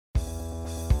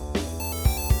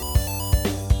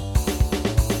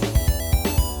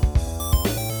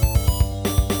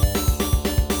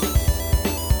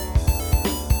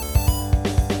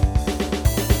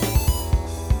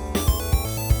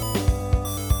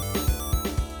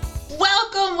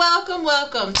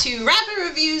welcome to Rapid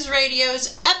Reviews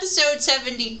Radio's episode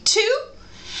 72.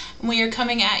 We are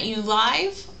coming at you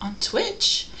live on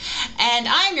Twitch. And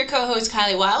I'm your co-host,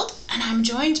 Kylie Wild, and I'm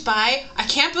joined by, I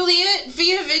can't believe it,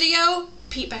 via video,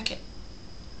 Pete Beckett.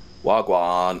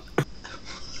 Wagwan.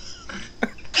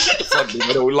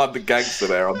 I don't love the gangster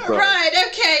there. I'm sorry. Right,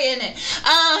 okay, innit.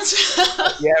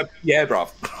 Yeah, bruv.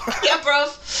 Yeah,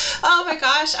 bruv. Oh my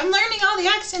gosh, I'm learning all the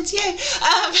accents, yay.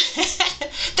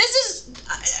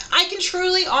 I can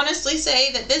truly, honestly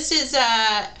say that this is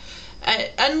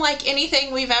unlike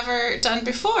anything we've ever done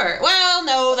before. Well,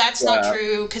 no, that's not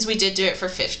true, because we did do it for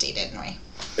 50, didn't we?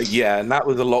 Yeah, and that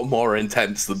was a lot more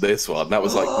intense than this one. That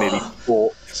was like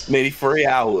nearly 3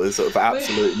 hours of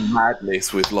absolute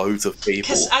madness with loads of people.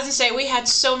 Because, as I say, we had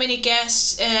so many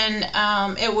guests, and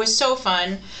it was so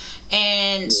fun.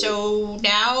 And so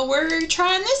now we're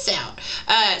trying this out.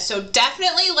 So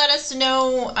definitely let us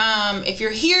know if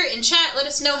you're here in chat. Let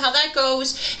us know how that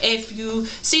goes. If you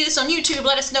see this on YouTube,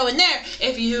 let us know in there.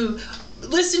 If you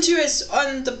listen to us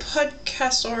on the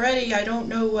podcast already, I don't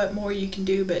know what more you can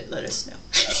do, but let us know.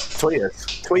 Tweet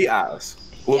at us.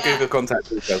 We'll give the contact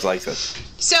details later.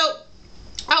 So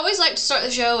I always like to start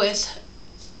the show with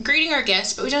greeting our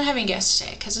guests, but we don't have any guests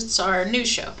today because it's our new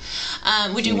show.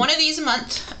 We do one of these a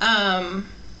month.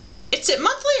 Is it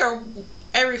monthly or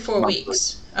every 4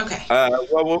 weeks? Okay.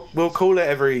 Well, we'll call it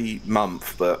every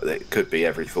month, but it could be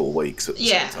every 4 weeks at the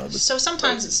same time. So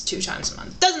sometimes it's 2 times a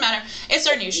month. Doesn't matter. It's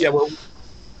our new show. Yeah, well,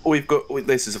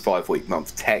 this is a 5-week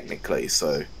month technically,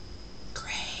 so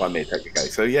great. By me technically.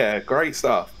 So yeah, great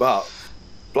stuff. But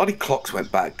bloody clocks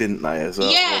went back, didn't they? As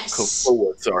well. Yes.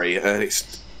 Forward, sorry.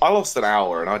 I lost an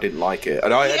hour and I didn't like it.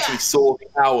 And I actually saw the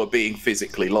hour being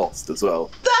physically lost as well.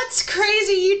 That's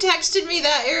crazy. You texted me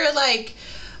that. You're like,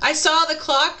 I saw the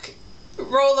clock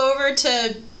roll over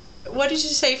to, what did you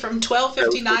say, from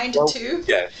 12:59 to 2?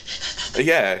 Yeah.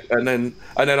 Yeah. And then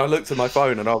I looked at my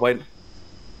phone and I went,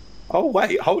 oh,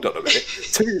 wait, hold on a minute.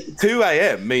 2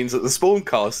 a.m. means that the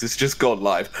Spawncast has just gone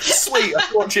live. Sweet, I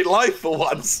can watch it live for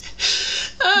once.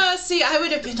 See, I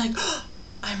would have been like, oh,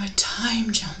 I'm a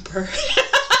time jumper.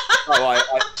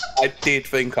 I did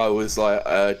think I was like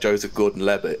Joseph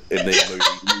Gordon-Levitt in the movie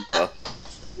Luther.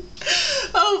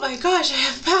 Oh my gosh, I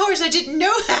have powers I didn't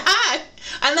know I had.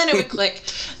 And then it would click.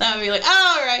 Then I would be like,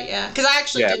 oh, all right, yeah. Because I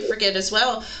actually did forget as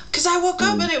well. Because I woke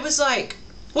up and it was like,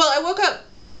 I woke up.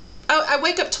 I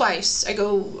wake up twice.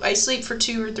 I sleep for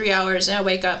 2 or 3 hours, and I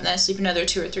wake up, and then I sleep another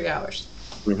 2 or 3 hours.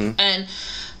 Mm-hmm. And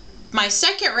my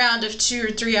second round of 2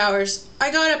 or 3 hours,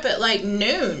 I got up at like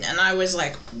noon, and I was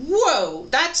like, whoa,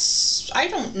 I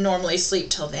don't normally sleep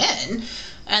till then.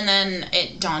 And then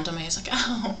it dawned on me, I was like,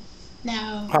 oh,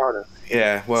 no.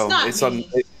 Yeah, well,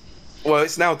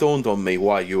 it's now dawned on me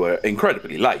why you were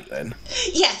incredibly late then.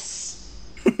 Yes.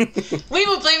 We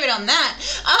will blame it on that.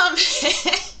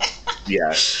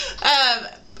 Yeah.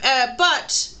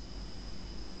 But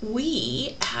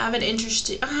we have an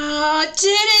interesting. I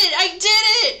did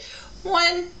it!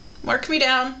 One, mark me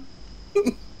down.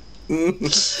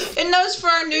 And those for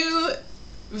our new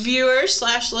viewers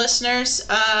 / listeners,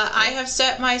 I have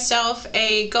set myself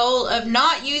a goal of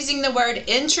not using the word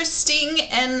interesting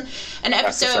in an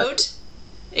episode,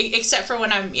 except for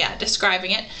when I'm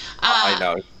describing it. I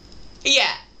know.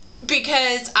 Yeah,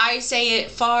 because I say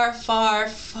it far, far,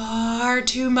 far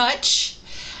too much.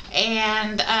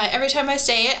 And every time I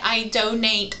say it, I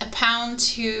donate £1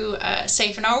 to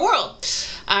Safe in Our World.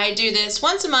 I do this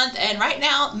once a month, and right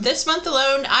now, this month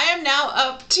alone, I am now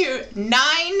up to £9.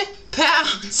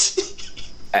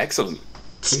 Excellent.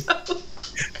 So,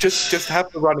 just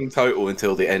have the running total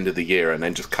until the end of the year, and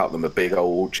then just cut them a big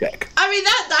old check. I mean,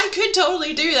 I could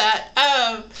totally do that.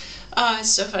 It's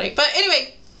so funny. But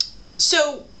anyway,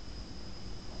 so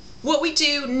what we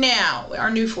do now, our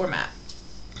new format,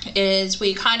 is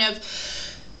we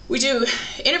do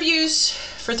interviews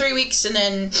for 3 weeks, and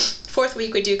then 4th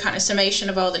week we do kind of summation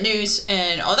of all the news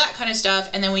and all that kind of stuff,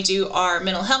 and then we do our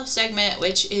mental health segment,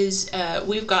 which is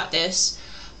We've Got This,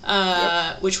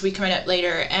 which will be coming up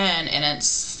later, and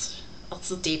it's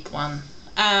a deep one.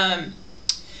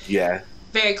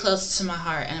 Very close to my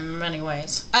heart in many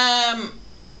ways. Of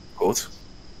course.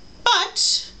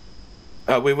 But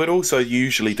we would also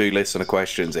usually do listener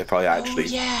questions if I actually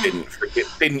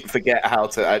didn't forget how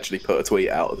to actually put a tweet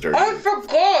out during. I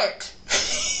forgot.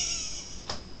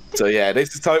 So yeah,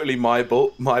 this is totally my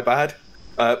bad.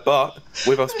 But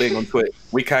with us being on Twitch,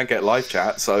 we can get live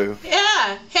chat. So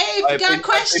yeah, hey, if you got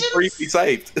questions, I've been briefly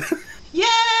saved. Yeah,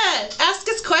 ask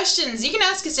us questions. You can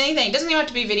ask us anything. It doesn't even have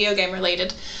to be video game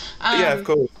related. Yeah, of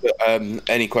course. But,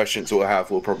 any questions we'll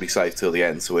have, we'll probably save till the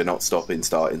end, so we're not stopping,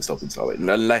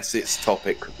 unless it's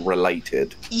topic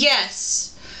related.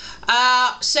 Yes.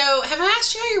 So have I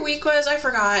asked you how your week was? I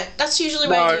forgot. That's usually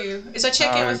what I do. Is I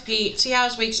check in with Pete, see how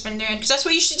his week's been doing, because that's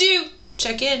what you should do.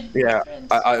 Check in. Yeah,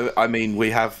 I mean, we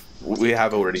have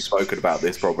already spoken about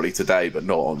this probably today, but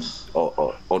not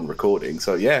on recording.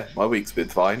 So yeah, my week's been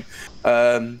fine.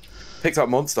 Picked up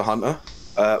Monster Hunter,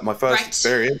 my first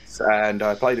experience, and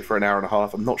I played it for an hour and a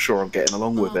half. I'm not sure I'm getting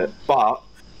along with it, but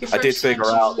I did figure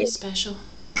out that special.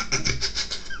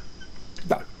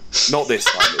 No, not this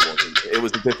time. It wasn't. It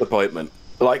was a disappointment,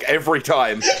 like every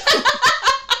time.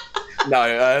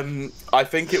 No, I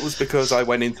think it was because I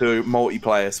went into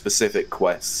multiplayer specific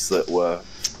quests that were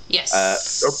a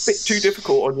bit too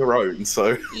difficult on your own,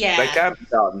 so they can be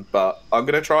done, but I'm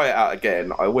going to try it out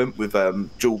again. I went with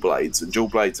dual blades, and dual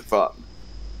blades are fun.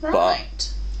 Right.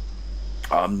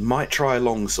 But I might try a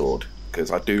longsword,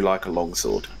 because I do like a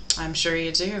longsword. I'm sure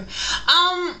you do.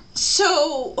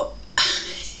 So,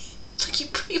 look,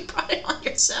 you brought it on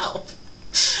yourself.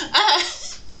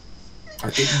 I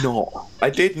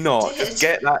did not. Just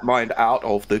get that mind out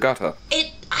of the gutter.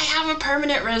 I have a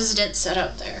permanent residence set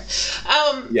up there.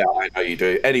 Yeah, I know you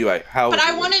do. Anyway, But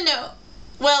I want to know.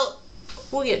 Well,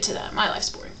 we'll get to that. My life's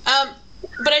boring.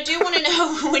 But I do want to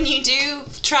know when you do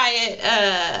try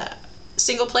it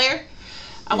single player.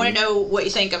 I want to know what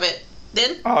you think of it.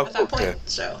 Then at that point. Yeah.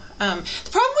 So the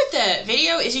problem with the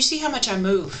video is you see how much I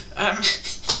move.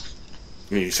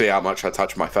 You see how much I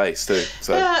touch my face too.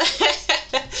 So.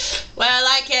 Well,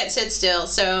 I can't sit still,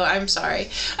 so I'm sorry.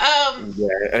 Yeah,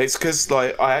 it's because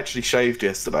like I actually shaved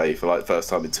yesterday for like the first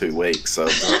time in 2 weeks, so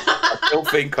I still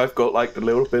think I've got like a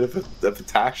little bit of a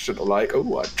tash, and I'm like,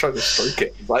 oh, I'm trying to stroke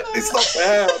it. Like, it's not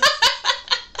fair.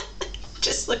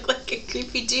 Just look like a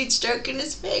creepy dude stroking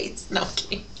his face. No, I'm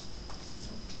kidding.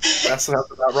 That's about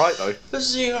right though. Let's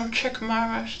see, I'm checking my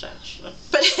mustache.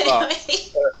 But anyway.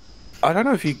 I don't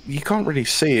know if you can't really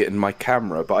see it in my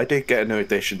camera, but I did get a new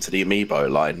addition to the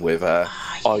Amiibo line with yes.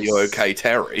 Are You Okay,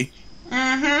 Terry?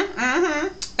 Yeah,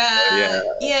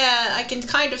 I can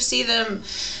kind of see them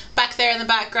back there in the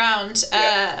background.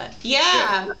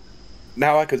 Yeah.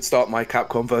 Now I could start my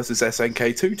Capcom versus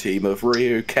SNK2 team of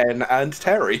Ryu, Ken, and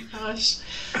Terry. Gosh.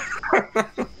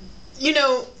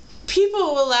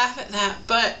 People will laugh at that,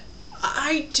 but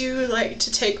I do like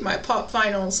to take my pop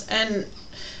vinyls and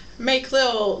make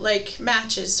little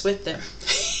matches with them.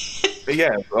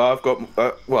 Yeah, I've got.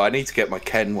 I need to get my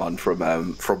Ken one from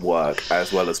work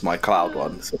as well as my Cloud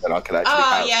one, so then I can actually.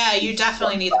 Oh yeah, you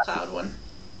definitely need the Cloud one.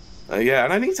 Yeah,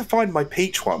 and I need to find my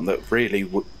Peach one that really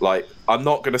I'm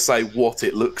not going to say what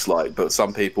it looks like, but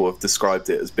some people have described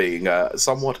it as being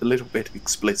somewhat a little bit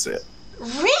explicit.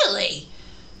 Really?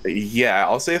 Yeah,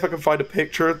 I'll see if I can find a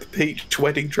picture of the Peach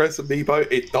wedding dress amiibo.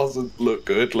 It doesn't look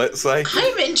good, let's say.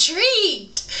 I'm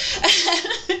intrigued.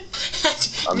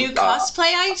 New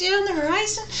cosplay idea on the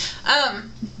horizon?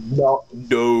 No.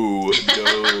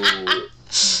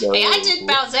 Hey, I did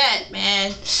Bowsette,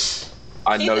 man.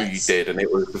 I know you did, and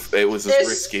it was as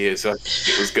risky as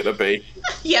it was gonna be.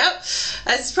 Yep,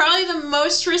 that's probably the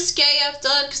most risque I've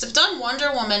done, because I've done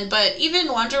Wonder Woman, but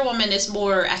even Wonder Woman is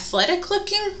more athletic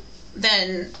looking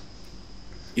than.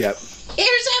 Yep.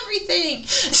 Here's everything.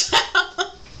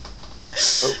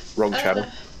 Oh, wrong channel.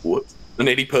 Whoops. I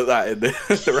nearly put that in the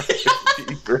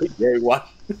right one.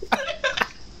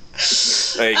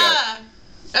 There you go.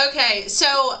 Okay,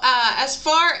 so as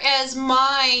far as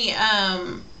my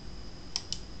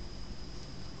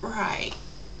right.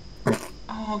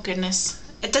 Oh goodness,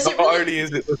 it doesn't. Not only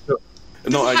is it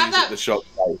the shop.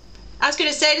 I was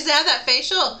gonna say, does it have that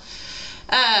facial?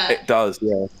 It does,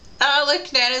 yeah. Oh,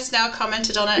 look, Nana's now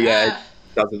commented on it. Yeah, it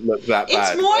doesn't look that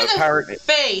bad. It's more the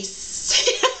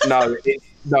face.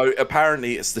 No,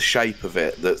 apparently it's the shape of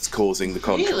it that's causing the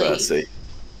controversy.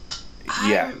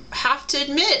 Really? Yeah. I have to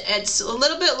admit, it's a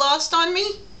little bit lost on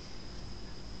me.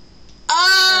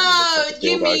 Oh,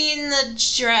 you mean the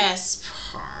dress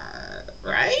part,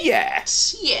 right?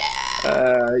 Yes.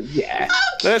 Yeah. Yeah.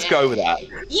 Okay. Let's go with that.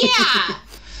 Yeah.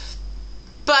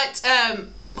 But,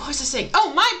 what was I saying?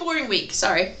 Oh, my boring week,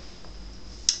 sorry.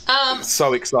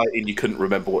 So exciting you couldn't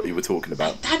remember what you were talking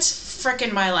about. That's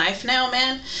frickin' my life now,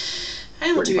 man. I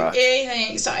don't do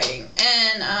anything exciting.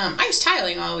 And I was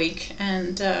tiling all week,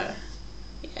 and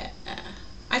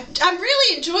I'm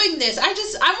really enjoying this. I'm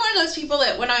one of those people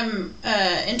that when I'm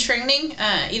in training,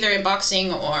 either in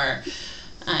boxing or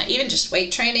even just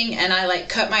weight training, and I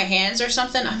cut my hands or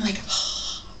something, I'm like, oh.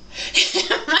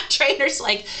 My trainer's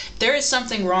like, there is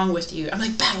something wrong with you. I'm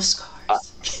like, battle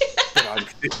scars. But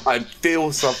I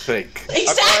feel something.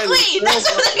 Exactly. That's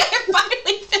what I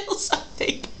finally feel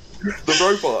something. The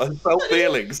robot has felt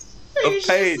feelings of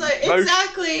pain. Like,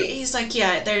 exactly. He's like,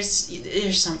 yeah,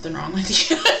 there's something wrong with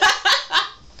you.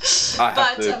 I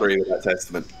have to agree with that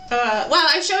testament. Well,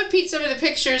 I showed Pete some of the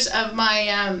pictures of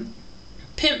my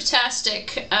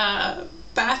pimptastic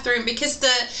bathroom because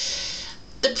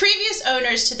the previous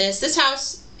owners to this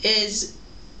house is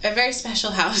a very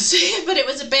special house, but it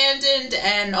was abandoned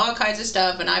and all kinds of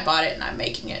stuff, and I bought it and I'm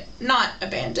making it not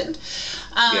abandoned.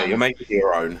 Yeah, you're making it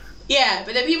your own. Yeah,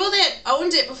 but the people that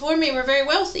owned it before me were very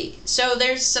wealthy, so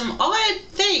there's some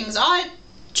odd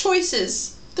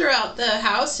choices throughout the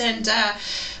house, and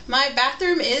my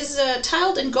bathroom is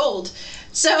tiled in gold.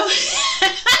 So,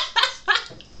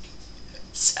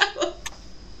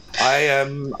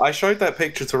 I showed that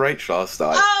picture to Rach last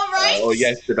night. Oh, right. Or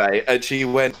yesterday, and she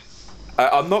went.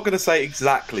 I'm not going to say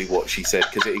exactly what she said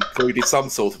because it included some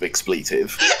sort of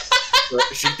expletive. But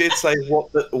she did say,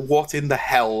 "What in the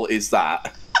hell is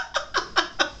that?"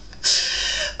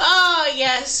 Oh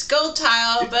yes, gold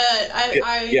tile, but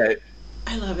I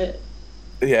love it.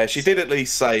 Yeah, she did at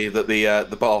least say that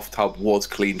the bathtub was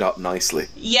cleaned up nicely.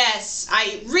 Yes,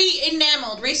 I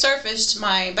resurfaced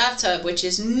my bathtub, which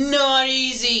is not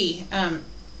easy.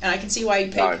 And I can see why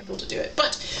you pay people to do it.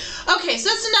 But okay, so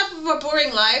that's enough of our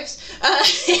boring lives,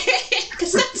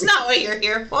 because that's not what you're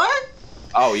here for.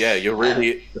 Oh yeah, you're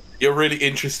really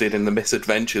interested in the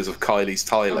misadventures of Kylie's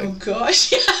tiling. Oh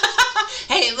gosh.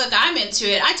 Hey, look, I'm into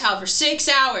it. I tile for 6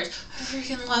 hours. I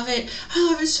freaking love it.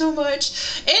 I love it so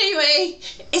much. Anyway,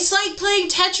 it's like playing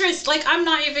Tetris. Like, I'm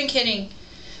not even kidding.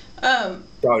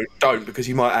 Don't, because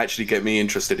you might actually get me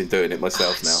interested in doing it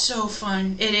myself now. It's so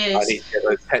fun. It is. I need to get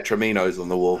those Tetraminos on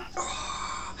the wall.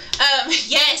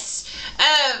 Yes.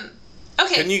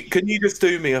 Okay. Can you just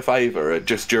do me a favour,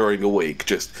 just during the week,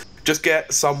 just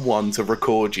get someone to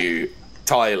record you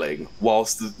tiling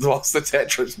whilst the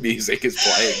Tetris music is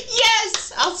playing?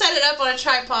 Yes, I'll set it up on a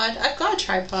tripod. I've got a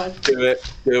tripod. Do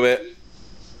it.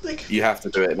 You have to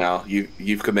do it now.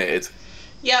 You've committed.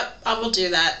 Yep, I will do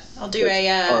that. I'll do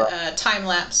a time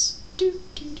lapse.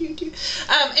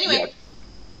 Anyway,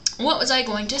 What was I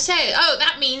going to say? Oh,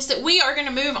 that means that we are going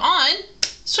to move on,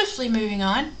 swiftly moving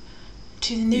on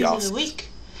to the news of the week.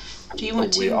 Do you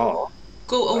want to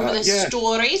go over the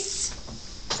stories?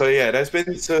 So yeah, there's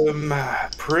been some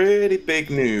pretty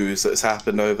big news that's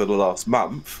happened over the last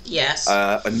month. Yes.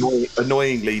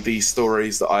 Annoyingly, these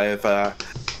stories that I have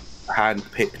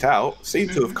hand-picked out seem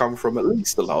to have come from at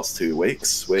least the last 2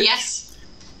 weeks. Which, yes.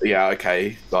 Yeah,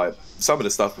 okay. Like, some of the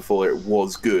stuff before it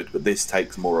was good, but this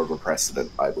takes more of a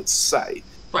precedent, I would say.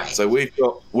 Right. So we've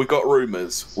got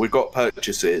rumours, we've got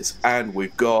purchases, and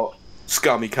we've got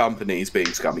scummy companies being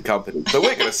scummy companies. So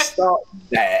we're going to start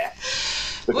there.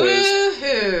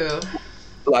 Woohoo!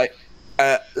 Like,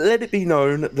 let it be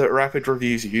known that Rapid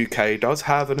Reviews UK does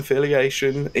have an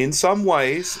affiliation in some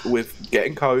ways with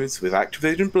getting codes with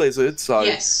Activision Blizzard. So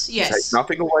yes. take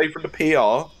nothing away from the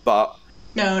PR, but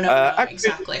no,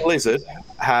 exactly. Blizzard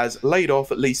has laid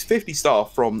off at least 50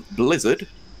 staff from Blizzard,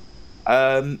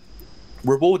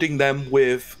 rewarding them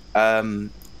with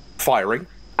firing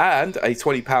and a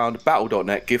 £20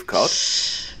 Battle.net gift card.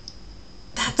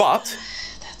 That's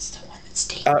the one that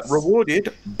stinks.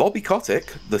 Rewarded Bobby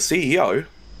Kotick, the CEO,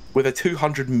 with a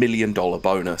 $200 million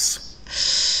bonus.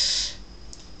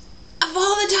 Of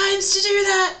all the times to do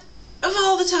that, of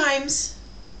all the times,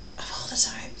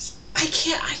 I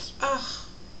can't.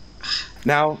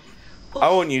 Now,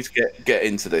 I want you to get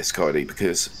into this, Cody,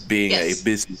 because being a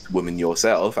businesswoman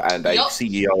yourself and a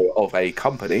CEO of a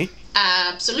company,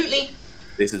 absolutely.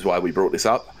 This is why we brought this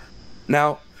up.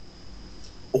 Now,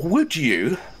 would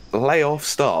you lay off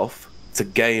staff to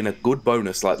gain a good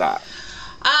bonus like that?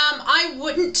 I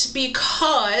wouldn't,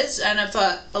 because, and I've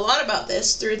thought a lot about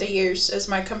this through the years as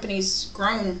my company's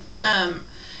grown.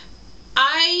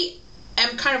 I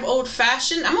am kind of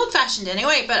old-fashioned. I'm old-fashioned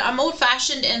anyway, but I'm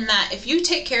old-fashioned in that if you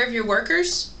take care of your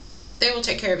workers, they will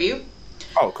take care of you.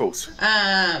 Oh, of course.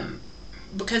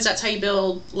 Because that's how you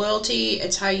build loyalty.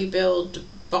 It's how you build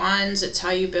bonds. It's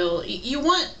how you build. You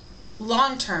want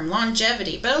long-term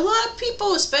longevity, but a lot of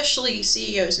people, especially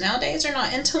CEOs nowadays, are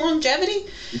not into longevity.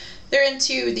 They're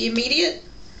into the immediate,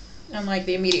 and like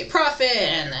the immediate profit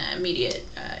and the immediate,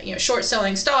 short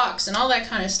selling stocks and all that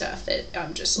kind of stuff. That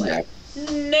I'm just like,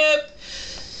 nope.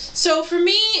 So for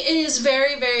me, it is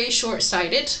very, very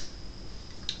short-sighted.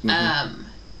 And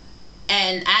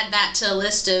add that to a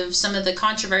list of some of the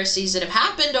controversies that have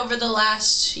happened over the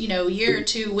last, year or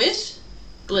two with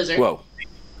Blizzard. Well,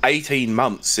 18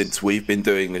 months since we've been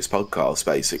doing this podcast,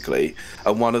 basically,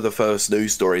 and one of the first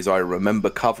news stories I remember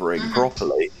covering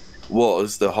properly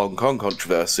was the Hong Kong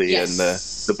controversy and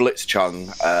the Blitzchung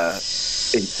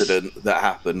incident that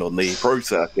happened on the pro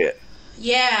circuit.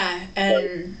 Yeah,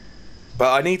 and...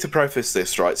 But I need to preface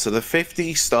this, right? So the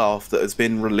 50 staff that has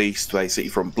been released basically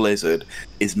from Blizzard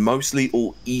is mostly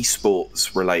all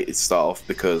esports related staff,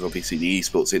 because obviously the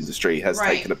esports industry has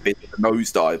taken a bit of a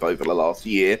nosedive over the last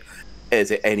year.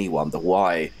 Is it any wonder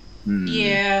why?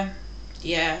 Yeah.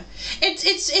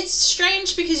 It's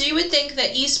strange, because you would think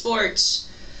that esports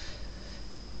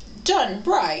done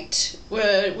right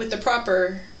with the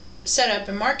proper setup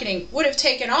and marketing would have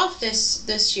taken off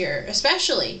this year,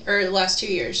 especially, or the last 2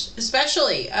 years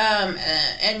especially,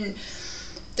 and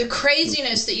the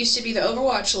craziness that used to be the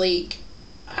Overwatch League,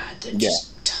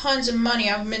 just tons of money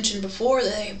I've mentioned before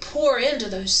that they pour into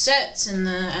those sets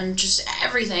and just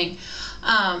everything.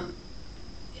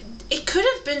 It could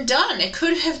have been done.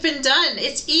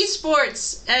 It's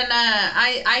esports, and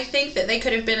I think that they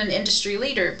could have been an industry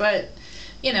leader, but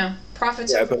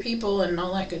profits over people and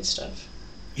all that good stuff.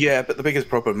 Yeah, but the biggest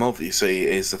problem, obviously,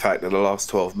 is the fact that the last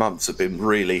 12 months have been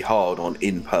really hard on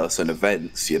in-person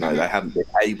events. They haven't been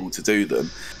able to do them.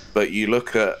 But you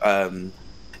look at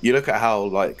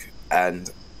how, and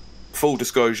full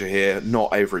disclosure here,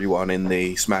 not everyone in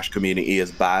the Smash community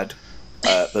is bad,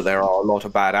 but there are a lot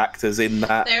of bad actors in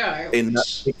that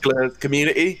particular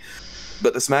community.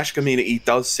 But the Smash community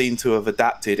does seem to have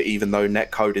adapted, even though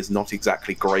netcode is not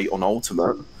exactly great on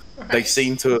Ultimate. They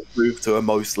seem to have moved to a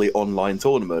mostly online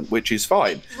tournament, which is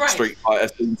fine. Street Fighter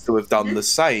seems to have done the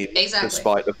same,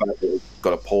 despite the fact that it's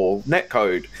got a poor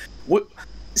netcode. It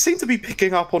seems to be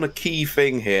picking up on a key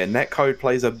thing here. Netcode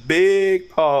plays a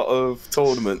big part of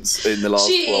tournaments in the last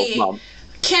 12 months.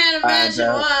 Can't imagine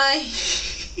why.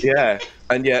 Yeah,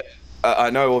 and yet I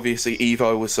know obviously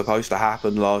EVO was supposed to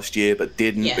happen last year, but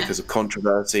didn't because of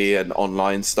controversy and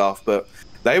online stuff. But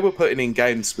they were putting in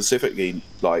games specifically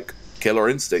like Killer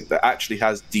Instinct that actually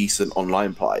has decent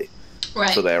online play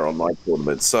for their online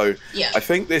tournaments. So I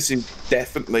think this is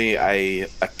definitely a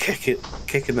kick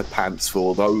in the pants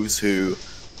for those who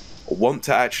want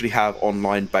to actually have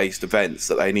online based events,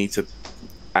 that they need to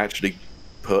actually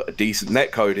put a decent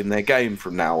netcode in their game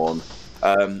from now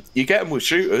on. You get them with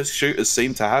shooters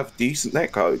seem to have decent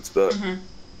netcodes, but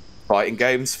fighting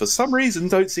games for some reason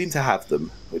don't seem to have them,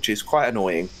 which is quite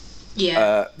annoying.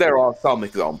 There are some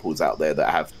examples out there that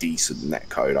have decent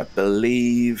netcode. I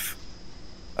believe,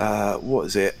 what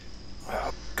is it?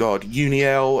 Oh, God,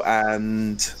 Uniel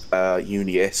and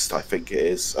Uniest, I think it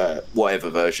is, whatever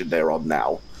version they're on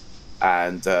now.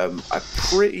 And I'm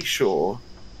pretty sure...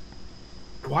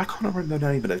 I can't remember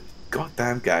the name of the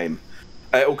goddamn game.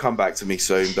 It'll come back to me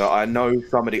soon, but I know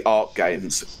some of the ARC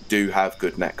games do have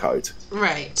good netcode.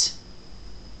 Right.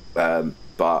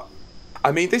 But...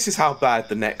 I mean, this is how bad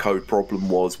the netcode problem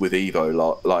was with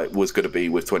EVO, was going to be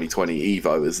with 2020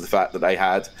 EVO, is the fact that they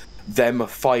had them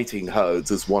fighting herds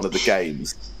as one of the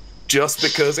games, just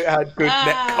because it had good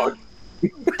netcode.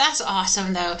 That's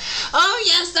awesome, though. Oh,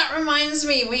 yes, that reminds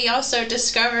me. We also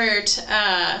discovered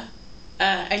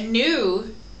a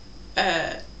new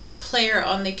player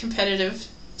on the competitive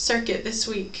circuit this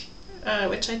week,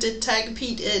 which I did tag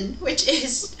Pete in, which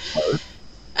is...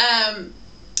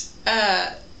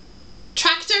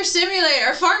 Tractor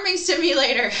Simulator, Farming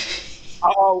Simulator.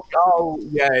 Oh,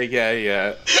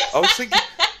 yeah. I was thinking,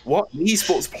 what, an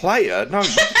esports player? No,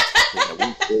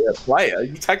 you a player.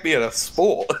 You tagged me in a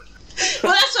sport.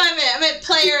 Well, that's what I meant. I meant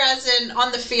player as in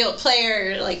on the field,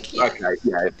 player, like... Yeah. Okay,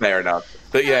 yeah, fair enough.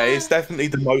 But yeah, it's definitely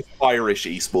the most Irish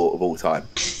esport of all time.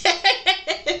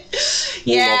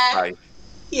 Yeah,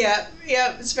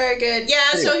 it's very good. Yeah,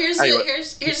 anyway, so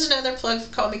here's another plug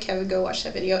for Call Me Kevin. Go watch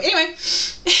that video. Anyway...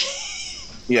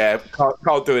 Yeah,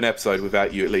 can't do an episode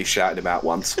without you at least shouting him out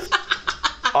once.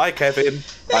 Hi, Kevin.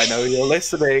 I know you're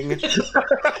listening.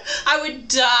 I would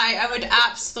die. I would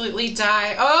absolutely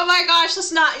die. Oh my gosh,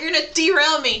 you're going to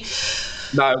derail me.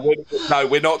 No,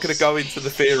 we're not going to go into the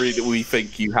theory that we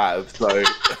think you have, so...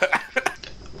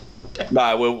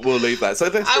 No, we'll leave that. So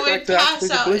let's get back to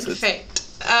pass out in fact.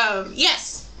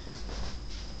 Yes.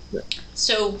 Yeah.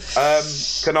 So...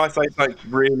 can I say something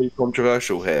really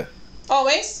controversial here?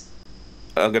 Always.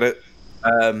 I'm gonna.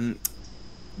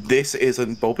 This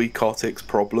isn't Bobby Kotick's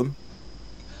problem.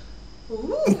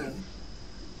 Ooh.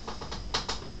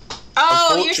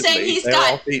 Oh, you're saying he's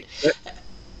got.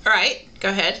 Right. Go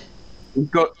ahead.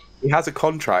 He has a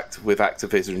contract with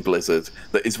Activision Blizzard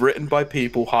that is written by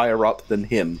people higher up than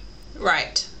him.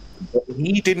 Right. But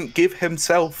he didn't give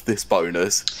himself this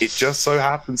bonus. It just so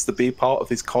happens to be part of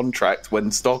his contract when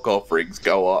stock offerings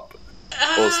go up.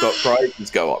 Or stock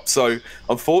prices go up. So,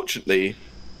 unfortunately,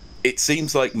 it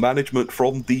seems like management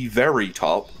from the very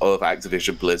top of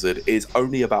Activision Blizzard is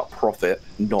only about profit,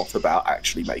 not about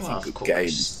actually making good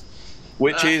games.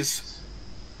 Which is,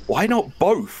 why not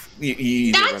both?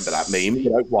 You remember that meme?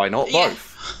 Why not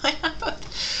both? Why not both?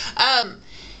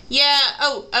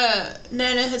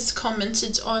 Nana has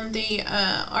commented on the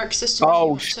Arc system.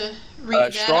 To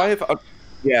read Strive.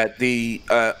 The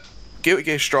Guilty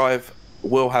Gear Strive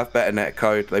will have better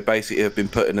netcode. They basically have been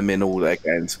putting them in all their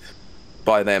games.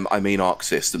 By them, I mean Arc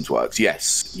Systems Works.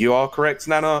 Yes, you are correct,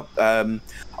 Nana.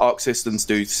 Arc Systems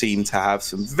do seem to have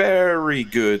some very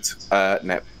good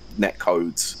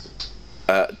netcodes.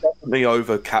 Definitely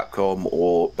over Capcom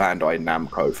or Bandai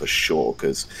Namco for sure,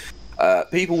 because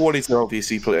people wanted to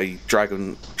obviously play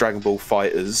Dragon Ball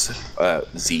Fighters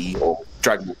Z, or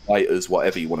Dragon Ball Fighters,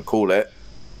 whatever you want to call it,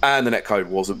 and the netcode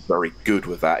wasn't very good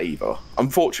with that either,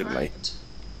 unfortunately.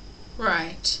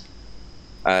 Right.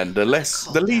 And the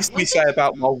least we say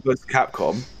about Marvel vs.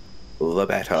 Capcom, the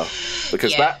better,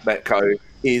 because that netcode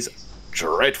is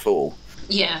dreadful.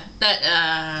 Yeah,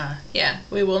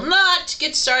 we will not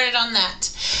get started on that.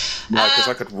 No, because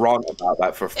I could rant about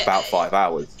that for about 5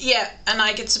 hours. Yeah, and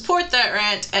I could support that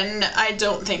rant, and I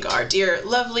don't think our dear,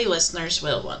 lovely listeners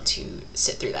will want to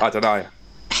sit through that. I don't know.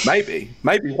 Maybe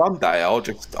one day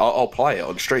I'll play it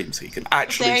on stream so you can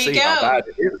actually see how bad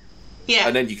it is. Yeah.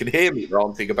 And then you can hear me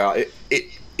ranting about it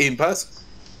in person.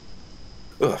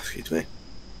 Oh, excuse me.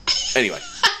 Anyway.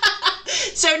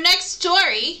 So next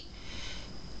story.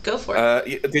 Go for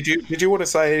it. Did you want to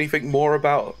say anything more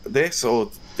about this, or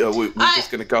are we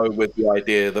just going to go with the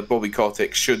idea that Bobby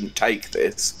Kotick shouldn't take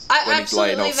this when he's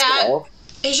laying off Star?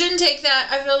 He shouldn't take that.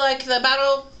 I feel like the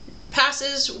battle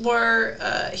passes were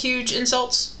huge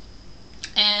insults,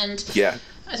 and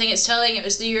I think it's telling it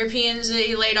was the Europeans that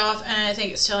he laid off, and I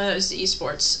think it's telling it was the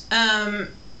esports. And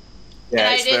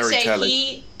I did say telling.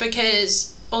 He,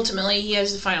 because ultimately he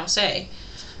has the final say.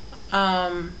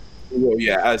 Well,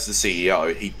 yeah, as the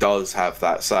CEO, he does have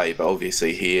that say, but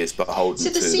obviously he is beholden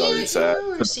to those. Is it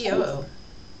the CEO or COO?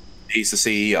 He's the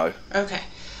CEO. Okay.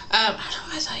 I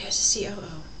thought he was the COO.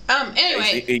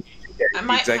 Anyway, he's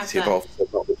executive officer,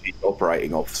 not the chief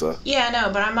operating officer. Yeah, no,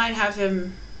 but I might have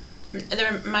him.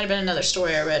 There might have been another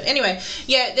story I read. Anyway,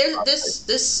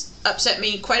 this upset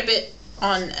me quite a bit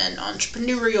on an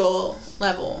entrepreneurial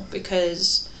level,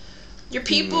 because your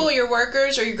people, your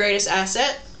workers, are your greatest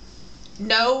asset.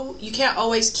 No, you can't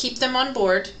always keep them on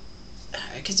board,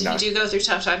 because you do go through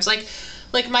tough times.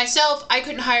 Like myself, I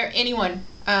couldn't hire anyone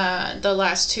the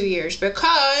last 2 years,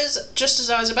 because just as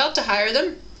I was about to hire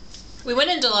them, we went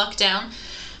into lockdown,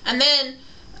 and then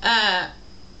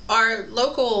our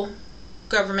local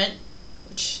government,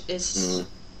 which is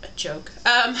a joke,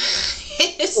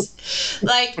 is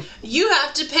like, you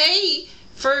have to pay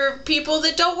for people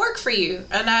that don't work for you.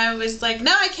 And I was like,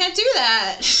 no, I can't do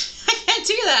that.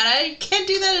 I can't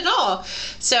do that at all.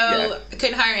 So I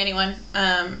couldn't hire anyone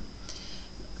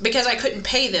because I couldn't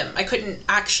pay them. I couldn't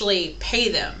actually pay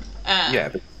them.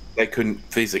 But they couldn't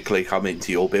physically come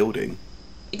into your building.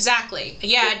 Exactly.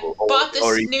 Yeah, I bought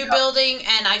this new building,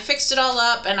 and I fixed it all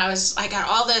up, and I got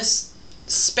all this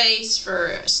space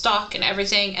for stock and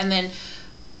everything, and then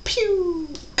pew.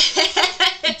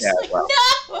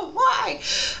 No, why?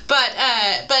 But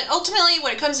ultimately,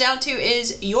 what it comes down to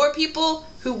is your people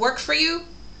who work for you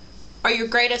are your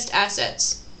greatest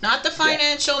assets. Not the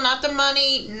financial, not the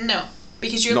money, no.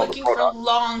 Because you're looking for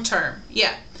long term.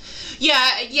 Yeah.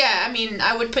 I mean,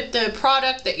 I would put the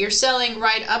product that you're selling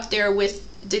right up there with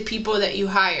the people that you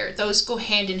hire. Those go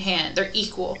hand in hand. They're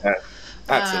equal. Yeah,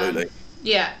 absolutely.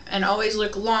 And always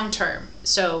look long term.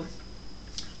 So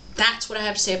that's what I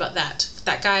have to say about that.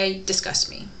 That guy disgusts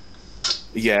me.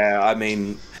 Yeah, I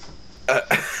mean,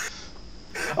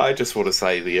 I just want to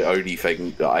say the only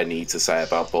thing that I need to say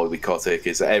about Bobby Kotick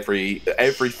is that every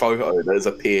photo that has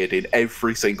appeared in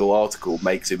every single article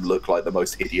makes him look like the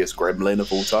most hideous gremlin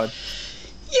of all time.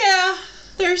 Yeah,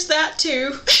 there's that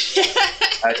too.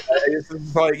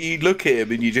 It's like, you look at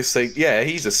him and you just think, yeah,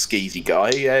 he's a skeezy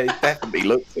guy. Yeah, he definitely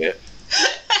looks it.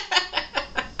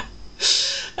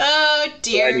 Oh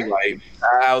dear. But anyway,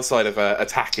 outside of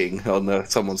attacking on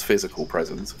someone's physical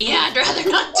presence. Yeah, I'd rather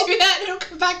not do that. It'll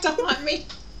come back to haunt me.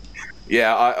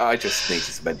 Yeah, I just needed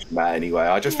to mention that anyway.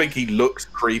 I just think he looks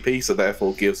creepy, so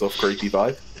therefore gives off creepy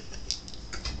vibe.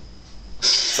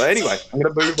 So anyway, I'm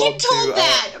going to move on to... I get told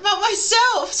that about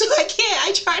myself, so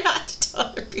I try not to tell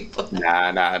other people.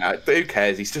 Nah. Who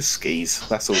cares? He's just skis.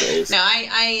 That's all it is. No,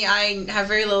 I have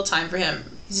very little time for him.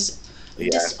 He's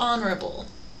dishonorable.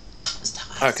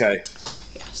 Okay.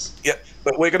 Yes. Yep,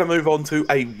 but we're going to move on to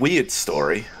a weird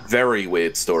story. Very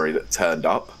weird story that turned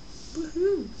up.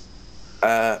 Woohoo.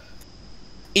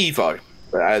 Evo,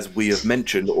 as we have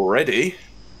mentioned already,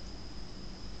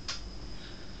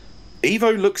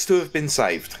 Evo looks to have been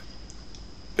saved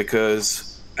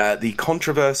because the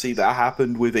controversy that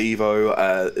happened with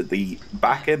Evo, the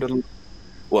back end of,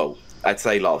 well, I'd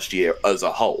say last year as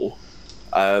a whole,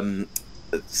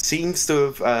 seems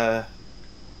to have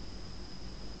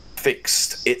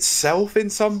fixed itself in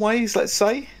some ways, let's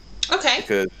say. Okay.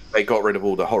 Because they got rid of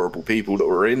all the horrible people that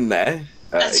were in there.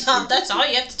 That's all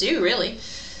you have to do, really.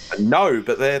 No,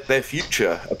 but their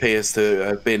future appears to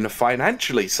have been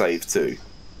financially saved too.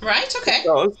 Right, okay.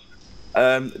 Because,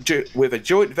 with a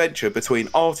joint venture between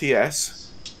RTS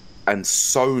and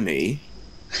Sony,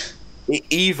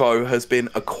 Evo has been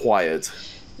acquired.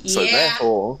 So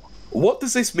therefore, what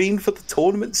does this mean for the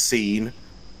tournament scene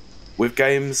with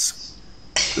games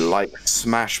like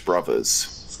Smash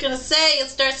Brothers? I was gonna say, you'll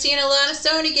start seeing a lot of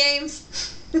Sony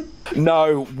games.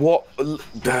 No,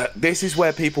 this is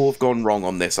where people have gone wrong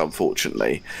on this,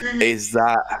 unfortunately, is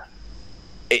that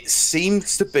it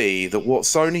seems to be that what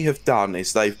Sony have done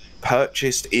is they've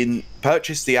purchased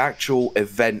the actual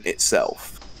event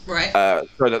itself. Right.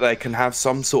 So that they can have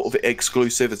some sort of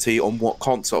exclusivity on what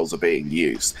consoles are being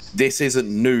used. This isn't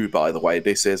new, by the way.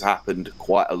 This has happened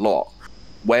quite a lot.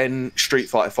 When Street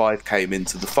Fighter V came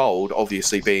into the fold,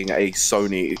 obviously being a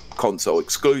Sony console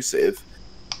exclusive,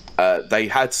 they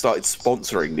had started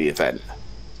sponsoring the event.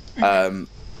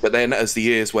 But then as the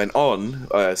years went on,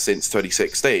 since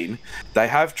 2016, they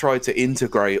have tried to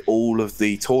integrate all of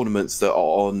the tournaments that are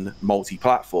on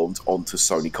multi-platforms onto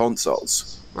Sony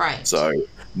consoles. Right. So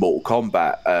Mortal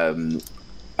Kombat,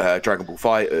 Dragon Ball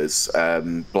Fighters,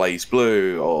 Blaze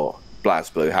Blue, or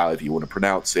BlazBlue, however you want to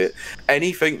pronounce it.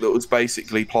 Anything that was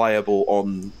basically playable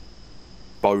on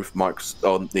both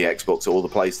on the Xbox or the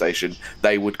PlayStation,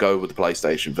 they would go with the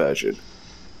PlayStation version.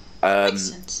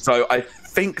 So I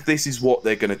think this is what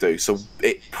they're going to do. So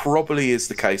it probably is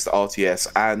the case that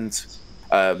RTS and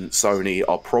Sony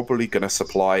are probably going to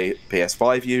supply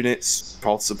PS5 units,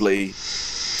 possibly,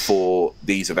 for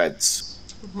these events.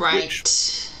 Right.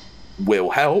 Which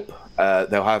will help.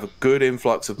 They'll have a good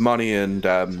influx of money and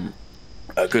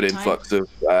a good influx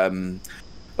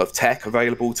of tech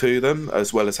available to them,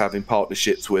 as well as having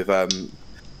partnerships with. That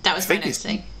was my next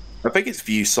thing. I think it's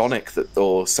ViewSonic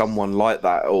or someone like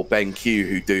that, or BenQ,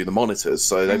 who do the monitors.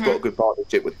 So they've got a good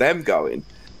partnership with them going.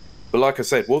 But like I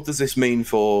said, what does this mean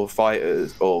for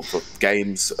fighters or for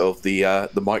games of the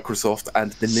Microsoft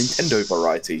and the Nintendo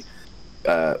variety?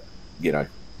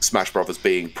 Smash Brothers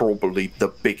being probably the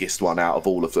biggest one out of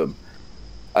all of them.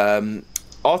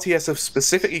 RTS have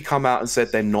specifically come out and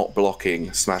said they're not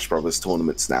blocking Smash Brothers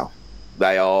tournaments now.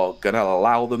 They are going to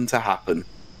allow them to happen.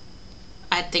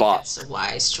 I think that's a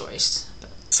wise choice.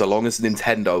 So long as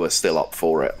Nintendo are still up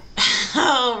for it.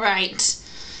 Oh, right.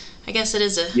 I guess it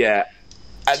is a... Yeah.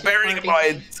 And bearing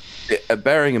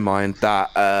in mind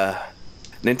that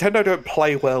Nintendo don't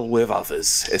play well with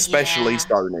others, especially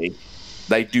Sony.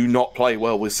 They do not play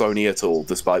well with Sony at all,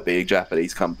 despite being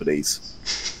Japanese companies.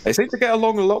 They seem to get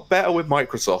along a lot better with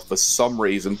Microsoft for some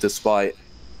reason, despite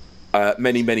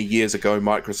many, many years ago,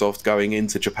 Microsoft going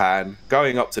into Japan,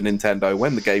 going up to Nintendo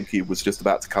when the GameCube was just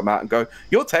about to come out and go,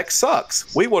 "Your tech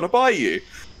sucks. We want to buy you."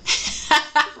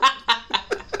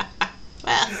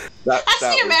 Well, that's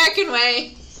the American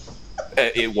way.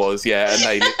 It was, yeah. And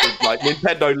they,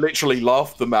 Nintendo literally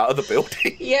laughed them out of the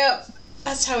building. Yep.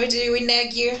 That's how we do. We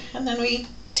nag you, and then we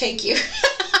take you.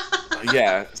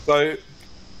 Yeah. So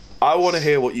I want to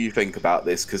hear what you think about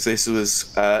this, because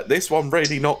this one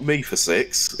really knocked me for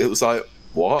six. It was like,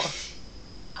 what?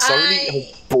 Sony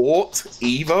has bought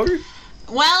Evo?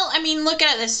 Well, I mean, look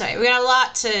at it this way. We got a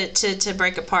lot to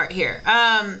break apart here.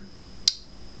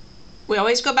 We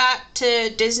always go back to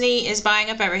Disney is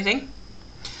buying up everything.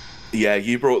 Yeah,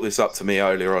 you brought this up to me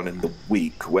earlier on in the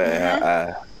week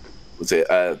where, was it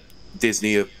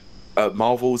Disney,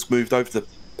 Marvel's moved over to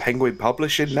Penguin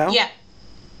Publishing now? Yeah.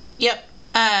 Yep.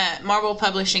 Marvel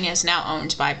Publishing is now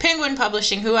owned by Penguin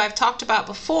Publishing, who I've talked about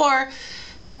before.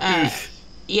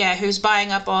 Who's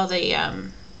buying up all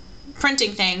the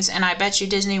printing things, and I bet you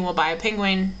Disney will buy a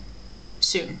Penguin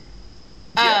soon.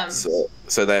 Yeah,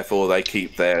 so therefore they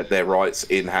keep their rights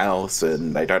in-house,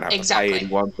 and they don't have to pay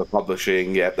anyone for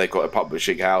publishing. Yeah, they've got a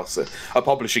publishing house, a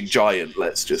publishing giant,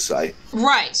 let's just say.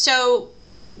 Right, so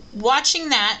watching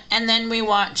that, and then we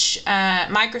watch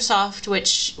Microsoft,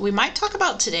 which we might talk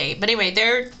about today. But anyway,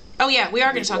 we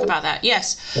are going to talk about that.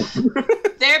 Yes.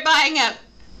 They're buying up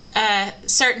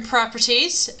certain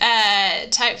properties,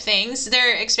 type things.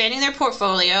 They're expanding their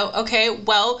portfolio. Okay,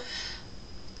 well,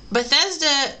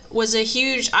 Bethesda was a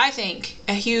huge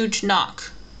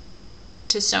knock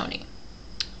to Sony.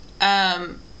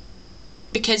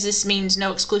 because this means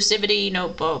no exclusivity, no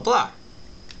blah, blah, blah.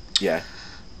 Yeah.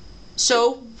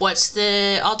 So what's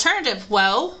the alternative?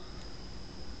 Well,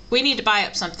 we need to buy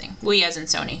up something. We, as in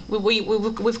Sony,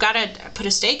 we've got to put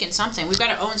a stake in something. We've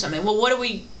got to own something. Well, what are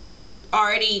we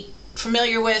already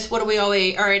familiar with? What are we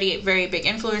already very big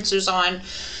influencers on?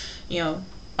 You know,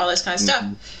 all this kind of stuff.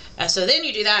 So then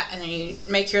you do that, and then you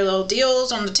make your little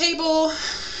deals on the table,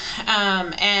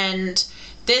 and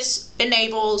this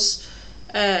enables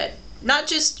not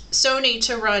just Sony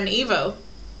to run EVO,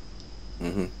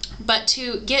 but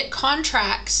to get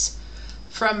contracts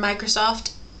from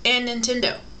Microsoft and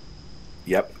Nintendo.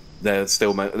 Yep, they're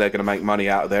going to make money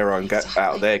out of their own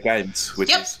out of their games,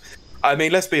 which is, I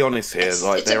mean, let's be honest here. It's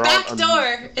a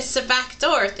backdoor. It's a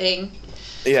backdoor thing.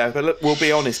 Yeah, but look, we'll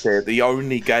be honest here. The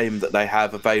only game that they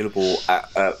have available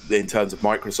in terms of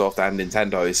Microsoft and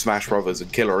Nintendo is Smash Brothers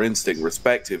and Killer Instinct,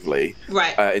 respectively.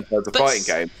 Right. In terms of fighting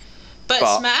games.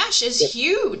 But Smash is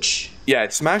huge. Yeah,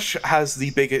 Smash has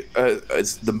the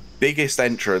biggest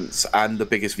entrance and the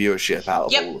biggest viewership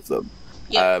out of all of them.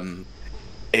 Yep.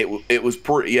 It was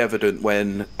pretty evident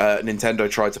when Nintendo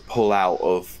tried to pull out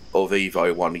of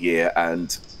EVO one year,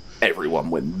 and everyone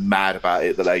went mad about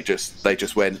it. That they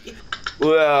just went,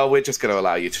 well, we're just going to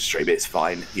allow you to stream it. It's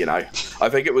fine, you know. I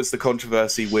think it was the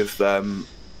controversy with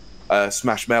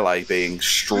Smash Melee being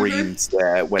streamed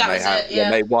there when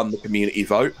when they won the community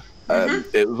vote.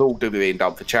 It was all being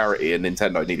done for charity, and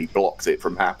Nintendo nearly blocked it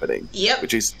from happening. Yep.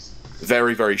 Which is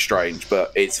very, very strange,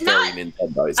 but it's very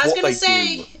Nintendo. It's I was going to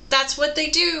say, that's what they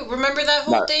do. Remember that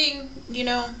whole thing, you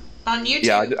know, on YouTube?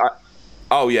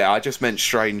 Yeah, I just meant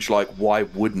strange, like, why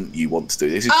wouldn't you want to do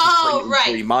this? It's just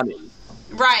free money.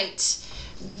 Right.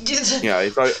 You know,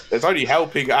 it's only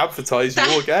helping advertise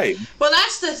your game. Well,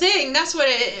 that's the thing. That's what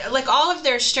like, all of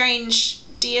their strange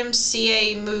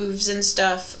DMCA moves and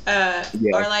stuff are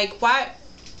like, why?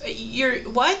 You're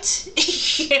what?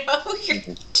 You know,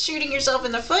 you're shooting yourself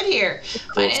in the foot here,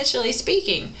 financially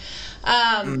speaking.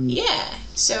 Yeah.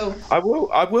 So I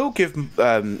will give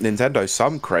Nintendo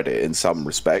some credit in some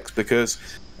respects, because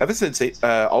ever since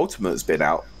Ultimate's been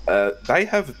out, they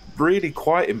have really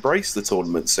quite embraced the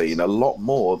tournament scene a lot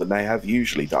more than they have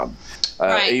usually done.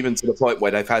 Even to the point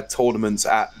where they've had tournaments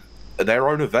at their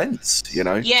own events, you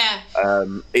know. Yeah.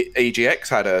 EGX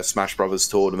had a Smash Brothers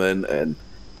tournament, and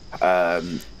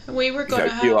we were going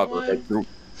to have one.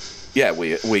 Yeah,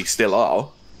 we still are.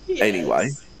 Yes. Anyway,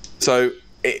 so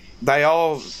they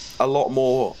are a lot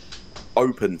more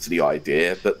open to the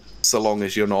idea, but so long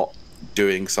as you're not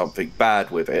doing something bad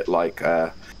with it, like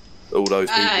all those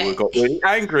people who got really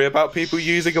angry about people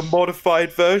using a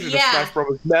modified version of Smash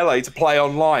Bros. Melee to play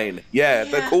online. Yeah,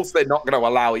 of course they're not going to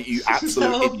allow it, you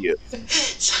absolute idiot.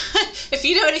 If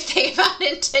you know anything about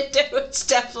Nintendo, it's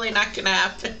definitely not going to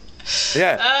happen.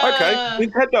 Yeah, okay.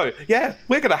 Nintendo,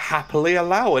 we're going to happily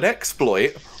allow an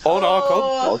exploit on our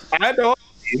console and our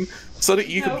game so that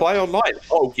you can play online.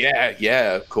 Oh,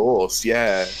 yeah, of course,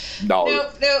 yeah.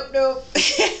 No. No.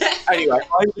 Anyway,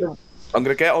 I'm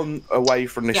going to get away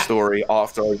from this story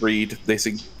after I read this,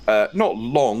 not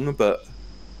long, but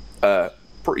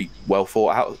pretty well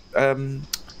thought out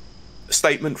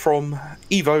statement from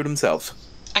EVO themselves.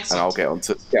 Excellent. And I'll get on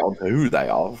to who they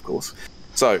are, of course.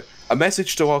 So, a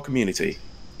message to our community.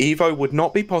 EVO would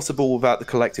not be possible without the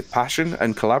collective passion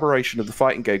and collaboration of the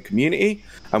fighting game community,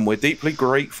 and we're deeply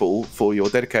grateful for your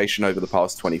dedication over the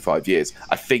past 25 years.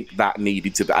 I think that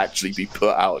needed to actually be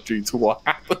put out due to what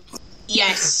happened.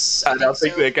 Yes. And I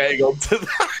think they're getting on to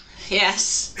that.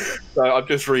 Yes. So I'm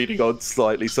just reading on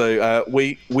slightly. So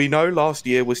we know last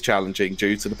year was challenging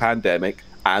due to the pandemic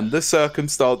and the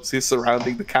circumstances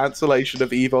surrounding the cancellation of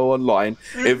EVO Online,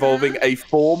 involving a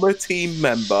former team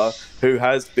member who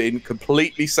has been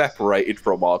completely separated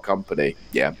from our company.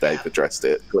 Yeah, they've addressed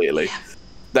it clearly. Yeah.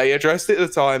 They addressed it at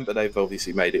the time, but they've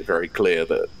obviously made it very clear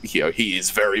that, you know, he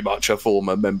is very much a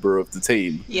former member of the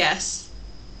team. Yes.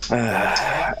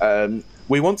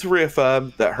 We want to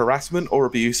reaffirm that harassment or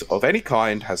abuse of any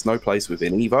kind has no place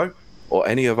within EVO or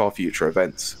any of our future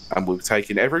events, and we've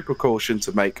taken every precaution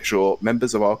to make sure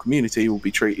members of our community will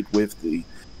be treated with the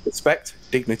respect,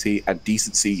 dignity, and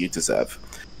decency you deserve.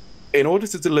 In order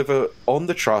to deliver on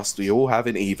the trust we all have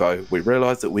in EVO, we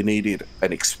realised that we needed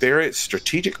an experienced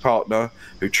strategic partner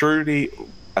who truly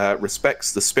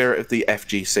respects the spirit of the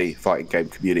FGC, fighting game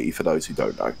community, for those who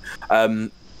don't know.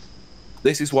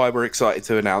 This is why we're excited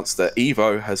to announce that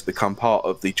EVO has become part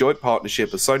of the joint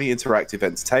partnership of Sony Interactive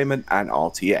Entertainment and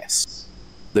RTS.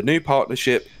 The new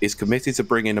partnership is committed to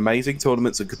bringing amazing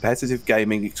tournaments and competitive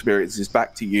gaming experiences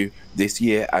back to you this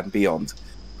year and beyond.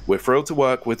 We're thrilled to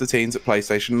work with the teams at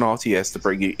PlayStation and RTS to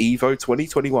bring you EVO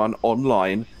 2021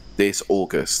 online this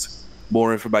August.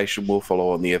 More information will follow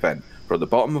on the event. From the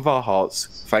bottom of our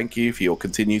hearts, thank you for your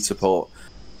continued support.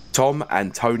 Tom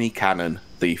and Tony Cannon,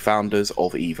 the founders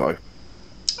of EVO.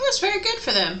 Oh, that's very good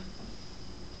for them.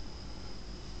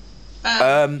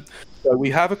 So we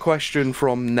have a question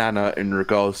from Nana in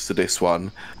regards to this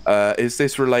one. Is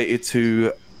this related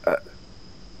to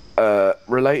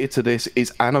this?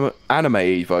 Is Anime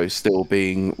Evo still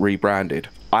being rebranded?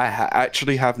 I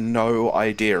actually have no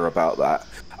idea about that.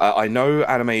 I know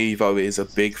Anime Evo is a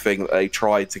big thing that they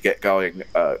tried to get going.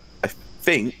 I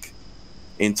think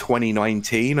in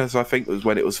 2019, as I think was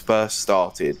when it was first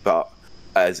started, but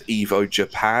as Evo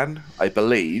Japan, I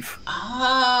believe.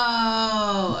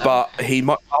 Oh. But he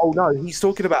might. Oh no, he's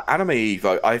talking about Anime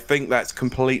Evo. I think that's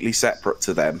completely separate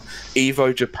to them.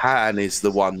 Evo Japan is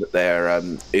the one that they're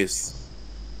is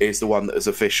the one that is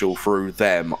official through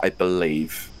them, I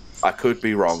believe. I could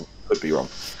be wrong.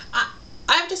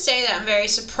 I have to say that I'm very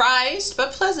surprised,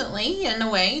 but pleasantly in a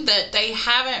way, that they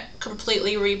haven't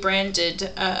completely rebranded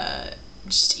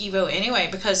just Evo anyway,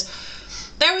 because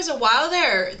there was a while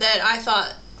there that I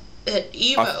thought that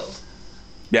Evo...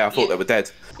 I thought they were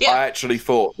dead. Yeah. I actually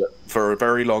thought that for a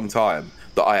very long time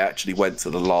that I actually went to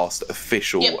the last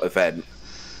official event,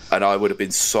 and I would have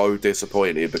been so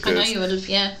disappointed because... I know you would have,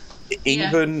 yeah.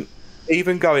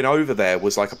 Even going over there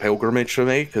was like a pilgrimage for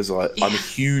me, because I'm a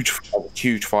huge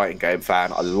fighting game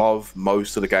fan. I love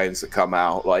most of the games that come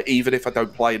out. Like, even if I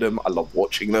don't play them, I love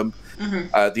watching them.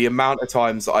 Mm-hmm. The amount of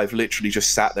times that I've literally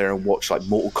just sat there and watched like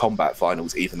Mortal Kombat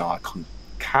finals, even though I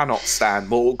cannot stand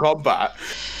Mortal Kombat,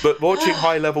 but watching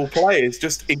high level play is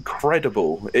just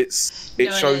incredible. It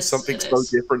shows something so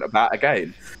different about a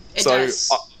game.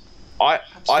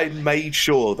 I made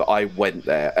sure that I went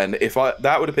there, and if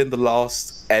that would have been the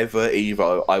last ever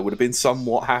Evo, I would have been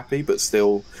somewhat happy, but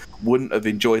still wouldn't have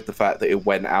enjoyed the fact that it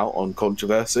went out on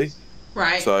controversy.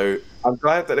 Right. So I'm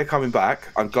glad that they're coming back.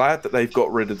 I'm glad that they've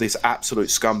got rid of this absolute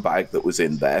scumbag that was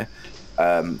in there.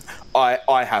 I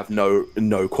have no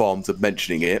qualms of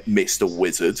mentioning it, Mr.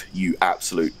 Wizard, you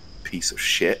absolute piece of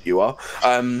shit you are.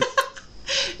 And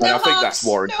I think that's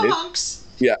warranted. No honks.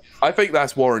 Yeah, I think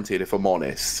that's warranted if I'm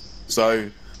honest. So,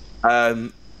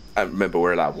 and remember,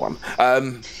 we're allowed one.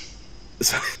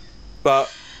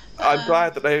 But I'm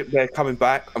glad that they're coming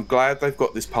back. I'm glad they've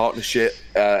got this partnership.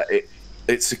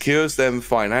 It secures them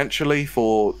financially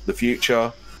for the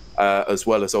future, as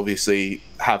well as obviously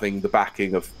having the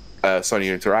backing of Sony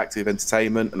Interactive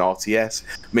Entertainment and RTS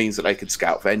means that they can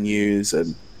scout venues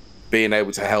and being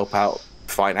able to help out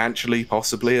financially,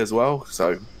 possibly as well.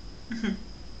 So. Mm-hmm.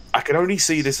 I can only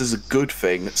see this as a good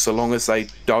thing so long as they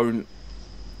don't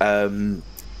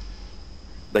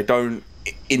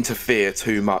interfere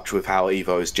too much with how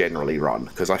Evo is generally run,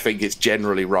 because I think it's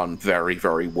generally run very,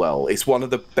 very well. It's one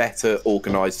of the better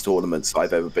organised tournaments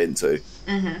I've ever been to.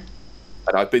 Mm-hmm.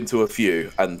 And I've been to a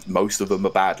few, and most of them are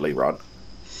badly run.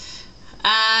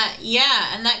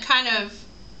 Yeah, and that kind of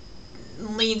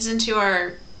leads into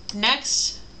our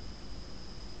next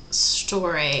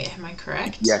story. Am I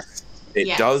correct? Yes.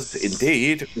 It does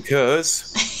indeed,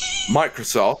 because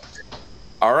Microsoft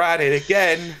are at it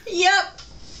again. Yep.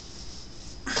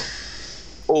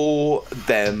 All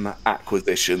them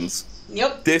acquisitions.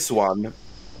 Yep. This one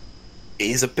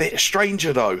is a bit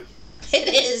stranger, though. It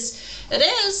is. It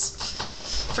is.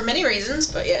 For many reasons,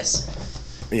 but yes.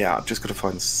 Yeah, I'm just going to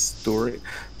find the story.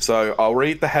 So I'll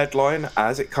read the headline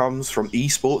as it comes from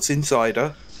Esports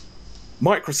Insider.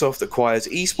 Microsoft acquires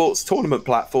esports tournament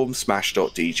platform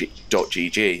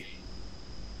Smash.gg.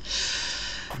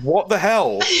 What the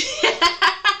hell?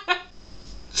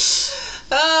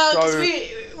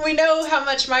 We know how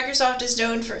much Microsoft is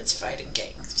known for its fighting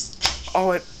games.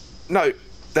 No,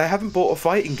 they haven't bought a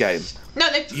fighting game. No,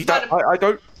 they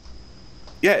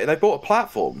they bought a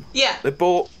platform. Yeah. They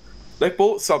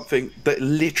bought something that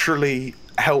literally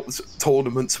helps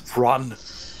tournaments run.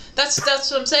 That's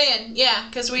what I'm saying. Yeah,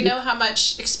 because we know how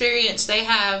much experience they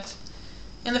have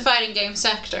in the fighting game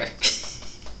sector.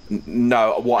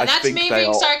 No, what I think they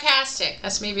are... sarcastic.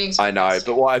 That's me being sarcastic. I know,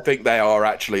 but what I think they are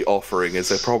actually offering is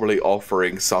they're probably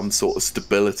offering some sort of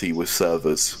stability with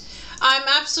servers. I'm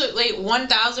absolutely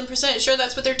 1,000% sure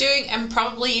that's what they're doing, and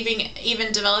probably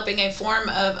even developing a form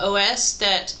of OS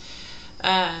that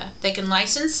they can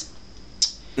license.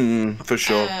 For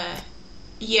sure.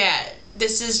 Yeah.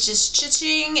 This is just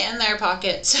chitching in their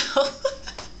pocket, so...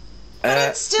 but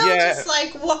it's still just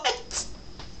like, what?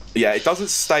 Yeah, it doesn't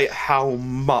state how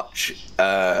much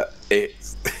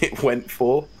it went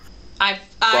for. I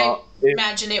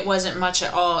imagine it wasn't much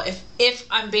at all, if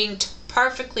I'm being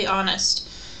perfectly honest.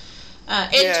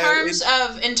 In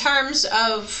terms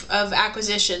of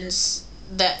acquisitions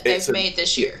that they've made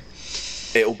this year.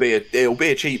 it'll be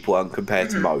a cheap one compared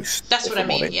to most. That's what I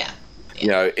mean. Yeah. You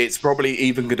know, it's probably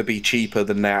even going to be cheaper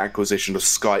than their acquisition of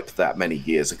Skype that many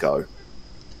years ago.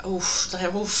 Oof. They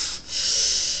ruined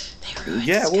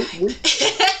Yeah,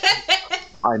 Skype.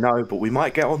 I know, but we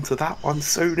might get onto that one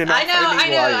soon enough. I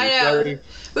know. So,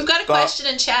 We've got a question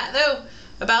in chat though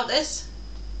about this.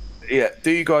 Yeah,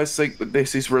 do you guys think that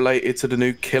this is related to the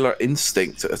new Killer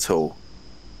Instinct at all?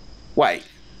 Wait,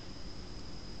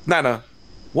 Nana,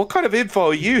 what kind of info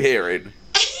are you hearing?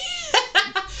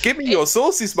 Give me your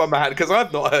sources, my man, because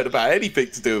I've not heard about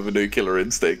anything to do with a new Killer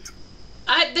Instinct.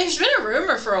 There's been a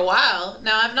rumor for a while.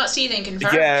 Now, I've not seen it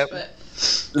confirmed, Yeah, but...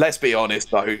 Let's be honest,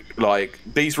 though. Like,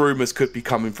 these rumors could be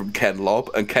coming from Ken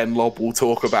Lobb, and Ken Lobb will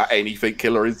talk about anything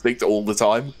Killer Instinct all the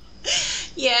time.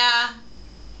 Yeah.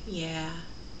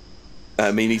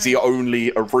 I mean, he's the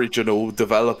only original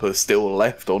developer still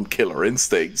left on Killer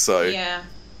Instinct, so... Yeah.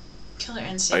 Killer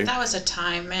Instinct, that was a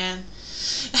time, man.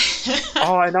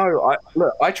 Oh, I know.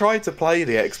 I tried to play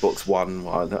the Xbox One,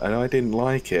 and I didn't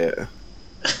like it.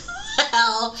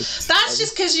 Well, that's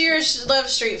just because you love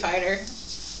Street Fighter.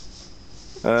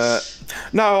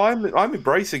 No, I'm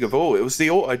embracing of all. It was the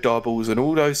auto doubles and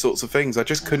all those sorts of things. I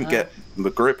just couldn't get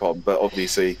the grip on. But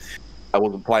obviously, I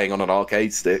wasn't playing on an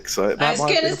arcade stick, so I was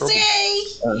gonna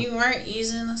say you weren't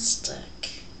using a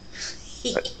stick.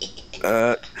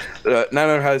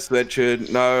 Nano has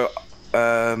mentioned no.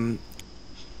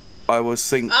 I would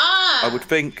think.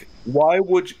 Why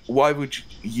would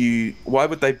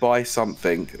they buy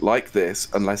something like this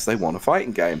unless they want a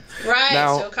fighting game? Right.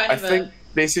 Now, so kind of I think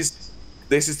this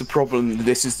is the problem.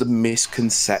 This is the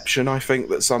misconception I think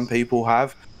that some people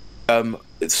have.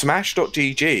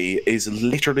 Smash.gg is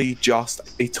literally just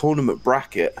a tournament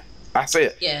bracket. That's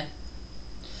it. Yeah.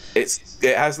 It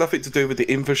has nothing to do with the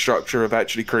infrastructure of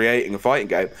actually creating a fighting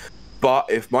game. But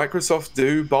if Microsoft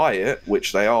do buy it,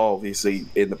 which they are obviously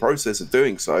in the process of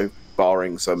doing so,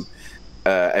 barring some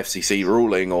FCC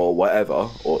ruling or whatever,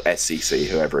 or SCC,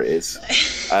 whoever it is,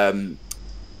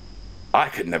 I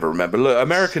could never remember. Look,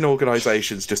 American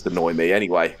organizations just annoy me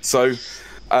anyway. So,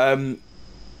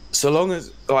 so long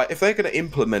as, like, if they're going to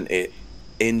implement it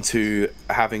into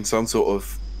having some sort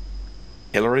of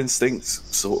Killer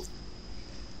Instincts sort of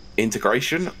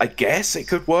integration, I guess it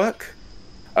could work.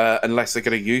 Unless they're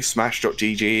going to use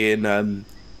Smash.gg in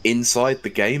inside the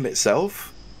game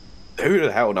itself. Who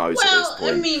the hell knows at this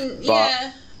point? I mean,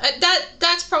 yeah,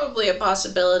 that's probably a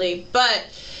possibility, but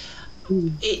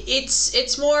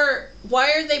it's more,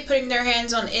 why are they putting their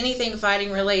hands on anything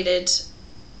fighting related?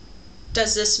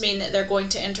 Does this mean that they're going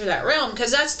to enter that realm?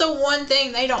 Because that's the one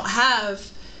thing they don't have.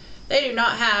 They do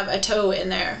not have a toe in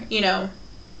there, you know.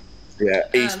 Yeah,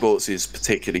 esports is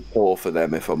particularly poor for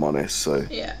them, if I'm honest. So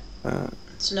yeah,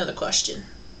 it's another question.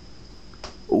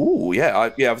 Oh yeah,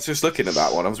 I was just looking at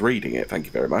that one. I was reading it. Thank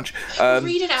you very much.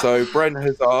 Read it out. So Brent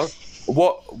has asked,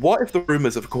 what if the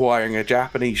rumors of acquiring a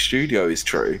Japanese studio is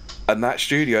true, and that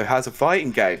studio has a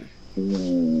fighting game?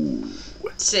 Ooh.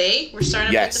 See, we're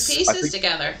starting to put the pieces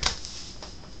together.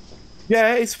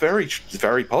 Yeah, it's very,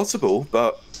 very possible,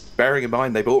 but bearing in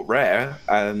mind they bought Rare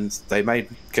and they made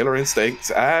Killer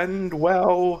Instinct, and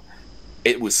well,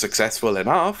 it was successful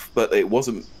enough, but it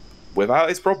wasn't without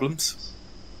its problems.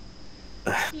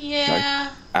 Yeah. You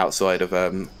know, outside of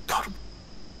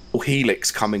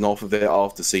Helix coming off of it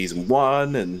after season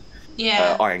 1, and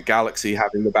Iron Galaxy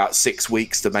having about 6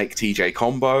 weeks to make TJ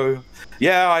Combo.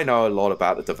 Yeah, I know a lot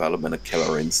about the development of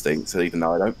Killer Instinct, even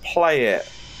though I don't play it.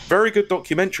 Very good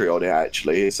documentary on it,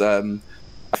 actually. It's from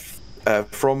a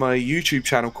YouTube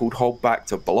channel called Hold Back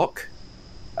to Block.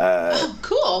 Oh,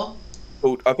 cool.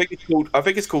 I think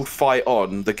it's called Fight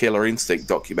On, the Killer Instinct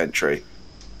documentary.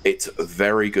 It's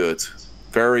very good.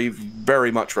 Very,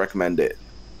 very much recommend it.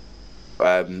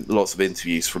 Lots of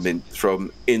interviews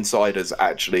from insiders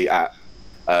actually at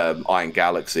Iron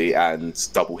Galaxy and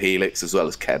Double Helix, as well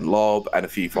as Ken Lobb and a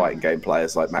few fighting game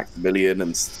players like Maximilian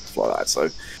and stuff like that. So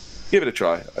give it a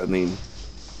try. I mean,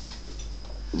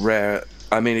 Rare.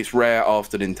 I mean, it's Rare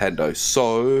after Nintendo.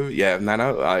 So yeah,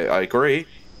 Nano, I agree.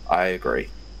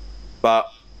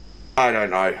 But I don't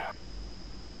know.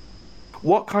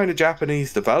 What kind of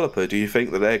Japanese developer do you think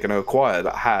that they're going to acquire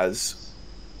that has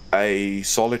a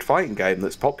solid fighting game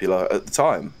that's popular at the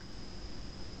time?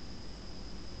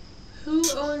 Who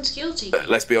owns Guilty Gear?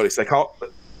 Let's be honest, they can't.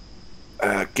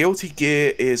 Guilty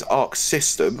Gear is Arc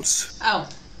Systems. Oh.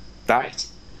 That.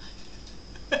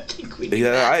 I think we knew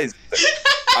that.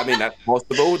 I mean, that's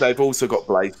possible. They've also got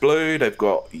Blaze Blue. They've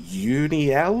got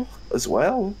Uniel as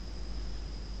well.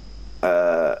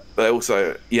 But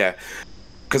also, yeah.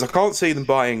 Because I can't see them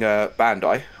buying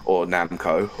Bandai or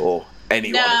Namco or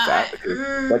any one of that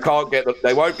because they can't get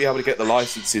they won't be able to get the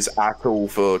licenses at all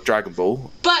for Dragon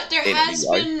Ball. But there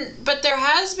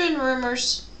has been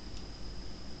rumors.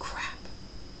 Crap,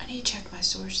 I need to check my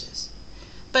sources.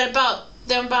 But about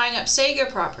them buying up Sega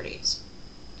properties.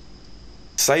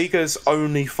 Sega's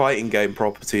only fighting game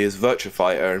property is Virtua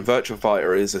Fighter, and Virtua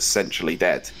Fighter is essentially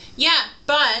dead. Yeah,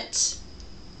 but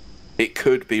it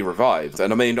could be revived,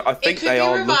 and I mean, I think they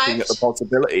are looking at the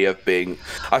possibility of being.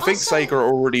 I think Sega are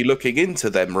already looking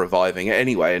into them reviving it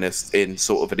anyway, in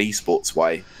sort of an esports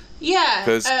way. Yeah,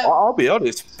 because I'll be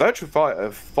honest, Virtua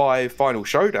Fighter 5 Final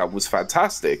Showdown was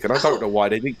fantastic, and I don't know why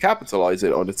they didn't capitalize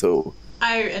it on it all.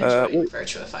 I enjoyed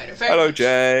Virtua Fighter very Hello, much.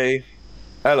 Jay.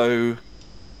 Hello.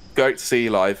 Great to see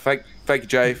you live. Thank you,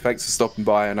 Jay. Thanks for stopping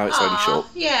by. I know it's only short.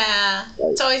 Yeah,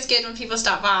 it's always good when people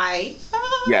stop by.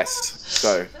 Yes.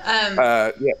 So,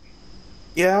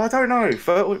 yeah. I don't know.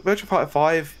 Virtua Fighter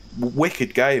 5,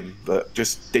 wicked game, but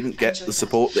just didn't get the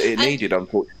support that it needed,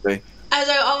 unfortunately. As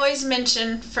I always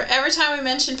mention, for every time we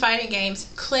mention fighting games,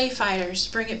 Clay Fighters,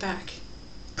 bring it back.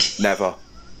 Never.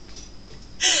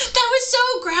 That was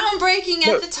so groundbreaking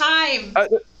at the time.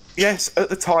 Yes, at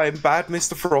the time, Bad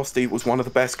Mr. Frosty was one of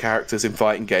the best characters in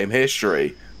fighting game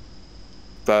history.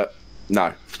 But,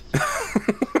 no.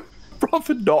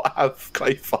 Rather not have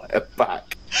Clay Fighter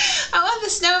back. I love the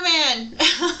snowman.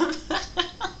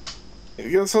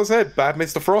 That's what I said, Bad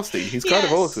Mr. Frosty. He's kind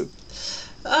of awesome.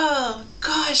 Oh,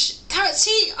 gosh.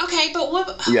 See, okay, but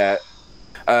what... Yeah.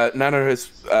 Nano has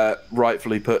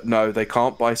rightfully put, no, they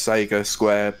can't buy Sega,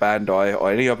 Square, Bandai, or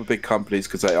any other big companies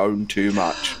because they own too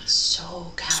much.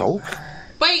 Soul Calibur.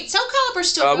 Wait, Soul Calibur's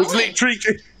still going? I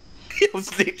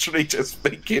was literally just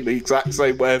thinking the exact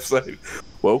same way of saying,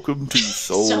 welcome to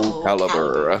Soul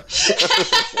Calibur.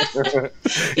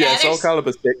 Soul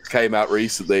Calibur 6 came out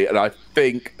recently, and I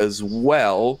think as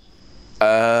well,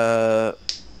 aren't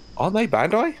they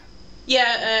Bandai?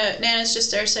 Yeah, Nana's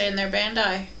just there saying they're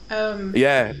Bandai.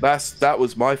 Yeah, that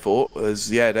was my thought.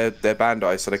 They're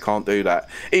Bandai, so they can't do that.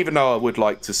 Even though I would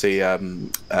like to see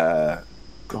God,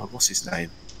 what's his name?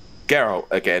 Geralt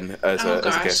again as a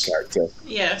guest character.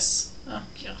 Yes. Oh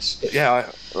gosh.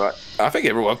 Yeah, I think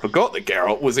everyone forgot that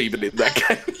Geralt was even in that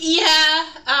game. Yeah.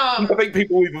 I think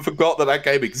people even forgot that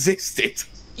game existed.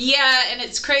 Yeah, and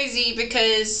it's crazy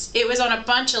because it was on a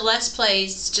bunch of Let's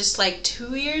Plays just like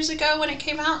 2 years ago when it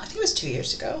came out. I think it was 2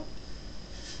 years ago.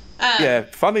 Yeah,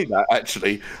 funny that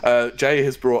actually. Jay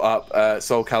has brought up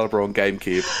Soul Calibur on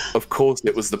GameCube. Of course,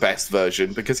 it was the best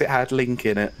version because it had Link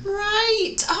in it.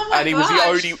 Right. Oh my gosh. And he was the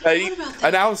only.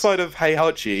 And outside of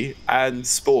Heihachi and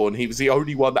Spawn, he was the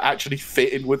only one that actually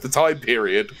fit in with the time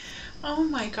period. Oh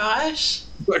my gosh.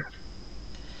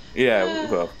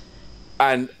 Yeah. Well.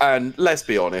 And let's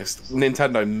be honest,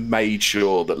 Nintendo made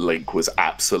sure that Link was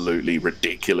absolutely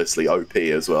ridiculously OP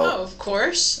as well. Oh, of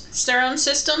course. It's their own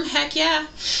system. Heck yeah.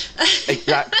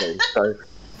 Exactly.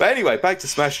 But anyway, back to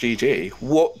Smash GG.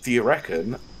 What do you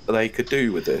reckon they could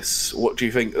do with this? What do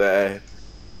you think they're...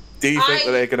 Do you think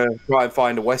that they're going to try and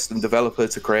find a Western developer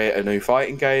to create a new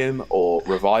fighting game or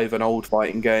revive an old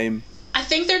fighting game? I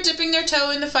think they're dipping their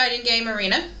toe in the fighting game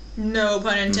arena. No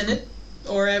pun intended.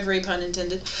 Or every pun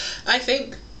intended. I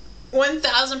think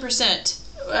 1,000%,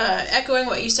 echoing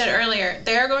what you said earlier,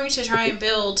 they're going to try and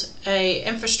build a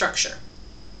infrastructure.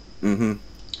 Mm-hmm.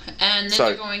 And then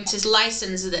they're going to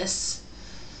license this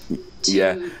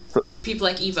to people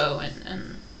like Evo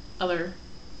and other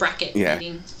bracket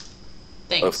meeting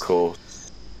things. Of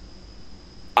course.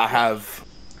 I have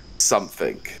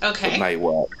something that may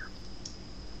work.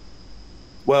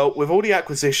 Well, with all the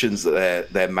acquisitions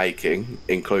that they're making,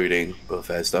 including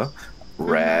Bethesda,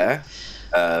 Rare,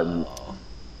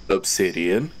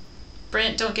 Obsidian,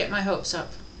 Brent, don't get my hopes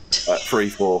up.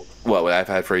 343. Well, they've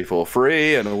had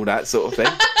 343 and all that sort of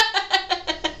thing.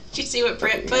 Did you see what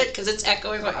Brent put? Because it's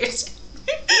echoing what you're saying.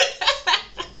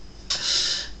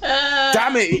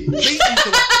 Damn it!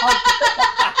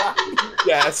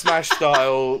 Yeah, a Smash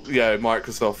style,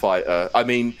 Microsoft fighter. I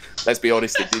mean, let's be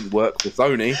honest, it didn't work for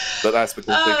Sony, but that's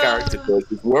because the character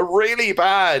choices were really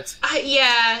bad.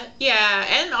 Yeah,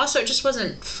 and also it just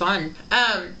wasn't fun.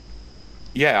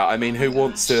 Yeah, I mean, who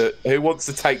wants to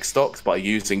take stocks by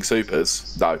using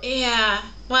supers? No. Yeah,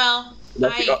 well,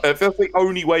 if that's the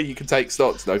only way you can take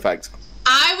stocks, no thanks.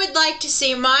 I would like to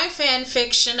see my fan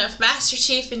fiction of Master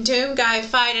Chief and Doom Guy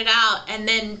fight it out and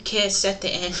then kiss at the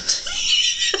end.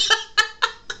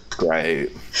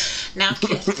 Great. Now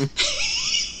kiss.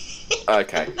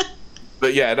 Okay.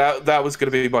 But yeah, that was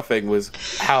going to be my thing, was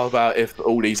how about if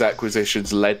all these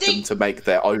acquisitions led them to make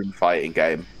their own fighting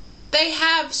game? they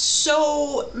have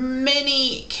so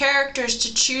many characters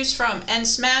to choose from, and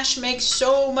Smash makes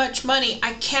so much money.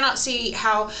 I cannot see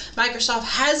how Microsoft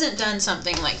hasn't done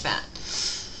something like that.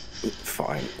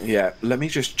 Fine. Yeah, let me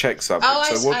just check something. Oh, I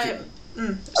just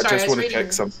want to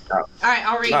check something out. All right,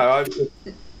 I'll read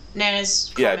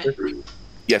Nana's comment. Yeah,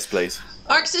 yes, please.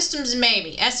 Arc Systems,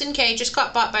 maybe. SNK just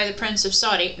got bought by the Prince of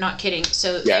Saudi. Not kidding.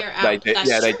 So they're out. They did.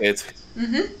 That's They true. did.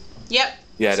 Mm-hmm. Yep.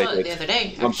 Yeah, they saw did. it the other day,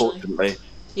 actually. Unfortunately.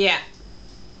 Yeah.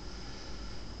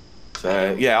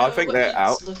 So, yeah, I think they're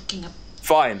out. Looking up.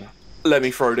 Fine. Let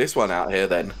me throw this one out here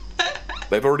then.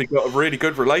 They've already got a really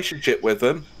good relationship with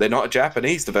them. They're not a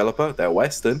Japanese developer. They're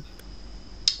Western.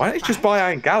 Why don't they just buy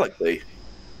Iron Galaxy?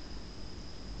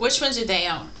 Which ones do they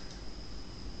own?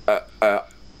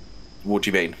 What do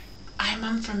you mean? I'm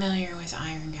unfamiliar with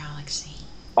Iron Galaxy.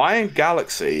 Iron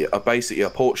Galaxy are basically a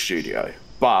port studio,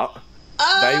 but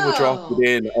they were drafted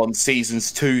in on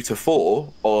seasons 2 to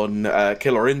 4 on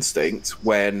Killer Instinct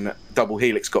when Double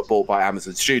Helix got bought by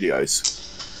Amazon Studios.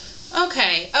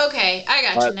 Okay,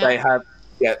 I got you now.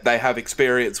 They have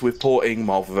experience with porting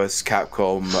Marvel vs.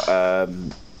 Capcom.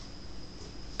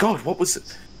 God, what was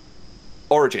it?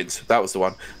 Origins, that was the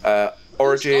one.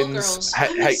 Origins,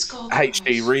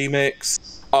 HD Remix.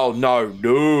 Oh no!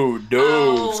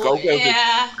 Skullgirls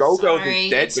is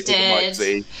dead because of Mike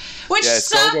Z. Which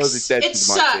sucks. Skullgirls is dead it because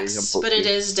of Mike Z, sucks, but it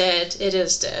is dead. It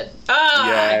is dead. Oh.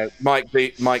 Yeah,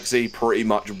 Mike Z pretty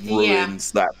much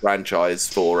ruins that franchise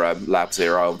for Lab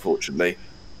Zero, unfortunately.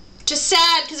 Just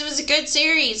sad because it was a good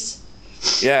series.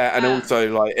 Yeah, and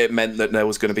also like it meant that there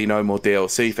was going to be no more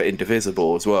DLC for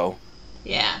Indivisible as well.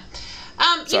 Yeah.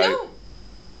 You know,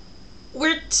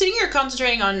 we're sitting here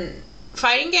concentrating on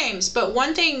fighting games, but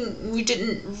one thing we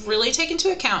didn't really take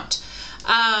into account.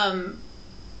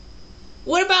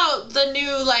 What about the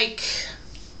new, like,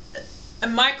 a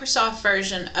Microsoft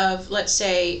version of, let's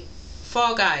say,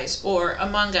 Fall Guys or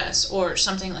Among Us or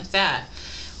something like that,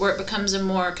 where it becomes a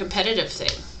more competitive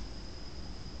thing?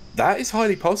 That is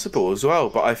highly possible as well,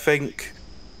 but I think,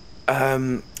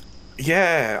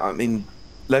 yeah, I mean,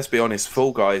 let's be honest,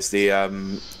 Fall Guys,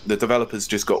 the developers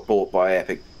just got bought by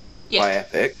Epic. Yeah. By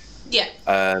Epic. Yeah.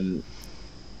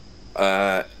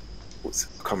 I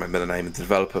can't remember the name of the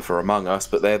developer for Among Us,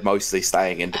 but they're mostly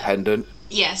staying independent.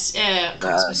 Yes. I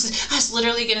was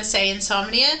literally going to say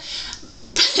Insomnia,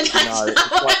 but that's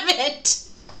not what I meant.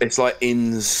 It's like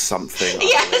in something.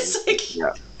 Yes. Like,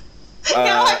 yeah.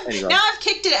 Now Anyway. I've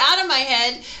kicked it out of my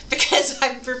head because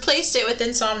I've replaced it with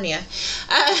Insomnia.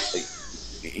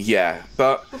 Yeah,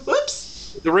 but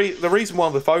Whoops. the reason why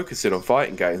we're focusing on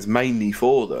fighting games mainly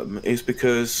for them is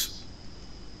because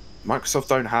Microsoft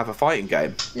don't have a fighting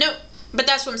game. No, but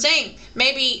that's what I'm saying.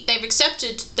 Maybe they've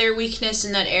accepted their weakness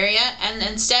in that area, and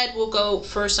instead we'll go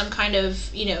for some kind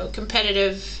of,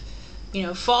 competitive,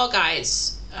 Fall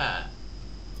Guys.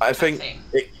 I think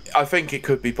it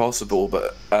could be possible,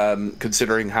 but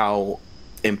considering how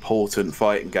important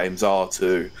fighting games are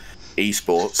to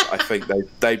esports, I think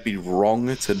they'd be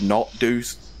wrong to not do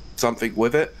something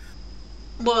with it.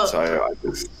 Well, so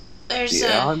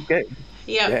I'm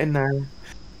getting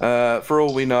there. For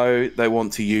all we know, they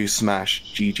want to use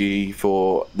Smash GG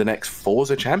for the next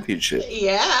Forza Championship.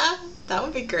 Yeah, that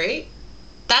would be great.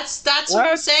 That's what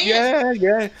I'm saying.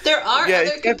 Yeah. There are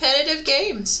other competitive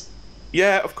games.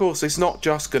 Yeah, of course. It's not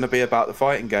just going to be about the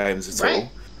fighting games at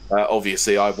all.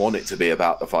 Obviously, I want it to be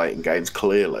about the fighting games,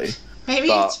 clearly. Maybe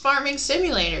it's Farming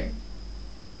Simulator.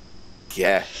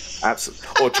 Yeah,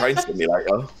 absolutely. Or Train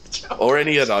Simulator. Or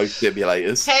any of those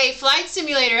simulators. Hey, Flight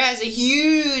Simulator has a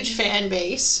huge fan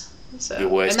base.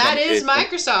 So, and that is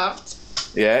Microsoft.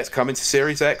 Yeah, it's coming to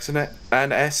Series X and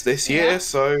S this year,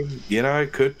 so,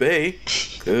 could be.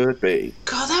 Could be.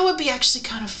 God, that would be actually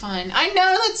kind of fun. I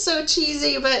know that's so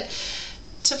cheesy, but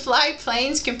to fly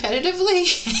planes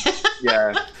competitively?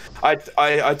 Yeah.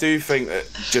 I do think that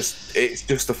it's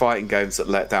just the fighting games that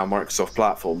let down Microsoft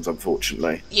platforms,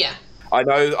 unfortunately. Yeah. I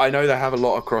know they have a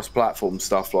lot of cross-platform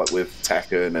stuff, like with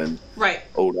Tekken and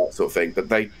all that sort of thing,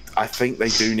 but I think they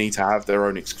do need to have their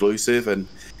own exclusive, and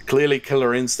clearly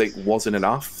Killer Instinct wasn't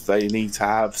enough. They need to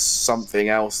have something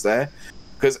else there,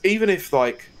 because even if,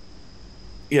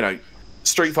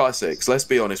 Street Fighter 6, let's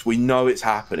be honest, we know it's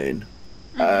happening.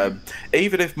 Mm-hmm.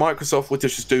 Even if Microsoft were to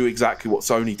just do exactly what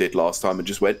Sony did last time and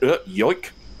just went,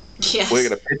 yoink, we're going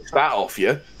to pinch that off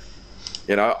you.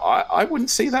 I wouldn't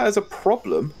see that as a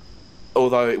problem,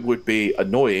 although it would be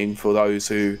annoying for those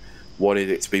who wanted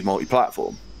it to be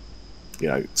multi-platform.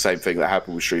 Same thing that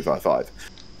happened with Street Fighter 5.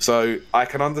 So I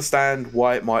can understand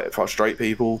why it might frustrate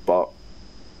people, but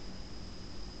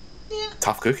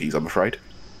tough cookies, I'm afraid.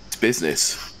 It's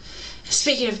business.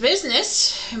 Speaking of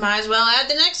business, you might as well add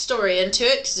the next story into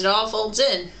it because it all folds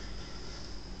in.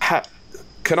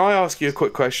 Can I ask you a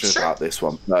quick question about this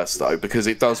one first, though, because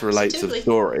it does relate to the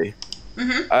story?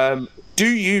 Mm-hmm. Do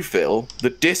you feel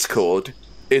that Discord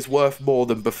is worth more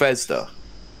than Bethesda?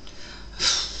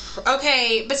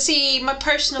 Okay, but see, my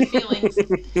personal feelings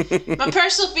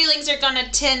are gonna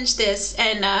tinge this,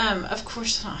 and of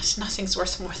course nothing's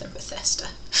worth more than Bethesda.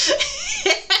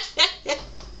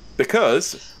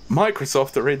 Because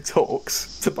Microsoft are in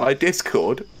talks to buy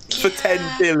Discord for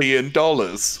 $10 billion.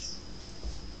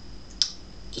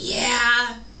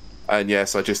 Yeah. And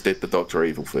yes, I just did the Dr.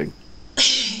 Evil thing.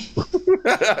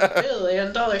 $1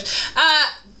 billion.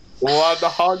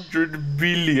 $100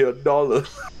 billion.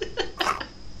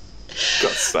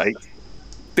 God's sake.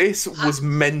 This was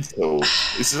mental.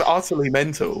 This is utterly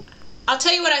mental. I'll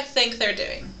tell you what I think they're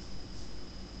doing.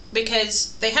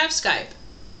 Because they have Skype.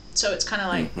 So it's kind of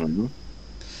like... Mm-hmm.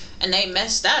 And they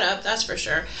messed that up, that's for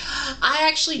sure. I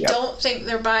actually don't think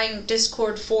they're buying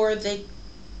Discord for the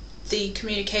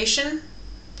communication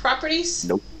properties.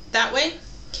 Nope. That way.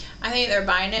 I think they're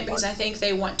buying it because I think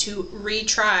they want to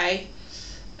retry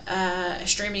a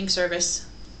streaming service.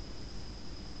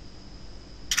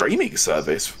 Streaming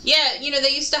service? Yeah,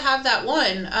 they used to have that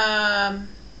one.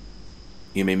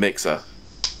 You mean Mixer?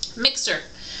 Mixer.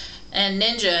 And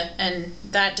Ninja, and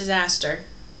that disaster.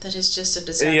 That is just a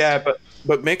disaster. Yeah,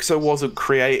 but Mixer wasn't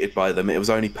created by them. It was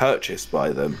only purchased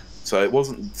by them. So it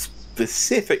wasn't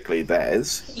specifically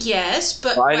theirs. Yes,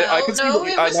 but I can see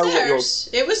it was theirs.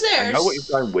 It was theirs. I know what you're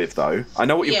going with, though. I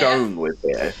know what you're going with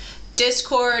here.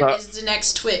 Discord is the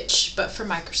next Twitch, but for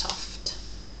Microsoft.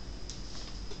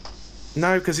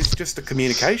 No, because it's just a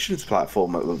communications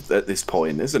platform at this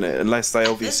point, isn't it? Unless they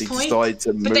obviously decide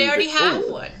to move it. But they already have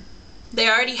one. They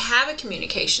already have a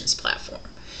communications platform.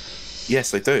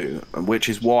 Yes, they do, which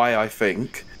is why I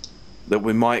think that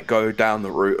we might go down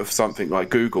the route of something like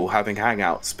Google having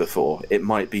Hangouts before. It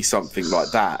might be something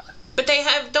like that. But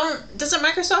doesn't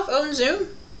Microsoft own Zoom?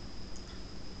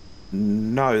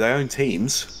 No, they own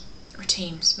Teams. Or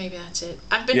Teams, maybe that's it.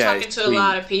 I've been talking to a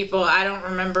lot of people. I don't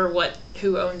remember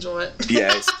who owns what.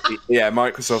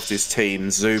 Microsoft is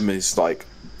Teams. Zoom is like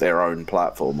their own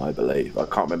platform, I believe. I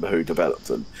can't remember who developed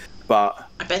them, but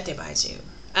I bet they buy Zoom.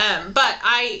 But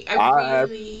I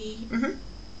really.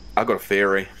 I got a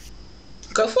theory.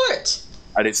 Go for it.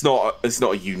 And it's not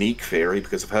a unique theory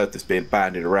because I've heard this being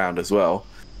bandied around as well.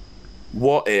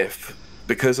 What if,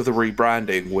 because of the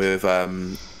rebranding with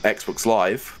Xbox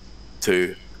Live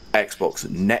to Xbox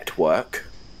Network?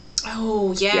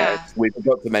 Oh yeah. Yeah, we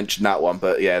forgot to mention that one,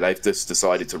 but yeah, they've just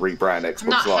decided to rebrand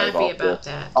Xbox Live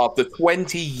after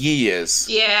 20 years.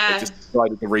 Yeah. They just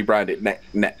decided to rebrand it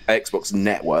Xbox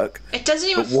Network. It doesn't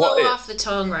even flow off the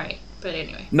tongue right. But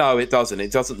anyway. No, it doesn't.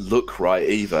 It doesn't look right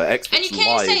either. Xbox and you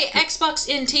can't say Xbox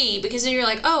NT because then you're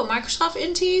like, oh, Microsoft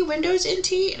NT, Windows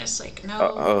NT, and it's like,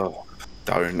 no.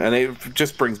 Don't. And it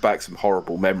just brings back some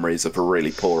horrible memories of a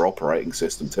really poor operating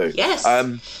system too. Yes.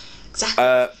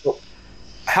 Exactly.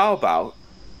 How about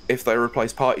if they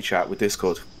replace Party Chat with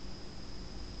Discord?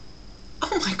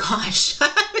 Oh my gosh.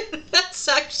 That's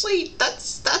a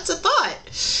thought.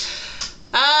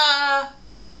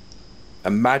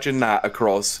 Imagine that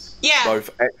across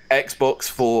both Xbox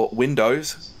for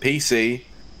Windows, PC,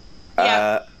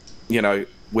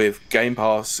 with Game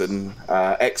Pass and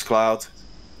xCloud,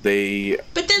 the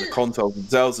consoles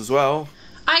themselves as well.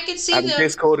 I could see having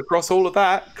Discord across all of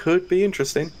that could be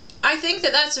interesting. I think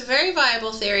that's a very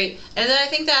viable theory, and then I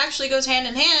think that actually goes hand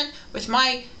in hand with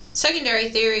my secondary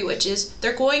theory, which is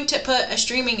they're going to put a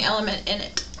streaming element in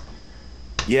it.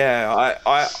 Yeah,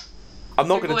 I'm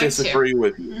not going to disagree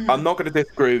with you. Mm-hmm. I'm not going to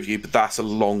disagree with you, but that's a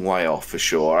long way off for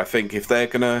sure. I think if they're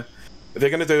gonna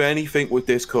do anything with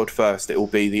Discord first, it will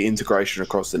be the integration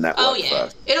across the network. Oh yeah,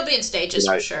 first. It'll be in stages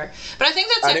for sure. But I think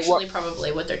that's actually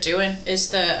probably what they're doing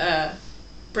is the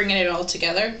bringing it all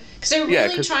together because they're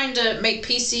really trying to make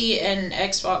PC and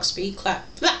Xbox be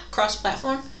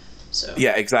cross-platform. So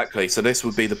yeah, exactly. So this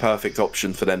would be the perfect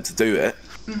option for them to do it.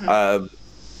 Mm-hmm.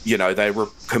 They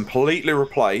completely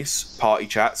replace party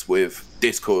chats with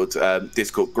Discord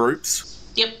groups.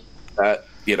 Yep.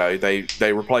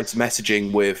 They replace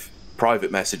messaging with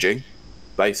private messaging,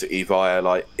 basically via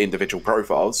like individual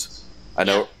profiles. And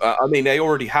they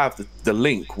already have the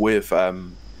link with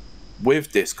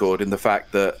Discord in the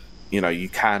fact that you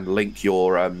can link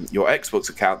your Xbox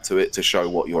account to it to show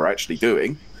what you're actually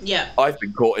doing. Yeah. I've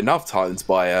been caught enough times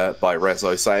by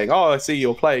Rezo saying, "Oh, I see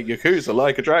you're playing Yakuza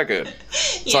Like a Dragon."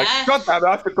 It's like, God damn it,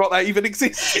 I forgot that even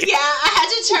existed. Yeah, I had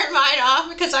to turn mine off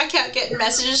because I kept getting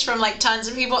messages from like tons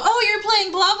of people. Oh, you're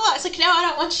playing blah blah. It's like, no, I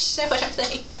don't want you to say what I'm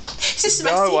playing. This is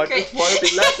my No, I secret. just want to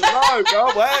be left alone. Go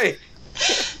away.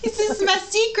 This is my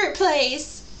secret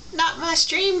place, not my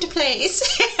streamed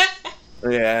place.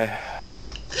 Yeah.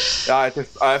 I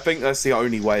think that's the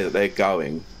only way that they're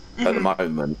going at the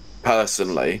moment,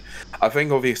 personally. I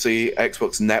think obviously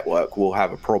Xbox Network will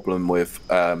have a problem with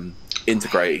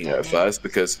integrating it at first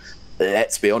because,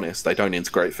 let's be honest, they don't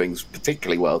integrate things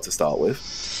particularly well to start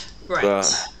with. Right.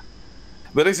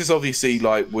 But this is obviously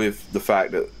like with the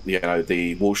fact that, you know,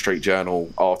 the Wall Street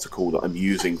Journal article that I'm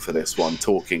using for this one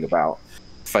talking about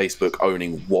Facebook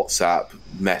owning WhatsApp,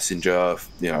 Messenger,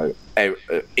 you know,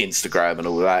 Instagram and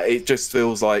all that. It just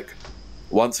feels like,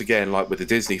 once again, like with the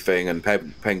Disney thing and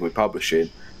Penguin Publishing,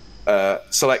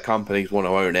 select companies want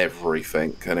to own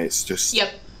everything, and it's just... Yep.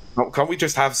 Can't we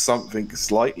just have something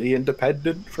slightly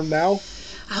independent from now?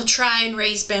 I'll try and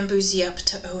raise Bamboozle up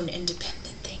to own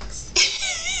independent things.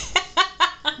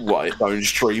 What, its own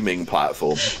streaming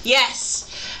platform? Yes.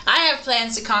 I have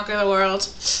plans to conquer the world.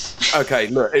 Okay,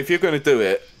 look, if you're going to do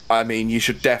it, I mean, you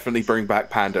should definitely bring back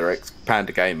Panda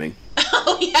Gaming.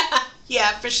 Oh, yeah.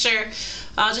 Yeah, for sure.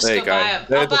 I'll just go buy up.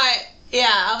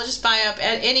 I'll just buy up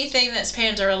anything that's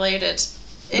Panda related.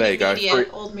 Any there you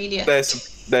go. Old media.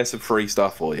 There's some free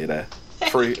stuff for you there.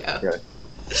 Free. Okay.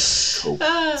 Cool.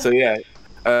 So yeah,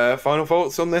 final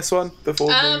thoughts on this one before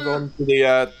we move on to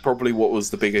the probably what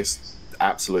was the biggest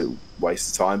absolute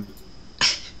waste of time.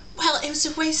 Well, it was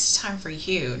a waste of time for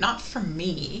you, not for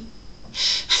me.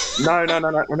 No.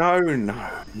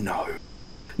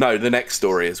 No, the next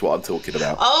story is what I'm talking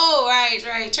about. Oh, right.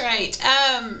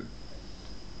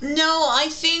 No, I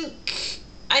think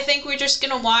we're just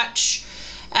gonna watch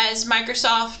as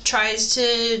Microsoft tries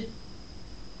to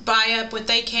buy up what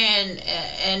they can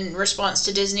in response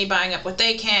to Disney buying up what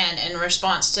they can in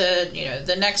response to, you know,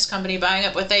 the next company buying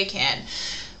up what they can.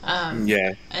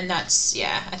 Yeah. And that's,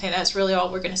 I think that's really all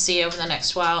we're going to see over the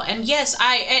next while. And yes,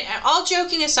 all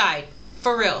joking aside,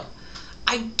 for real,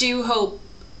 I do hope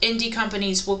indie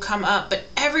companies will come up. But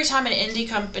every time an indie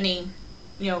company,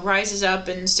 you know, rises up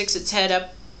and sticks its head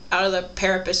up out of the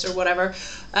parapet or whatever,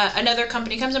 another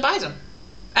company comes and buys them.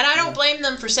 And I don't blame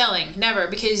them for selling, never,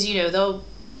 because, you know, they'll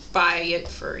buy it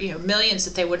for, you know, millions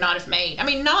that they would not have made. I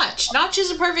mean, Notch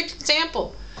is a perfect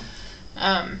example.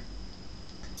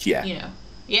 Yeah. You know.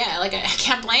 Yeah, like, I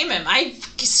can't blame him. I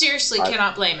seriously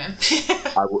cannot blame him.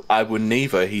 I wouldn't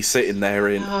either. He's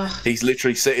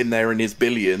literally sitting there in his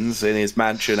billions in his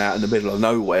mansion out in the middle of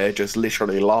nowhere, just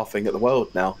literally laughing at the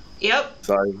world now. Yep.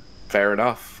 So, fair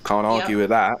enough. Can't argue with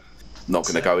that. Not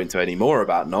going to go into any more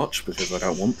about Notch because I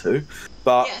don't want to.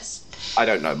 But yes. I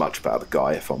don't know much about the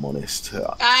guy, if I'm honest.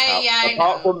 Apart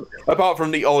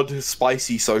from the odd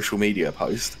spicy social media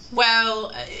post.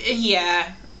 Well,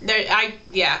 yeah.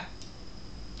 Yeah.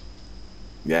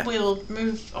 Yeah. We'll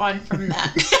move on from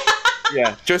that.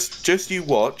 Yeah, just you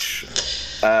watch.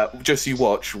 Just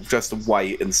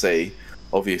wait and see.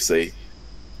 Obviously,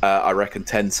 I reckon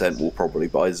Tencent will probably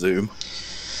buy Zoom.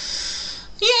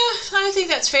 Yeah, I think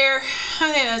that's fair.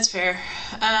 I can see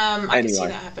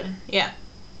that happening. Yeah.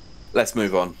 Let's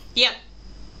move on. Yep.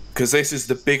 Because this is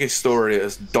the biggest story that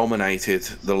has dominated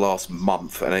the last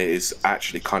month, and it is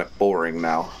actually kind of boring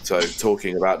now. So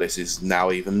talking about this is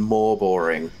now even more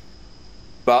boring.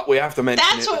 But we have to mention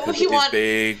it because it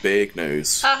is big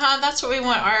news. That's what we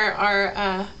want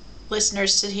our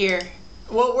listeners to hear.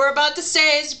 What we're about to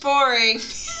say is boring.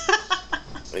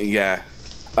 Yeah.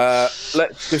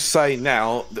 Let's just say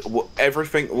now that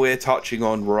everything we're touching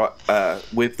on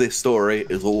with this story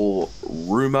is all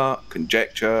rumour,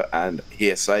 conjecture, and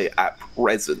hearsay at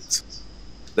present.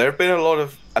 There have been a lot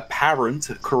of apparent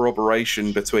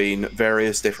corroboration between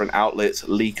various different outlets,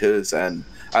 leakers, and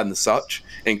the such,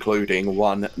 including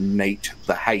one Nate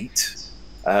the Hate,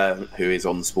 who is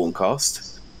on the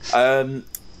Spawncast.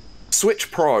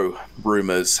 Switch Pro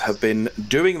rumours have been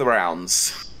doing the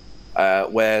rounds,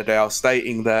 where they are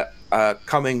stating that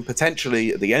coming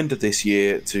potentially at the end of this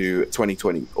year to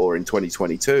 2020 or in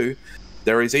 2022,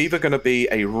 there is either going to be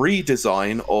a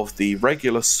redesign of the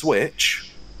regular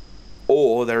Switch,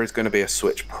 or there is going to be a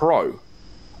Switch Pro.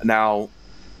 Now,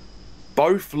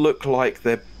 both look like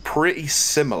they're pretty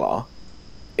similar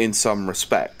in some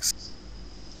respects,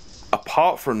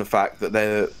 apart from the fact that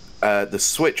the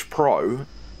Switch Pro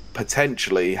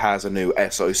potentially has a new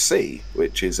SoC,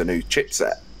 which is a new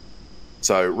chipset.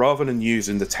 So rather than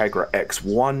using the Tegra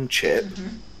X1 chip,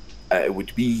 it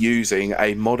would be using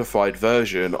a modified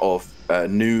version of a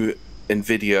new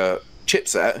NVIDIA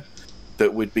chipset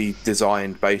that would be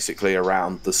designed basically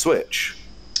around the Switch.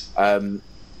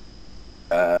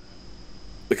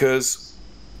 Because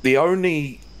the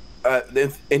only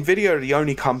Nvidia are the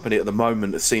only company at the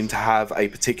moment that seem to have a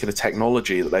particular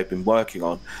technology that they've been working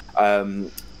on.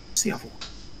 What's the other one?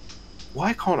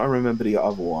 Why can't I remember the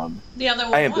other one? The other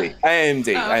one. AMD.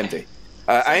 AMD.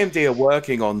 AMD are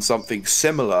working on something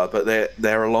similar, but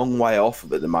they're a long way off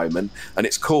of it at the moment, and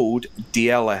it's called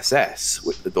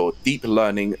DLSS, or Deep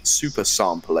Learning Super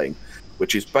Sampling,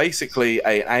 which is basically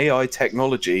an AI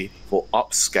technology for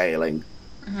upscaling.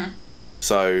 Mm-hmm.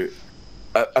 So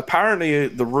apparently,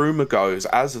 the rumor goes,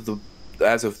 as of the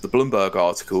Bloomberg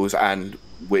articles, and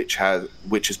which has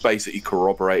basically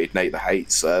corroborated Nate the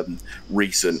Hate's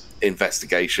recent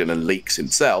investigation and leaks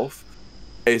himself,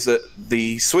 is that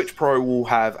the Switch Pro will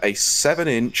have a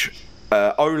 7-inch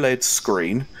OLED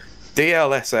screen,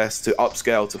 DLSS to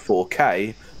upscale to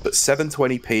 4K, but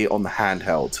 720p on the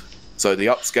handheld. So the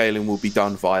upscaling will be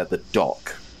done via the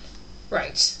dock.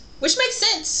 Right. Which makes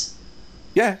sense.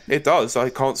 Yeah, it does. I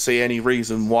can't see any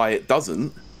reason why it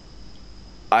doesn't.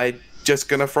 I'm just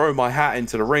going to throw my hat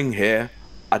into the ring here.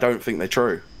 I don't think they're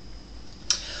true.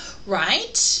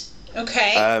 Right.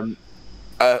 Okay.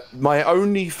 My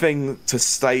only thing to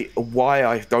state why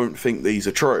I don't think these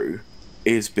are true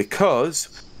is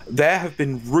because there have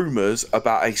been rumors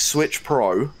about a Switch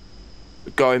Pro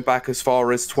going back as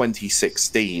far as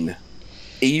 2016,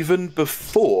 even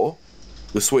before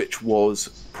the Switch was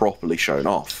properly shown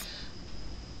off.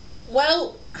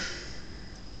 Well,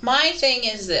 my thing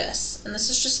is this, and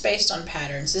this is just based on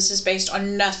patterns. This is based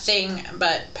on nothing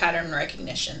but pattern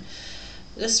recognition.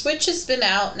 The Switch has been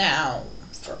out now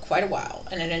for quite a while,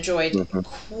 and it enjoyed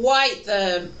quite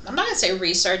the, I'm not going to say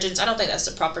resurgence, I don't think that's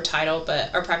the proper title,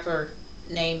 or proper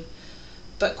name,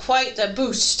 but quite the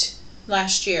boost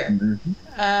last year. Mm-hmm.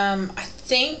 I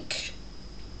think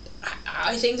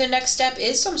the next step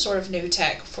is some sort of new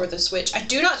tech for the Switch. I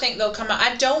do not think they'll come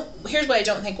out. Here's what I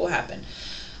don't think will happen.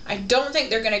 I don't think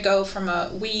they're going to go from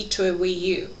a Wii to a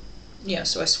Wii U.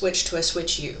 So a Switch to a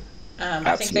Switch U.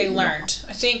 I think they learned.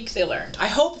 I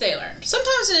hope they learned.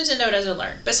 Sometimes Nintendo doesn't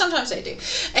learn, but sometimes they do.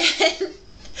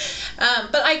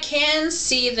 But I can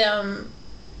see them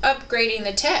upgrading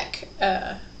the tech.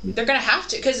 They're going to have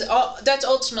to, because that's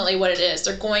ultimately what it is.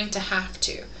 They're going to have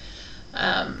to.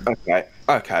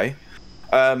 Okay.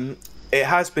 It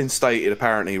has been stated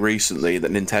apparently recently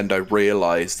that Nintendo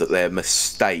realized that their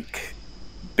mistake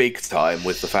big time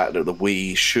with the fact that the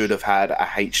Wii should have had a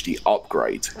HD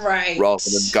upgrade, right, rather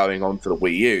than going on to the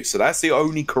Wii U. So that's the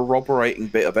only corroborating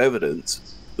bit of evidence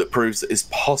that proves that it's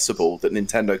possible that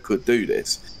Nintendo could do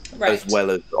this, right, as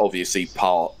well as obviously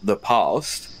the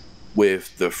past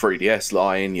with the 3DS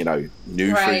line, new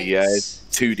right, 3DS,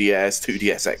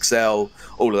 2DS XL,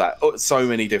 all of that. So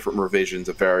many different revisions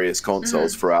of various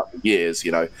consoles throughout the years,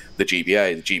 the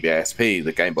GBA, the GBA SP,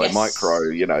 the Game Boy Micro,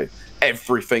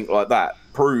 everything like that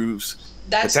proves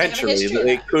that's potentially that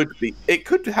it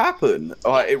could happen.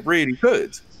 It really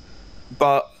could.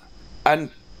 And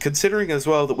considering as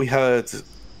well that we heard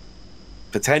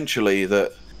potentially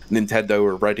that Nintendo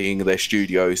were readying their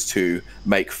studios to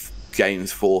make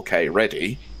games 4K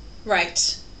ready,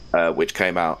 right, which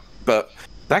came out, but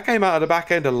that came out at the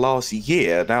back end of last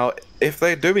year. Now, if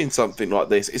they're doing something like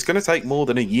this, it's going to take more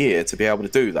than a year to be able to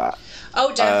do that.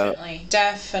 Oh,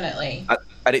 definitely.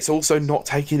 And it's also not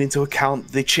taking into account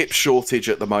the chip shortage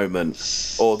at the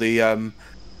moment, or the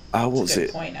what was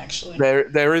it? Point, actually.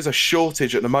 There is a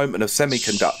shortage at the moment of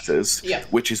semiconductors,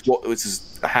 which is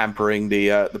hampering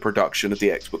the production of the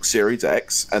Xbox Series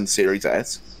X and Series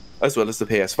S, as well as the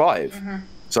PS5. Mm-hmm.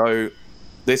 So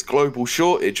this global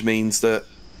shortage means that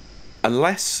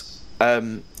unless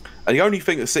and the only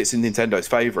thing that sits in Nintendo's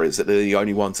favor is that they're the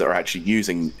only ones that are actually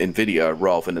using Nvidia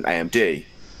rather than AMD.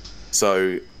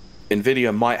 So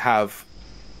Nvidia might have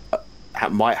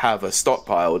a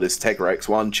stockpile of this Tegra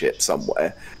X1 chip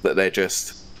somewhere that they're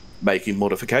just making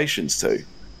modifications to.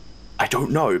 I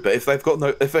don't know, but if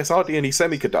there's hardly any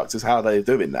semiconductors, how are they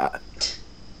doing that?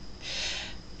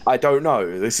 I don't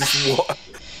know. This is what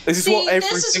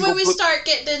where we start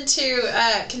getting into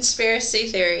conspiracy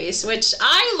theories, which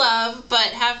I love but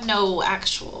have no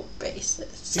actual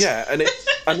basis. Yeah, and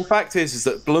the fact is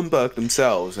that Bloomberg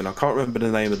themselves, and I can't remember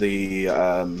the name of the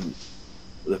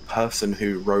person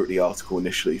who wrote the article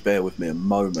initially. Bear with me a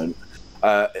moment.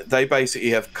 They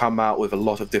basically have come out with a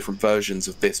lot of different versions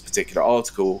of this particular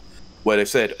article, where they've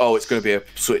said, "Oh, it's going to be a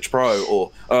Switch Pro,"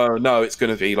 or "Oh, no, it's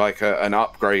going to be like an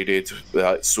upgraded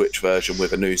Switch version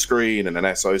with a new screen and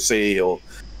an SoC," or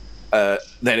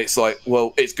then it's like,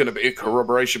 "Well, it's going to be a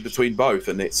corroboration between both,"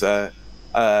 and it's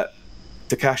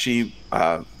Takashi.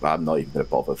 I'm not even going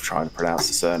to bother trying to pronounce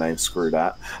the surname. Screw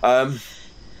that.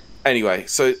 Anyway,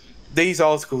 so these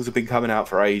articles have been coming out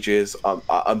for ages.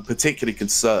 I'm particularly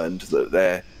concerned that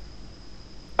they're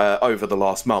over the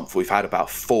last month, we've had about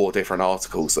 4 different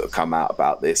articles that have come out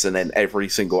about this, and then every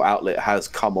single outlet has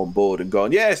come on board and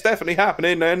gone, yeah, it's definitely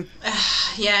happening then.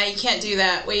 Yeah, you can't do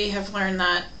that. We have learned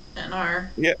that in our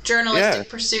journalistic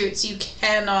pursuits. You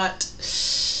cannot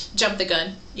jump the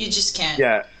gun. You just can't.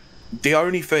 Yeah. The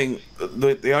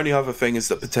only other thing is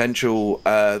the potential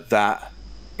that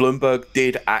Bloomberg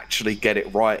did actually get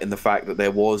it right in the fact that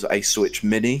there was a Switch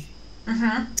Mini.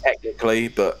 Mm-hmm. Technically,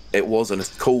 but it wasn't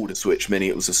called a Switch Mini,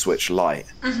 it was a Switch Lite.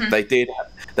 Mm-hmm.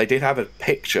 They did have a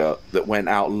picture that went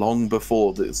out long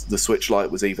before the Switch Lite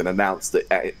was even announced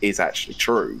that is actually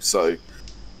true. So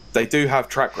they do have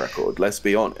track record, let's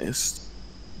be honest.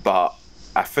 But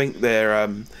I think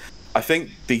I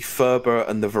think the fervor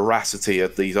and the veracity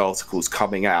of these articles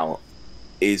coming out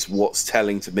is what's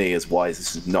telling to me as why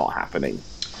this is not happening.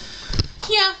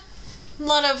 Yeah, a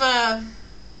lot of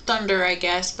thunder, I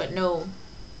guess, but no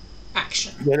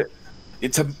action. Yeah,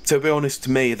 to be honest,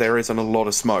 to me, there isn't a lot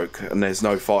of smoke and there's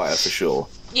no fire for sure.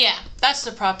 Yeah, that's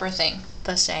the proper thing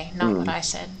to say, not what I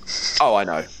said. Oh, I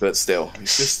know, but still,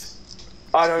 it's just,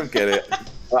 I don't get it.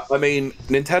 I mean,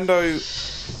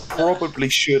 Nintendo probably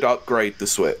should upgrade the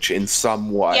Switch in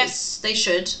some way. Yes, they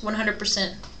should,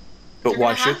 100%. But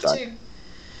why should they?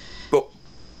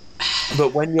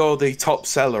 But when you're the top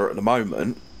seller at the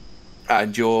moment,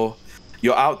 and you're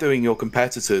outdoing your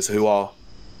competitors who are,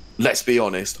 let's be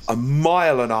honest, a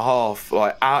mile and a half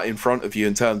out in front of you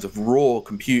in terms of raw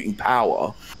computing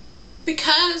power.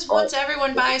 Because once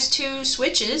everyone buys 2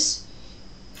 Switches,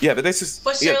 yeah, but this is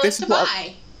what's there left to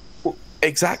buy?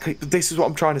 Exactly. This is what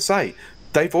I'm trying to say.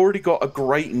 They've already got a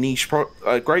great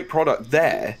great product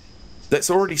there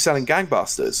that's already selling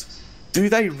gangbusters. Do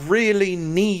they really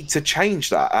need to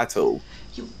change that at all?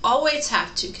 You always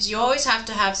have to, because you always have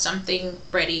to have something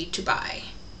ready to buy.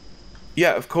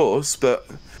 Yeah, of course, but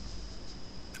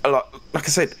like I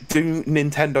said, do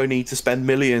Nintendo need to spend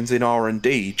millions in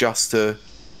R&D just to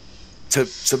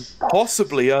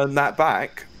possibly earn that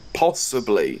back?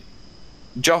 Possibly,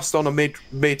 just on a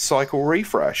mid-cycle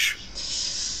refresh,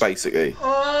 basically.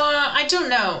 I don't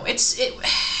know.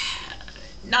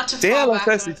 Not to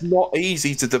DLSS is not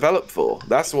easy to develop for.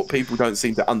 That's what people don't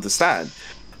seem to understand.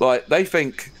 Like, they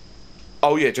think,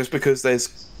 oh yeah, just because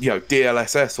there's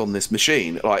DLSS on this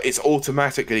machine, like it's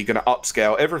automatically going to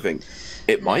upscale everything.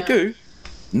 It might do.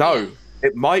 No,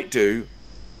 it might do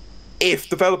if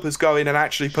developers go in and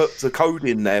actually put the code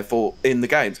in there in the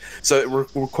games. So it will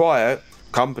require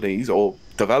companies or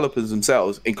developers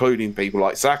themselves, including people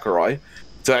like Sakurai,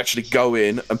 to actually go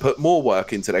in and put more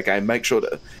work into their game, make sure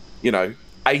that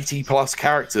 80 plus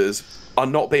characters are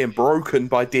not being broken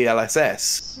by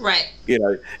DLSS. Right.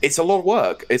 It's a lot of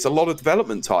work. It's a lot of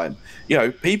development time.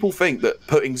 People think that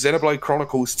putting Xenoblade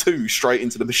Chronicles 2 straight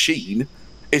into the machine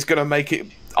is going to make it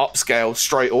upscale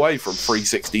straight away from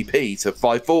 360p to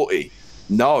 540.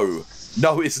 No,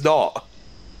 it's not.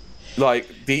 Like,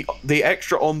 the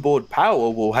extra onboard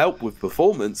power will help with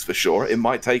performance for sure. It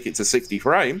might take it to 60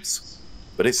 frames,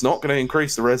 but it's not going to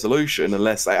increase the resolution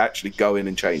unless they actually go in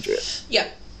and change it. Yeah.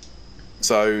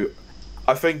 So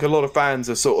I think a lot of fans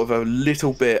are sort of a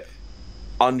little bit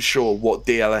unsure what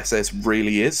DLSS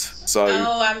really is. So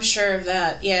I'm sure of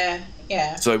that. Yeah.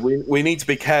 So we need to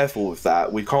be careful with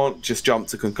that. We can't just jump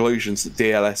to conclusions that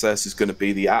DLSS is going to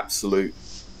be the absolute,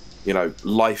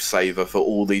 lifesaver for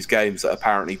all these games that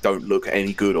apparently don't look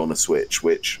any good on a Switch,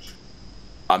 which,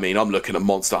 I mean, I'm looking at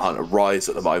Monster Hunter Rise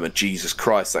at the moment. Jesus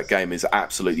Christ, that game is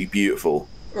absolutely beautiful.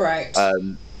 Right.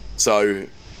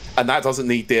 And that doesn't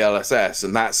need DLSS,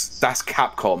 and that's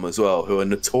Capcom as well, who are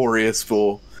notorious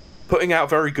for putting out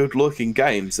very good-looking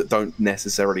games that don't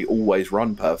necessarily always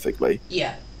run perfectly.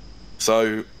 Yeah.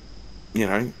 So,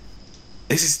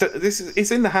 it's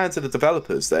in the hands of the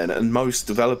developers then, and most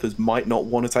developers might not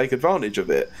want to take advantage of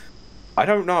it. I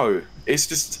don't know. I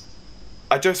just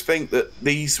think that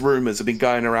these rumors have been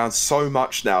going around so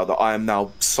much now that I am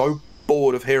now so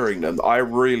bored of hearing them that I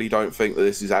really don't think that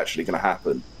this is actually going to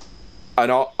happen. And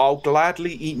I'll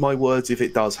gladly eat my words if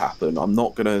it does happen. I'm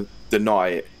not going to deny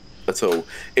it at all.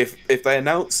 If they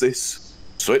announce this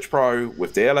Switch Pro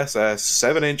with DLSS,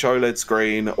 7-inch OLED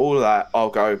screen, all of that, I'll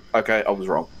go, okay, I was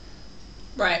wrong.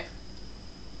 Right.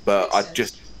 But I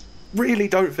just really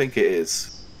don't think it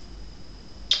is.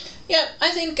 Yeah,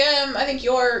 I think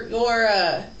your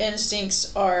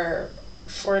instincts are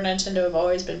for Nintendo have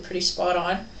always been pretty spot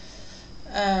on.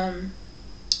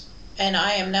 And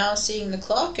I am now seeing the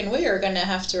clock, and we are going to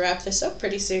have to wrap this up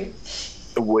pretty soon.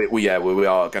 We are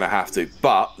going to have to.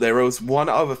 But there was one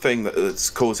other thing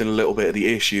that's causing a little bit of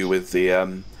the issue with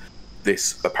the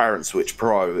this apparent Switch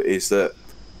Pro is that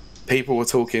people were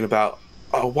talking about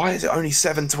oh, why is it only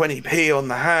 720p on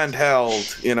the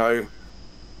handheld? You know,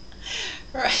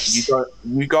 Right.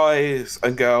 you guys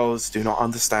and girls do not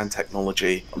understand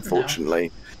technology,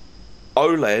 unfortunately. No.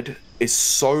 OLED is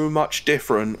so much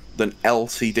different than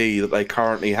LCD that they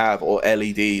currently have, or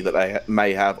LED that they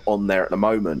may have on there at the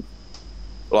moment.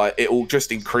 Like, it will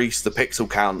just increase the pixel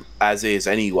count as is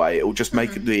anyway. It will just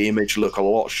make the image look a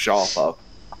lot sharper.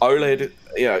 OLED,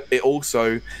 you know, it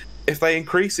also, if they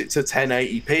increase it to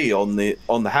 1080p on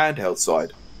the handheld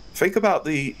side, think about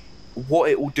what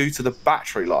it will do to the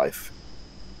battery life.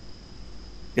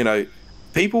 You know,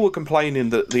 people were complaining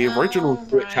that the original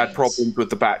Switch had problems with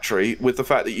the battery, with the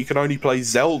fact that you can only play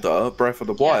Zelda Breath of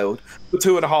the Wild for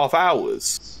 2.5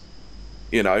 hours.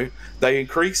 You know, they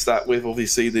increased that with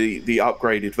obviously the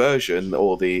upgraded version,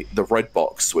 or the red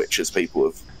box Switch, as people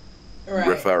have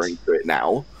referring to it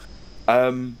now.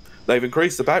 They've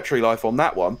increased the battery life on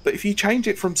that one, but if you change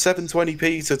it from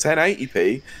 720p to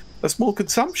 1080p, that's more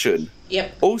consumption.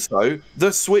 Yep. Also,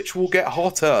 the Switch will get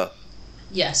hotter.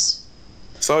 Yes.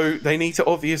 So they need to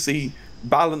obviously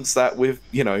balance that with,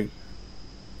 you know,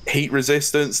 heat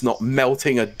resistance, not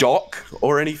melting a dock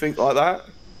or anything like that.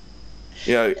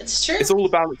 You know, it's true. It's all a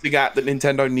balancing act that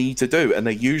Nintendo need to do, and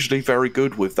they're usually very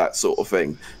good with that sort of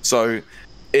thing. So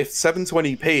if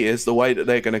 720p is the way that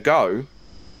they're going to go,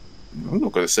 I'm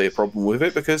not going to see a problem with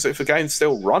it, because if the games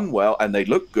still run well and they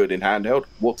look good in handheld,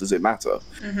 what does it matter?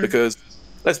 Because,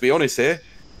 let's be honest here,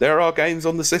 there are games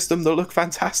on the system that look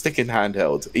fantastic in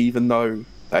handheld, even though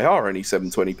they are only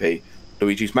 720p.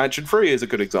 Luigi's Mansion 3 is a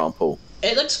good example.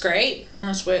 It looks great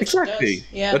on Switch. Exactly.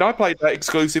 Yeah. But I played that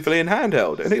exclusively in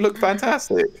handheld, and it looked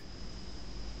fantastic.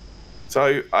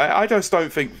 So I don't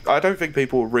think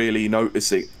people will really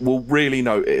notice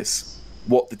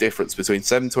what the difference between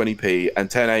 720p and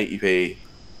 1080p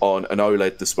on an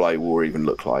OLED display will even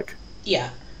look like. Yeah.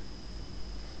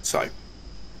 So,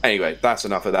 anyway, that's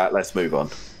enough of that. Let's move on.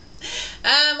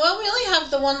 Well, we only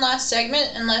have the one last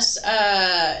segment, unless,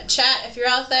 chat, if you're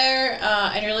out there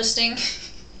and you're listening,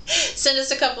 send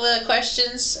us a couple of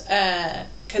questions,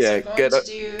 because we're going to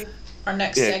do our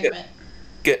next segment.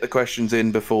 Get the questions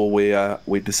in before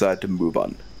we decide to move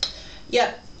on.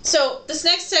 Yeah. So, this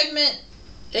next segment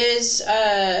is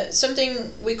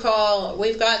something we call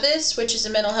We've Got This, which is a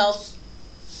mental health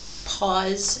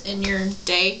pause in your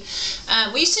day.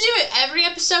 We used to do it every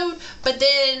episode, but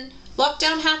then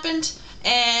lockdown happened,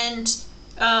 and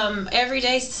every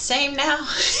day's the same now.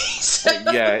 So,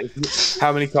 yeah,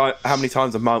 how many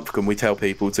times a month can we tell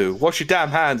people to wash your damn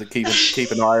hands and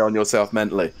keep an eye on yourself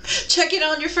mentally? Check in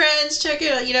on your friends. Check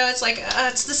it. You know, it's like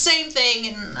it's the same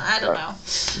thing, and I don't know.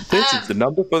 This is the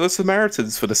number for the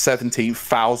Samaritans for the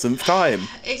 17,000th time.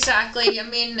 Exactly. I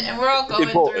mean, and we're all going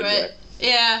through it.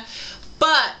 Yeah,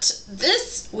 but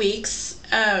this week's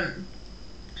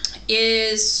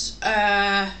is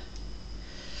a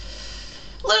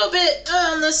little bit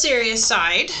on the serious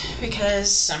side,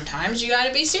 because sometimes you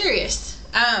gotta be serious.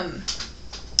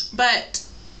 But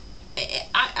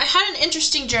I had an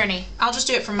interesting journey. I'll just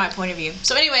do it from my point of view.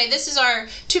 So anyway, this is our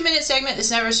 2-minute segment. This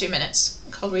never is 2 minutes,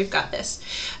 called We've Got This.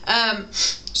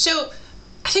 So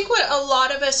I think what a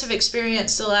lot of us have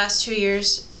experienced the last 2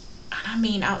 years, and I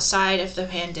mean outside of the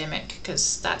pandemic,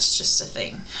 because that's just a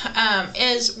thing,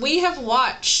 is we have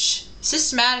watched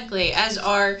systematically as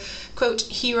our quote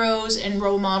heroes and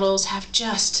role models have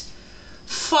just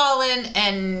fallen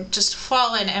just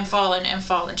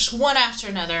one after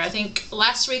another. I think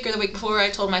last week or the week before I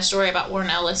told my story about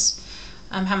Warren Ellis,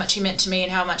 how much he meant to me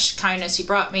and how much kindness he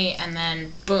brought me, and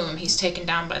then boom, he's taken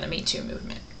down by the Me Too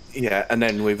movement. Yeah, and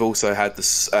then we've also had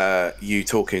this you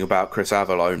talking about Chris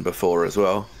Avellone before as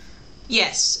well.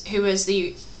 Yes, who is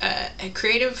the head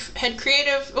creative,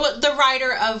 well, the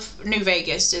writer of New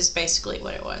Vegas is basically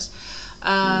what it was.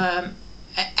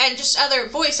 And just other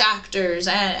voice actors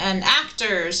and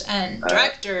actors and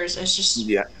directors. It's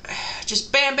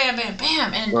just bam, bam, bam,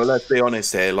 bam. And well, let's be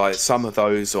honest here. Like, some of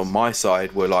those on my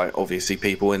side were like obviously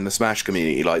people in the Smash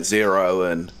community, like Zero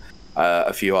and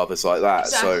a few others like that.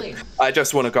 Exactly. So I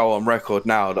just want to go on record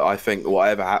now that I think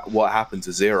what happened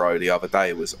to Zero the other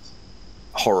day was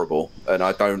horrible, and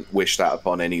I don't wish that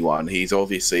upon anyone. He's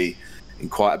obviously in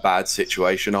quite a bad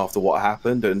situation after what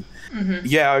happened, and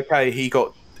yeah, okay, he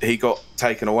got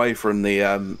taken away from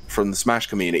the Smash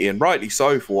community, and rightly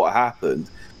so for what happened,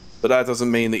 but that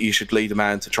doesn't mean that you should lead a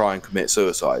man to try and commit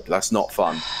suicide. That's not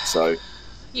fun. So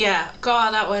yeah,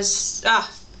 God, that was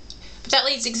but that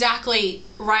leads exactly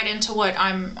right into what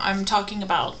I'm talking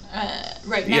about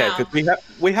right now. Yeah, because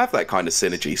we have that kind of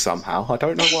synergy somehow. I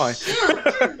don't know why.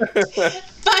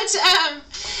 But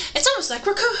it's almost like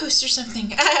we're co-hosts or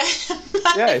something.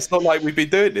 Yeah, it's not like we've been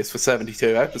doing this for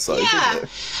 72 episodes, yeah. is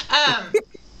it?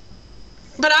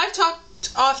 But I've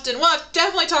talked often. Well, I've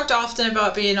definitely talked often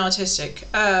about being autistic.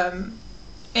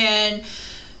 And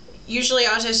usually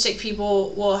autistic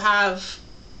people will have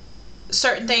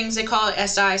certain things, they call it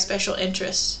SI, special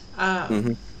interest.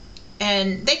 And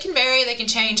they can vary, they can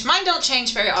change. Mine don't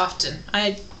change very often.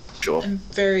 I'm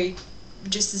very,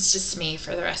 it's just me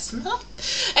for the rest of them.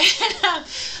 And,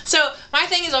 so my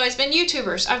thing has always been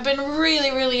YouTubers. I've been really,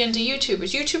 really into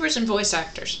YouTubers and voice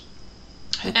actors.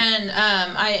 And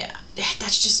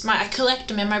that's just I collect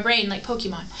them in my brain like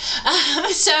Pokemon.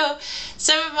 So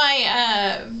some of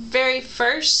my very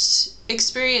first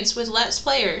experience with Let's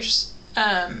Players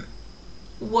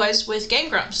was with Game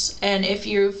Grumps. And if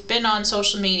you've been on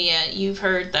social media, you've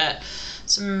heard that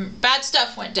some bad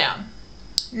stuff went down.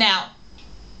 Now,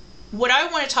 what I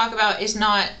want to talk about is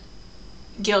not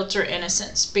guilt or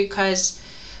innocence, because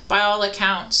by all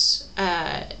accounts,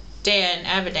 Dan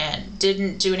Avidan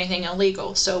didn't do anything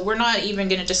illegal. So we're not even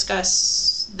going to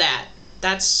discuss that.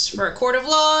 That's for a court of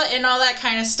law and all that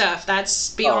kind of stuff.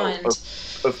 That's beyond.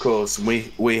 Of course,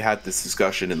 we had this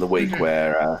discussion in the week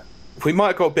where we might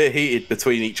have got a bit heated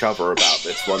between each other about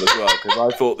this one as well, because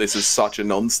I thought this was such a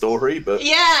non-story, but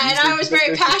yeah, and I was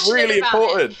very passionate really about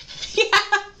important. It. Yeah,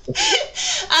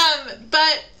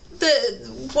 but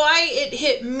why it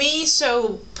hit me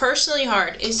so personally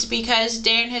hard is because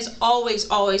Dan has always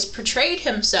portrayed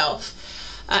himself.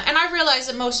 And I realize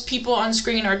that most people on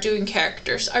screen are doing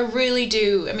characters. I really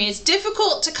do. I mean, it's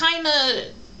difficult to kind of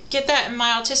get that in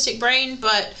my autistic brain,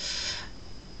 but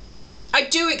I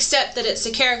do accept that it's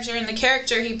a character, and the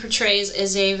character he portrays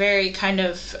is a very kind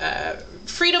of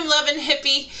freedom-loving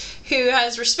hippie who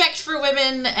has respect for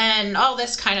women and all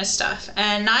this kind of stuff.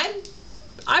 And I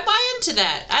buy into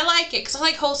that. I like it because I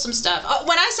like wholesome stuff.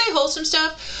 When I say wholesome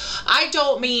stuff, I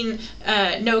don't mean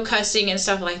no cussing and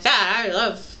stuff like that. I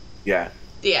love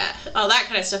all that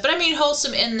kind of stuff. But I mean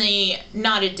wholesome in the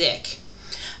not a dick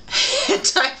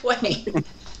type way.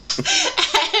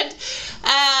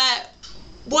 And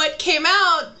what came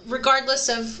out, regardless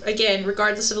of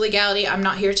legality, I'm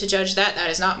not here to judge that. That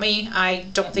is not me. I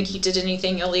don't think he did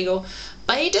anything illegal.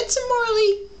 But he did some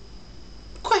morally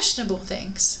questionable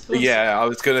things. Yeah, I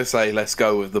was going to say, let's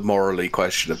go with the morally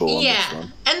questionable on this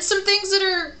one. And some things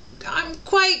that I'm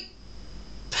quite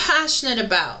passionate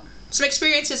about. Some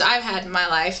experiences I've had in my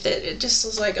life that it just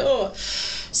was like, oh.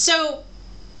 So,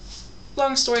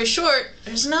 long story short,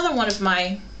 there's another one of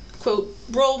my, quote,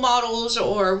 role models,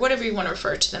 or whatever you want to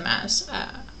refer to them as.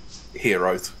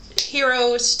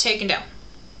 Heroes taken down.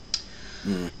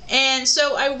 And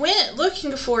so I went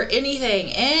looking for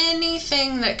anything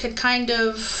that could kind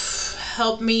of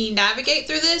help me navigate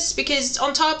through this, because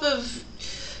on top of,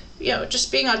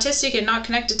 just being autistic and not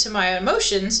connected to my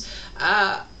emotions,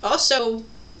 also,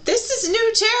 this is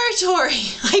new territory.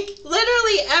 Like,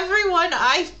 literally everyone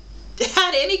I've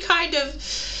had any kind of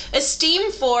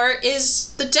esteem for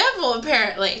is the devil,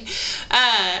 apparently.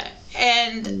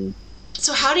 And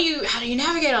so how do you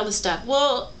navigate all this stuff?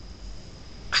 Well,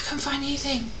 I couldn't find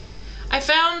anything. I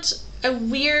found a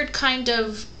weird kind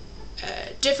of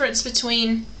difference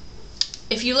between,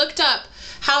 if you looked up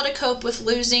how to cope with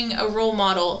losing a role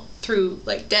model through,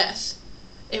 like, death,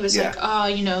 it was like,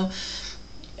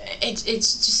 it's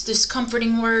just this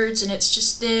comforting words, and it's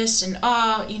just this, and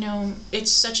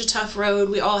it's such a tough road,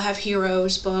 we all have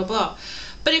heroes, blah blah.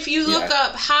 But if you look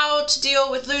up how to deal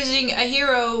with losing a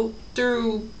hero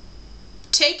through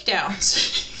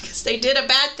takedowns because they did a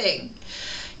bad thing,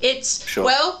 it's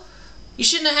well, you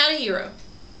shouldn't have had a hero.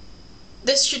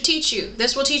 This will teach you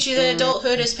that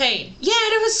adulthood is pain. Yeah,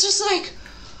 and it was just like,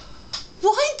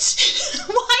 what?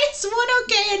 Why is one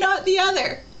okay and not the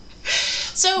other?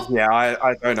 So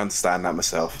I don't understand that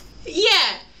myself.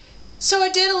 Yeah. So I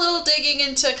did a little digging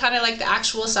into kind of like the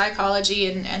actual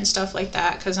psychology and stuff like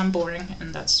that, because I'm boring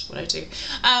and that's what I do.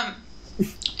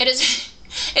 It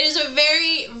is a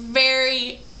very,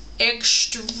 very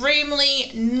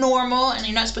extremely normal, and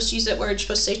you're not supposed to use that word, you're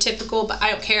supposed to say typical, but I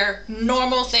don't care,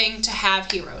 normal thing to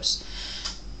have heroes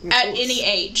at any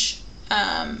age.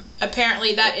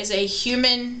 Apparently that is a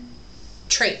human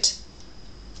trait.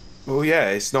 Well, yeah,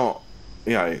 it's not,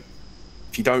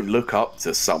 if you don't look up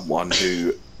to someone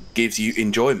who gives you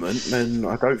enjoyment, then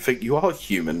I don't think you are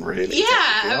human, really. Yeah,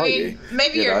 I mean,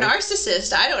 maybe you're a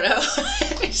narcissist, I don't know.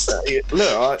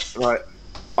 Look,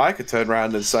 I could turn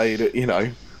around and say that,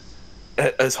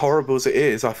 as horrible as it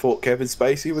is, I thought Kevin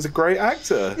Spacey was a great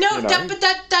actor. No, you know?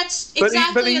 that's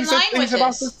exactly in line with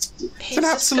this. He's an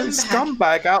absolute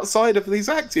scumbag outside of these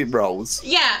acting roles.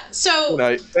 Yeah, so... You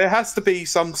know, there has to be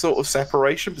some sort of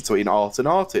separation between art and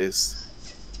artists.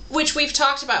 Which we've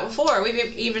talked about before.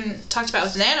 We've even talked about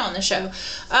with Nana on the show.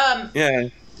 Yeah.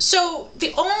 So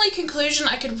the only conclusion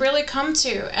I could really come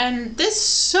to, and this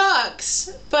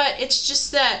sucks, but it's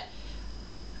just that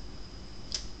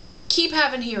keep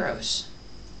having heroes.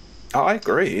 I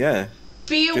agree, yeah.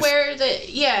 Be aware that,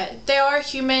 yeah, they are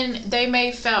human, they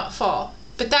may fall,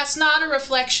 but that's not a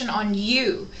reflection on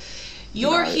you.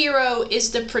 Your hero is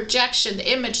the projection,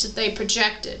 the image that they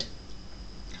projected.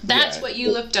 That's what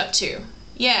you looked up to.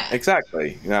 Yeah.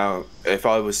 Exactly. Now, if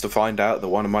I was to find out that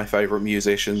one of my favourite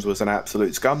musicians was an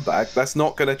absolute scumbag, that's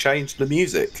not going to change the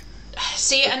music.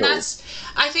 See, and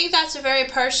I think that's a very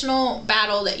personal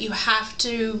battle that you have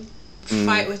to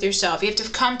fight with yourself. You have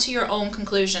to come to your own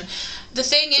conclusion. The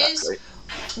thing is,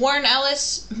 Warren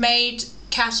Ellis made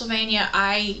Castlevania,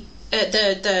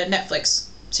 the Netflix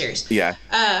series. Yeah.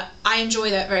 I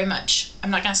enjoy that very much. I'm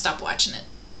not going to stop watching it.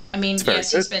 I mean,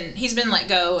 yes, he's been let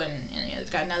go, and you know, they've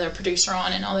got another producer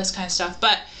on and all this kind of stuff.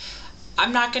 But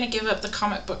I'm not going to give up the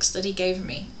comic books that he gave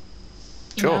me.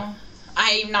 You know?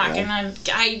 I'm not gonna.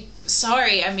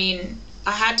 Sorry. I mean,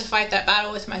 I had to fight that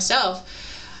battle with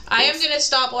myself. I am going to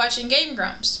stop watching Game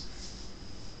Grumps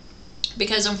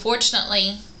because,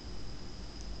 unfortunately,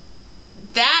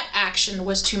 that action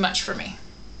was too much for me.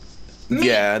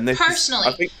 Yeah, and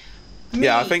personally.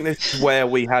 I think this is where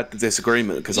we had the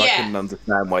disagreement, because I couldn't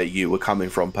understand where you were coming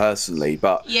from personally.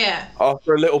 But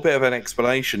after a little bit of an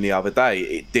explanation the other day,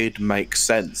 it did make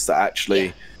sense that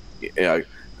actually, you know,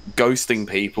 ghosting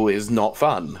people is not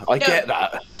fun. I get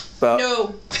that. But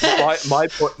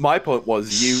my point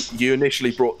was you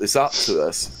initially brought this up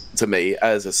to me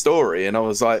as a story, and I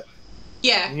was like,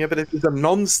 yeah, but it is a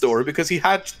non-story because he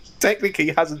technically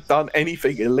hasn't done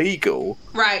anything illegal.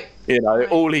 Right. You know,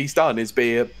 all he's done is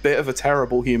be a bit of a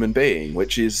terrible human being,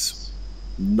 which is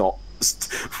not,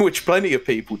 which plenty of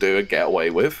people do and get away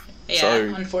with. Yeah,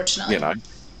 so, unfortunately. You know.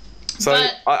 So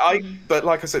but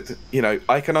like I said, you know,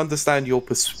 I can understand your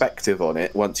perspective on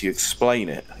it once you explain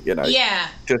it. You know. Yeah.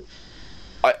 Just,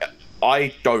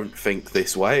 I don't think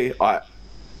this way.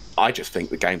 I just think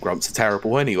the Game Grumps are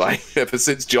terrible anyway. Ever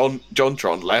since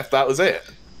JonTron left, that was it.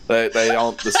 They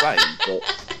aren't the same.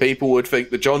 But people would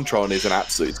think that JonTron is an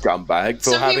absolute scumbag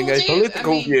for having a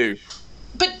political view.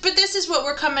 But this is what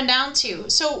we're coming down to.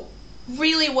 So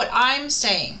really what I'm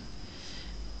saying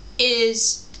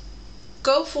is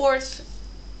go forth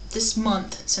this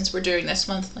month, since we're doing this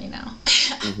monthly now.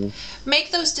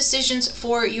 Make those decisions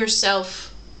for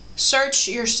yourself. Search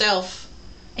yourself.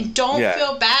 And don't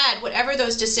feel bad, whatever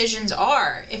those decisions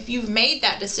are. If you've made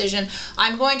that decision,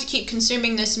 I'm going to keep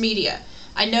consuming this media.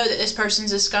 I know that this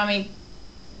person's a scummy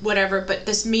whatever, but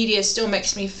this media still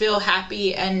makes me feel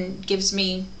happy and gives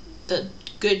me the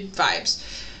good vibes.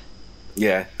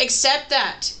 Yeah. Accept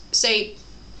that. Say,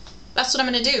 that's what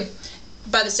I'm going to do.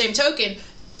 By the same token,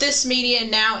 this media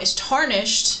now is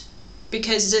tarnished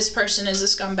because this person is a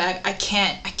scumbag. I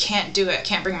can't do it. I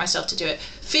can't bring myself to do it.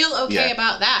 Feel okay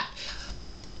about that.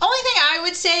 Only thing I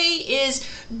would say is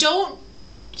don't,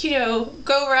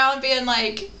 go around being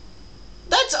like,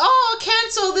 let's all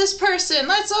cancel this person.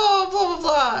 Let's all blah, blah,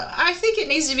 blah. I think it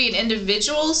needs to be an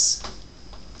individual's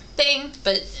thing.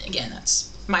 But, again,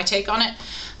 that's my take on it.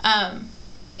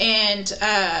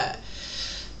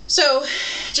 So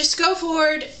just go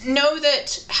forward. Know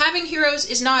that having heroes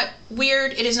is not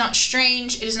weird. It is not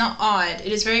strange. It is not odd.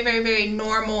 It is very, very, very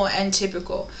normal and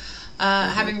typical.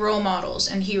 Having role models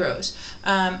and heroes.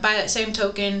 By that same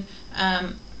token,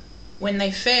 when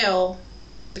they fail,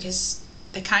 because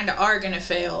they kind of are going to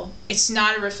fail, it's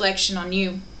not a reflection on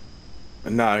you.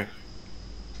 No.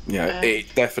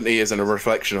 It definitely isn't a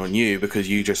reflection on you because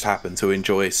you just happen to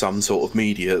enjoy some sort of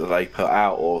media that they put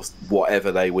out or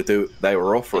whatever they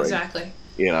were offering. Exactly.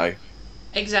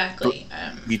 Exactly.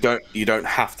 You don't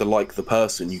have to like the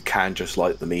person. You can just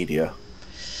like the media.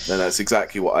 And that's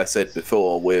exactly what I said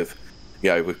before with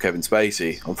Kevin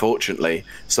Spacey. Unfortunately,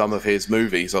 some of his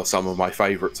movies are some of my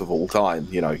favourites of all time.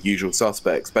 Usual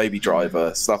Suspects, Baby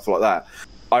Driver, stuff like that.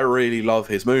 I really love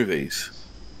his movies,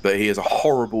 but he is a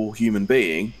horrible human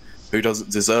being who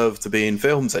doesn't deserve to be in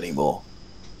films anymore.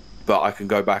 But I can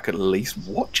go back and at least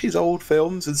watch his old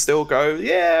films and still go,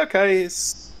 yeah, okay,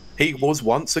 he was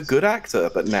once a good actor,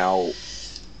 but now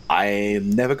I'm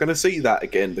never going to see that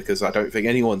again because I don't think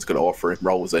anyone's going to offer him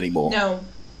roles anymore. No.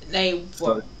 They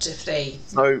won't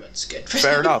it's good.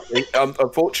 Fair enough.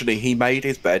 Unfortunately, he made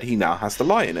his bed. He now has to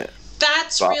lie in it.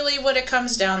 That's really what it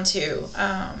comes down to.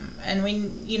 And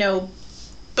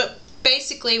but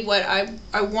basically what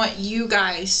I want you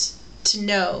guys to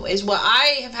know is what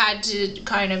I have had to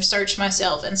kind of search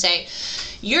myself and say,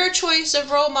 your choice of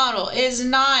role model is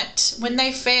not, when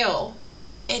they fail,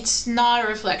 it's not a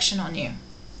reflection on you.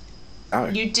 Oh.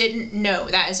 You didn't know.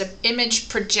 That is an image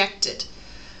projected.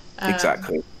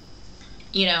 Exactly.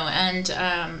 And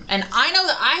I know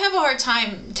that I have a hard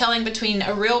time telling between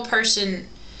a real person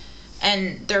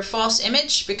and their false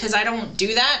image, because I don't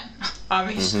do that,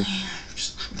 obviously.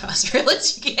 I'm about as real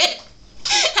as you get.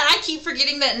 And I keep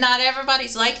forgetting that not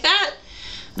everybody's like that.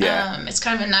 Yeah. It's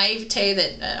kind of a naivete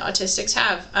that autistics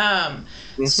have.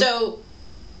 So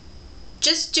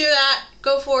just do that.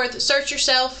 Go forth. Search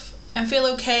yourself and feel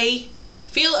okay.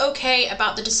 Feel okay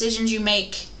about the decisions you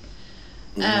make.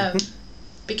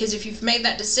 Because if you've made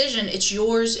that decision, it's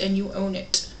yours and you own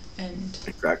it. And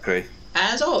exactly.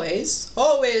 As always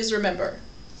remember,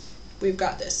 we've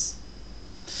got this.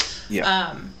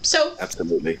 Yeah. So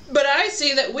absolutely. But I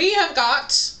see that we have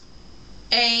got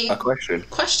a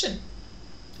question.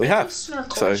 We have.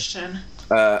 Question.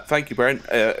 So, thank you, Brent.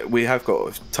 We have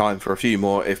got time for a few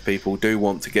more if people do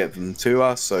want to get them to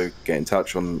us. So get in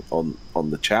touch on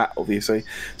the chat, obviously.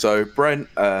 So Brent,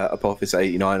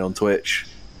 Apophis89 on Twitch,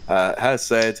 has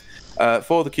said,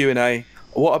 for the Q&A,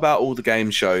 what about all the game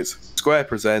shows? Square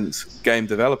Presents, Game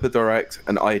Developer Direct,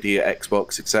 and Idea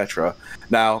Xbox, etc.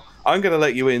 Now, I'm going to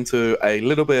let you into a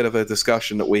little bit of a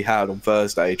discussion that we had on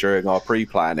Thursday during our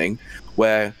pre-planning,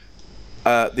 where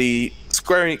the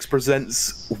Square Enix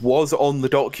Presents was on the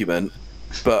document,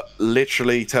 but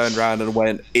literally turned around and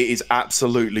went, it is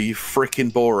absolutely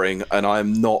freaking boring, and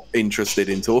I'm not interested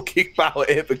in talking about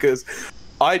it because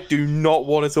I do not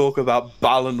want to talk about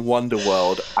Balan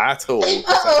Wonderworld at all.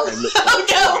 Oh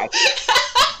no!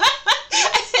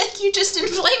 I think you just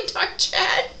inflamed our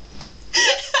chat.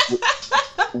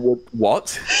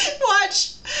 What?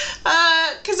 Watch,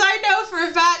 because I know for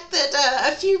a fact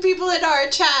that a few people in our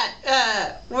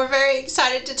chat were very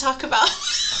excited to talk about.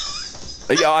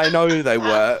 Yeah, I know they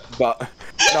were, but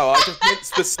no, I just meant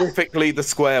specifically the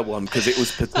Square one because it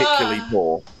was particularly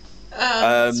poor.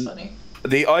 That's funny.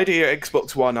 The Idea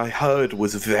Xbox One I heard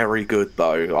was very good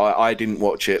though. I didn't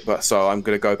watch it, but so I'm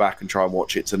going to go back and try and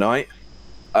watch it tonight.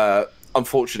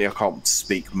 Unfortunately, I can't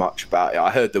speak much about it.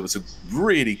 I heard there was some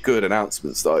really good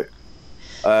announcements though.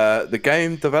 The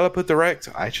Game Developer Direct,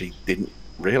 I actually didn't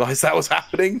realise that was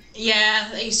happening. Yeah,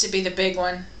 that used to be the big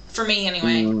one for me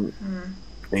anyway.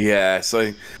 Yeah,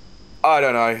 so I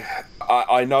don't know.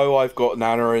 I know I've got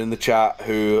Nana in the chat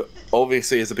who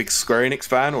obviously is a big Square Enix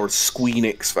fan, or a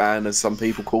Squeenix fan as some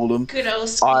people call them. Good old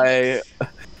Squeenix.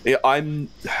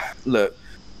 Look,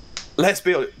 let's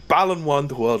be honest, Balan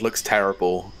Wonderworld looks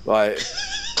terrible. Like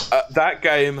that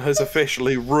game has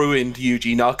officially ruined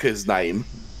Yuji Naka's name.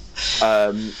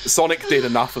 Sonic did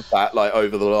enough of that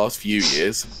over the last few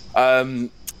years.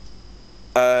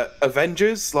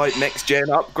 Avengers, next gen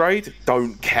upgrade,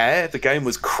 don't care. The game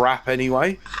was crap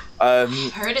anyway. I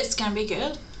heard it's gonna be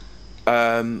good.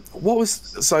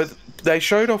 So they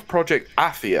showed off Project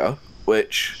Athia,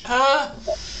 which I'm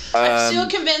still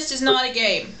convinced is not a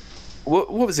game.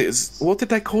 What was it? What did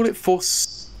they call it?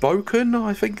 Forspoken,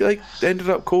 I think they ended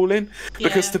up calling. Yeah.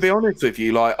 Because to be honest with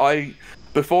you,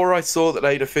 before I saw that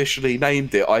they'd officially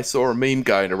named it, I saw a meme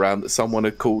going around that someone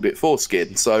had called it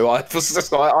Foreskin. So I was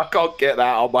just I can't get that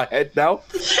out of my head now.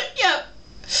 Yep.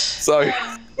 So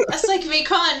that's like me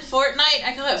calling Fortnite.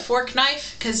 I call it Fork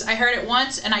Knife because I heard it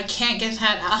once and I can't get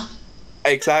that out.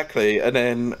 Exactly. And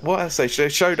then what else? They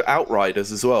showed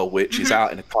Outriders as well, which is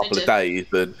out in a couple of days.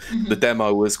 And the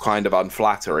demo was kind of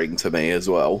unflattering to me as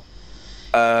well.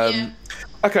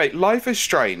 Okay, Life is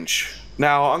Strange.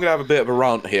 Now, I'm going to have a bit of a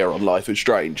rant here on Life is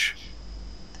Strange.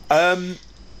 I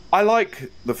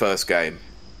like the first game.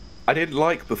 I didn't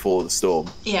like Before the Storm.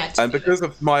 Yeah. And because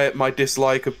of my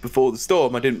dislike of Before the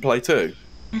Storm, I didn't play 2.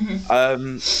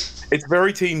 It's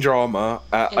very teen drama.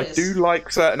 I do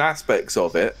like certain aspects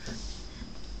of it.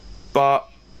 But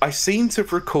I seem to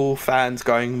recall fans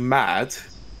going mad,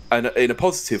 and in a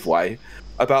positive way,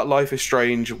 about Life is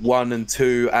Strange 1 and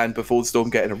 2 and Before the Storm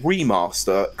getting a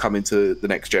remaster coming to the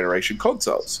next generation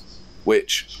consoles.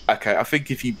 Which, okay, I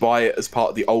think if you buy it as part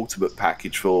of the Ultimate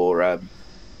package for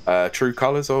True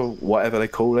Colors or whatever they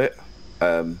call it,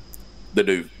 the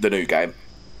new game.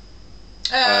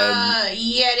 Yeah,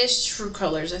 it is True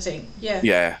Colors, I think. Yeah.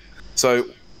 Yeah. So,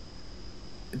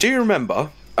 do you remember,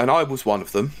 and I was one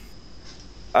of them,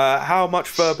 how much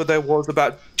further there was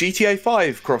about GTA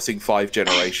 5 crossing 3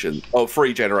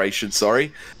 generations,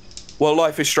 sorry. Well,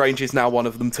 Life is Strange is now one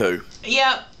of them too.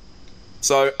 Yep.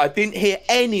 So I didn't hear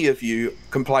any of you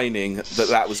complaining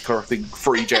that was correctly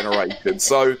free generation.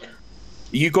 So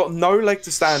you got no leg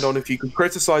to stand on if you can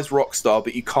criticize Rockstar,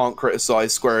 but you can't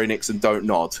criticize Square Enix and don't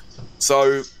nod.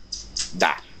 So,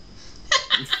 nah.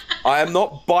 I am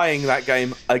not buying that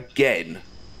game again.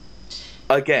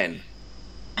 Again.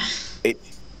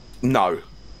 No.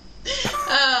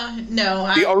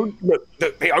 No.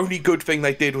 The only good thing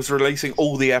they did was releasing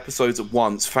all the episodes at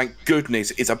once. Thank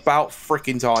goodness. It's about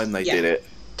freaking time they did it.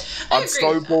 I'm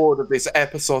so bored of this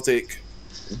episodic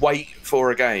wait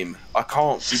for a game. I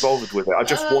can't be bothered with it. I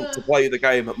just want to play the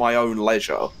game at my own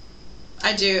leisure.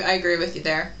 I do. I agree with you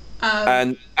there.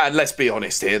 And let's be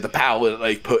honest here, the power that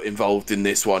they've put involved in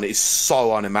this one is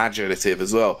so unimaginative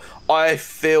as well. I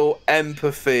feel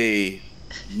empathy.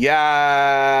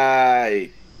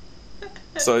 Yay!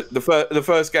 So the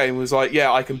first game was like,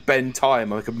 yeah, I can bend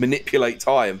time, I can manipulate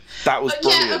time. That was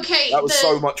brilliant. Yeah, okay, that was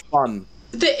so much fun.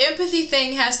 The empathy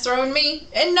thing has thrown me,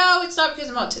 and no, it's not because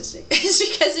I'm autistic. It's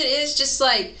because it is just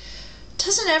like,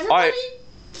 doesn't everybody?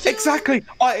 Feel... Exactly.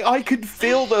 I could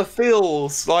feel the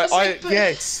feels.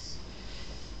 Yes.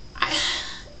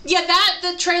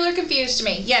 The trailer confused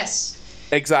me. Yes.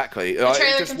 Exactly. The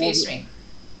trailer confused me.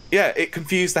 Yeah, it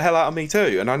confused the hell out of me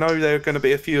too. And I know there are going to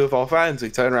be a few of our fans who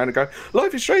turn around and go,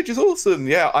 Life is Strange is awesome.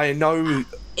 Yeah, I know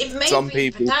some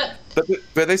people.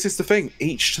 But this is the thing.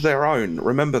 Each to their own.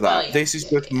 Remember that. This is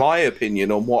just my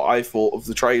opinion on what I thought of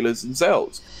the trailers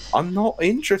themselves. I'm not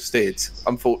interested,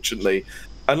 unfortunately.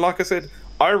 And like I said,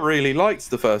 I really liked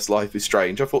the first Life is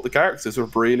Strange. I thought the characters were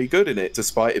really good in it,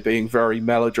 despite it being very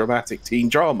melodramatic teen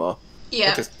drama.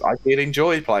 Yeah. I did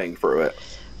enjoy playing through it.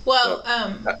 Well,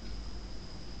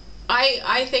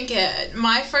 I think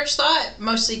my first thought,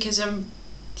 mostly because I'm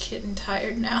getting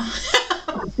tired now,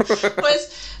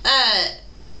 was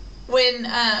when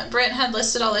Brent had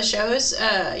listed all the shows,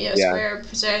 Square,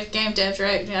 Game Dev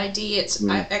Direct, ID,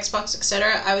 Xbox,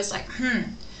 etc. I was like,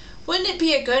 wouldn't it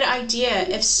be a good idea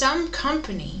if some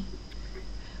company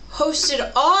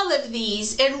hosted all of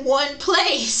these in one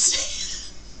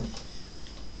place?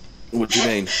 What do you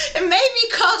mean? And maybe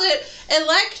called it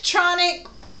Electronic,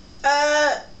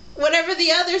 whatever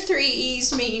the other 3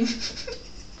 E's mean.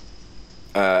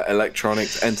 Electronic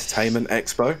Entertainment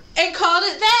Expo. And called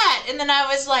it that. And then I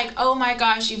was like, oh my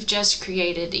gosh, you've just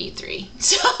created E3.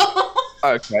 So.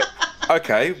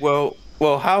 Okay. Well,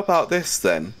 how about this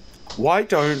then? Why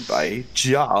don't they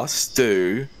just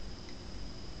do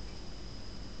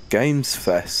Games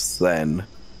Fest then?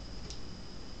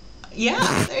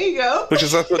 Yeah, there you go.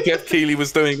 Because that's what Jeff Keighley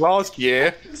was doing last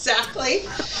year. Exactly.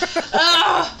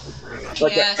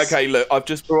 Okay, look, I've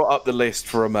just brought up the list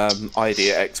from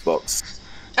ID at Xbox.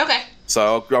 Okay.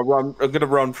 So I'm going to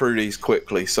run through these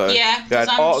quickly. So Art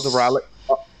of the Rally.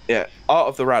 Art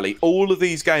of the Rally. All of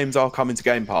these games are coming to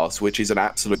Game Pass, which is an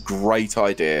absolute great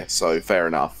idea. So fair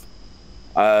enough.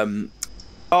 Art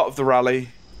of the Rally,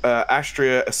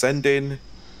 Astria Ascending,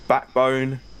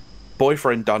 Backbone,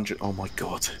 Boyfriend Dungeon. Oh my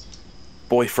god.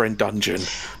 Boyfriend Dungeon.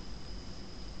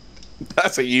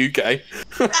 That's a UK.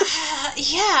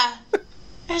 Yeah.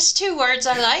 There's 2 words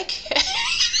I like.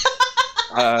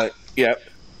 Yep.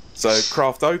 So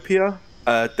Craftopia,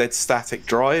 Dead Static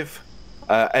Drive,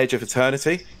 Edge of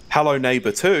Eternity, Hello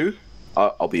Neighbor 2.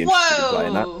 I'll be interested in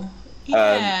playing that.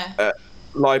 Yeah.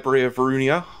 Library of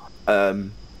Runia,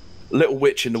 Little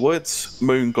Witch in the Woods,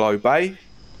 Moonglow Bay,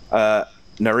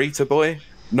 Narita Boy,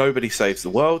 Nobody Saves the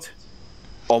World,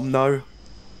 Omno,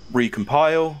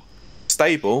 Recompile,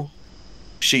 Stable,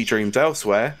 She Dreams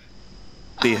Elsewhere,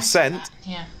 The Ascent,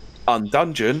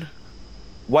 Undungeon,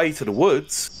 Way to the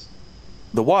Woods,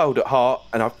 The Wild at Heart,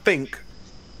 and I think,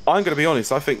 I'm going to be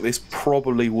honest, I think this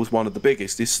probably was one of the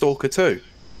biggest, is Stalker 2.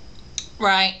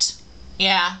 Right.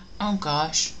 Yeah. Oh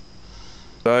gosh.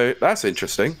 So that's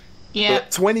interesting. Yeah.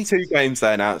 But 22 games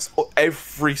they announced,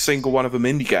 every single one of them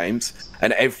indie games,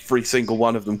 and every single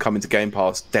one of them coming to Game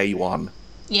Pass day one.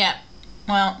 Yeah.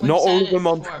 Well, not all of them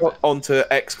onto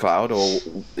xCloud or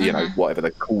whatever they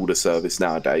call the service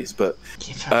nowadays, but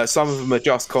some of them are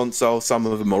just console, some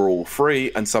of them are all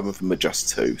free, and some of them are just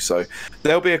 2. So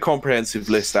there'll be a comprehensive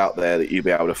list out there that you'll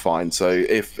be able to find. So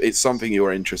if it's something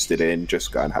you're interested in,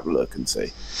 just go and have a look and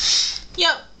see.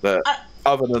 Yep. But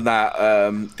other than that,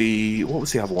 what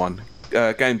was the other one?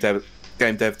 Game Dev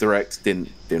Direct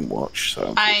didn't watch.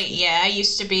 So I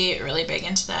used to be really big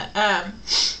into that.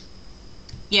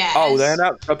 Yeah. Oh,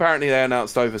 apparently they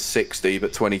announced over 60,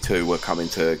 but 22 were coming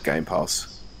to Game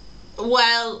Pass.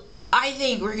 Well, I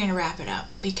think we're gonna wrap it up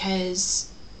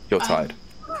because you're tired.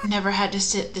 I've never had to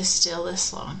sit this still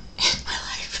this long in my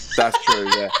life. That's true,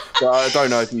 yeah. But I don't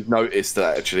know if you've noticed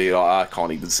that, actually. I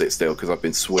can't even sit still because I've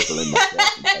been swiveling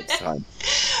myself from time to time.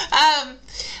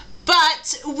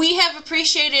 But we have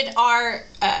appreciated our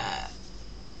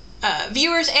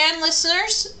viewers and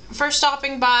listeners for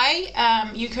stopping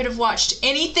by. You could have watched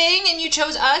anything and you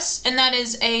chose us, and that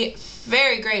is a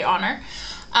very great honor.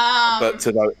 But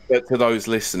to those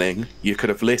listening, you could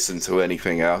have listened to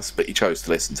anything else, but you chose to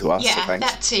listen to us. Yeah, so thanks.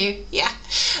 that too. Yeah.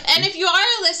 And if you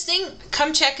are listening,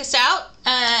 come check us out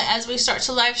as we start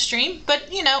to live stream. But,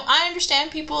 I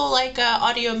understand people like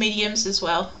audio mediums as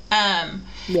well. Yeah,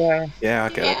 I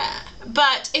get it. Yeah.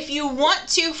 But if you want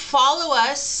to follow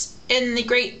us in the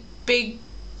great big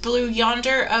blue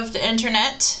yonder of the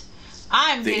internet,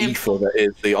 the ether that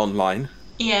is the online.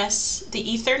 Yes, the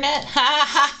Ethernet. Ha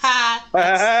ha ha.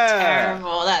 That's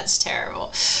terrible. That's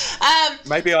terrible.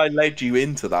 Maybe I led you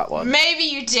into that one. Maybe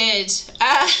you did.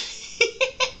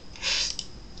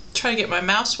 Try to get my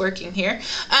mouse working here.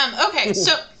 Okay,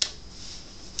 so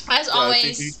as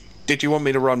always. Did you want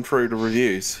me to run through the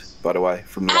reviews, by the way,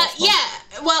 from the last month? Yeah.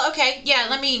 Well, okay. Yeah.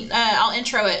 Let me. I'll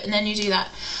intro it, and then you do that.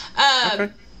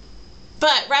 Okay.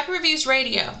 But Rapid Reviews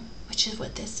Radio, which is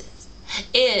what this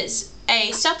is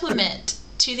a supplement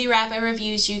to the Rapid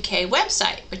Reviews UK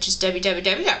website, which is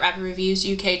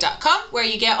www.rapidreviewsuk.com, where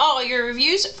you get all your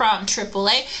reviews from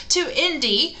AAA to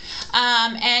indie.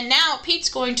 And now Pete's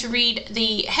going to read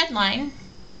the headline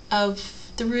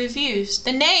of the reviews,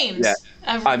 the names of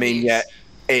reviews. I mean,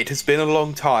 it has been a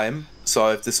long time, so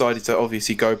I've decided to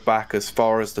obviously go back as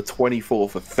far as the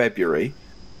 24th of February.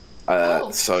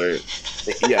 So,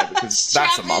 yeah, because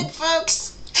that's a month. Folks.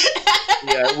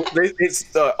 Yeah,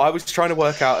 I was trying to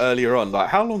work out earlier on, like,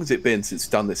 how long has it been since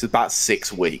we've done this? It's about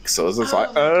 6 weeks. So I was just right,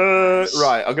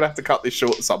 I'm going to have to cut this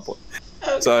short at some point.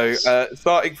 Okay. So,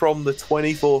 starting from the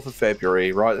 24th of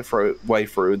February, right the way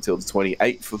through until the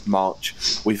 28th of March,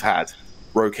 we've had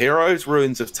Rogue Heroes,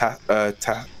 Ruins of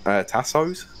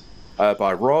Tassos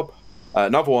by Rob.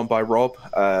 Another one by Rob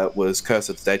was Curse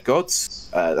of the Dead Gods.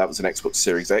 That was an Xbox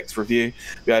Series X review.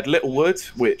 We had Littlewood,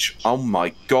 which, oh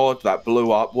my god, that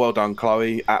blew up. Well done,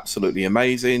 Chloe. Absolutely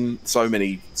amazing. So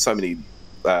many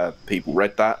people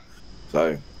read that.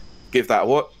 So give that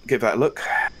a look.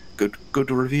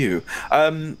 Good review.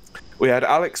 We had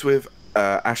Alex with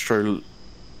Astro.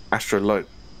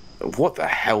 What the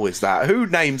hell is that? Who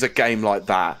names a game like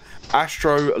that?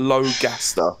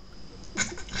 Astrologaster.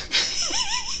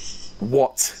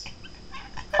 What?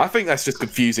 I think that's just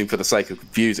confusing for the sake of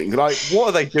confusing. Like, what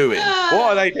are they doing?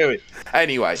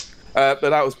 Anyway, but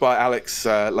that was by Alex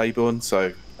Laybourne,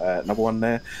 so another one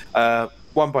there.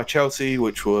 One by Chelsea,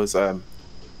 which was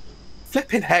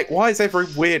flipping heck. Why is every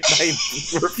weird name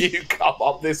review come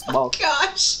up this month?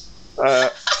 Gosh, I'm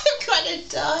gonna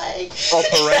die.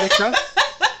 Operenica.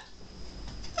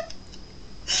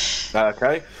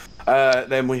 Okay.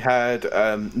 Then we had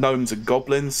Gnomes and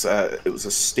Goblins. It was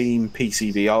a Steam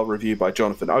PCVR review by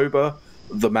Jonathan Ober,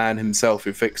 the man himself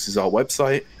who fixes our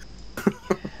website.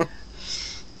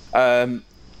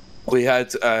 We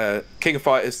had King of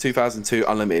Fighters 2002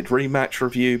 Unlimited Rematch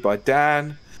review by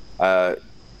Dan.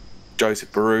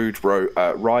 Joseph Baroud wrote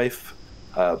Rife.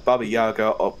 Baba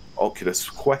Yaga Oculus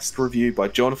Quest review by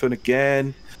Jonathan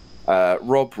again.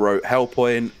 Rob wrote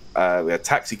Hellpoint. We had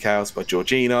Taxi Chaos by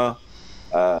Georgina.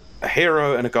 A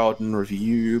Hero and a Garden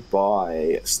review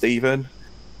by Stephen.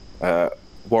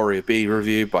 Warrior B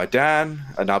review by Dan,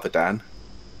 another Dan.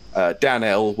 Dan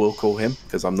L, we'll call him,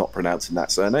 because I'm not pronouncing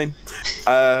that surname.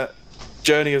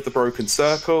 Journey of the Broken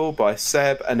Circle by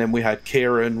Seb, and then we had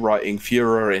Kieran writing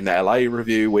Furor in LA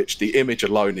review, which the image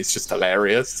alone is just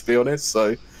hilarious, to be honest,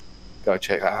 so go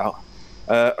check that out.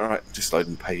 Alright, just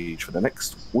loading the page for the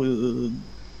next one.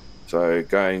 So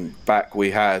going back,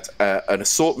 we had an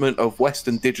assortment of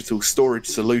Western digital storage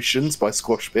solutions by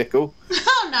Squash Pickle.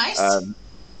 Oh, nice.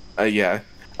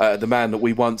 The man that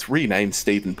we once renamed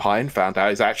Stephen Pine found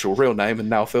out his actual real name and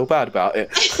now feel bad about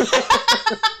it.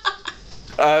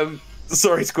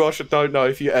 Sorry, Squash, I don't know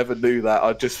if you ever knew that.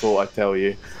 I just thought I'd tell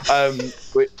you.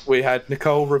 We had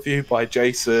Nicole review by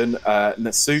Jason,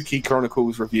 Natsuki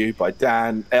Chronicles review by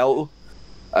Dan L,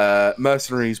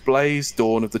 Mercenaries Blaze,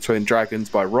 Dawn of the Twin Dragons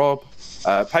by Rob,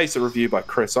 Pacer review by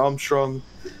Chris Armstrong,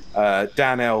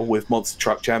 Dan L with Monster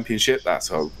Truck Championship.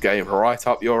 That's a game right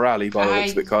up your alley by the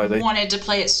looks of it, Kylie. I wanted to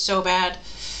play it so bad.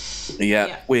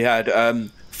 Yeah. We had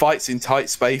Fights in Tight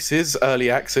Spaces, Early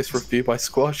Access review by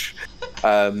Squash,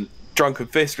 Drunken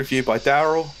Fist review by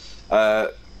Daryl,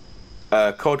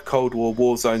 COD Cold War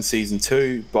Warzone Season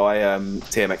 2 by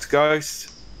TMX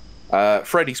Ghost,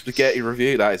 Freddy Spaghetti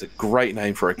review, that is a great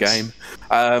name for a game,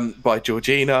 by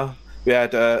Georgina, We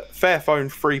had a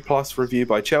Fairphone 3 Plus review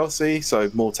by Chelsea, so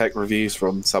more tech reviews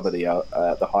from some of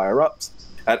the higher ups.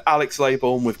 And Alex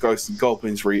Laybourne with Ghosts and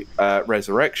Goblins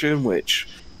Resurrection, which,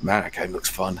 man, that game looks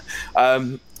fun.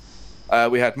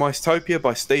 We had Mystopia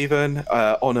by Stephen,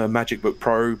 Honor Magic Book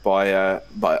Pro by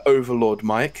Overlord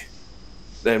Mike.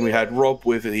 Then we had Rob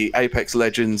with the Apex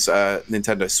Legends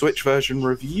Nintendo Switch version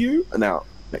review. And now,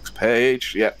 next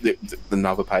page. Yeah,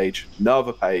 another page.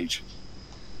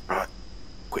 Right,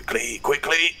 quickly.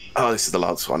 Oh, this is the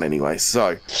last one anyway.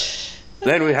 So,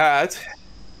 then we had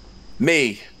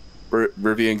me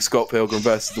reviewing Scott Pilgrim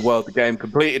vs. the World, the game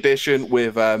complete edition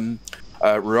with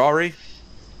Ruari.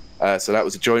 So that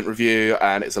was a joint review,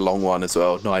 and it's a long one as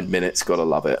well. 9 minutes, gotta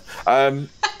love it.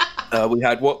 We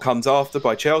had What Comes After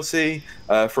by Chelsea,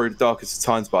 Through the Darkest of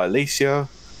Times by Alicia,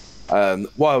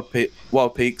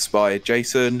 Wild Peaks by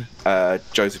Jason,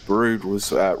 Joseph Baroud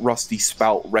was Rusty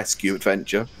Spout Rescue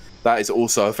Adventure. That is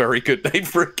also a very good name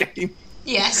for a game.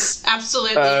 Yes,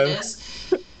 absolutely it is.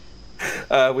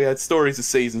 We had Stories of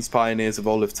Seasons, Pioneers of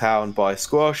Olive Town by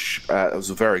Squash. That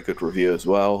was a very good review as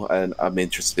well, and I'm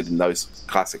interested in those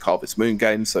classic Harvest Moon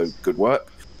games, so good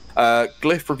work.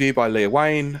 Glyph review by Leah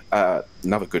Wayne,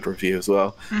 another good review as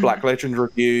well. Mm-hmm. Black Legend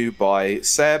review by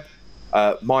Seb.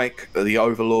 Mike, the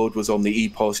Overlord, was on the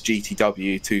EPOS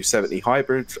GTW 270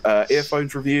 hybrid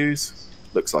earphones reviews.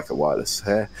 Looks like a wireless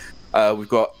hair. We've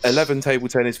got 11 Table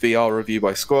Tennis VR review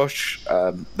by Squash.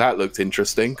 That looked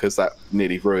interesting because that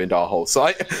nearly ruined our whole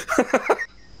site.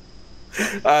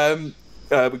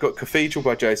 We've got Cathedral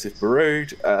by Joseph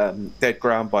Baroud, Dead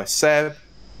Ground by Seb,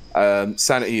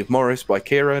 Sanity of Morris by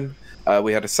Kieran.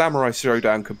 We had a Samurai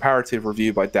Showdown comparative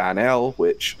review by Dan L,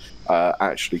 which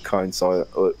actually coincides,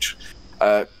 which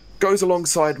goes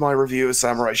alongside my review of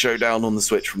Samurai Showdown on the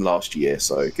Switch from last year,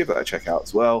 so give that a check out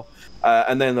as well.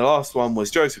 And then the last one was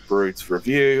Joseph Baroud's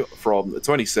review from the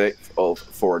 26th of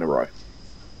 4 in a row.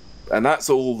 And that's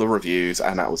all the reviews,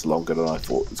 and that was longer than I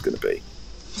thought it was going to be.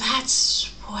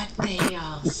 That's what they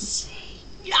all say.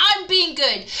 I'm being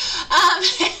good.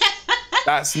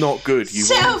 That's not good.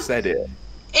 You've already said it.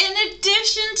 In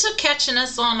addition to catching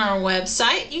us on our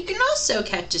website, you can also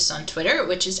catch us on Twitter,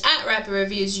 which is at Rapid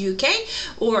Reviews UK,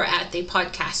 or at the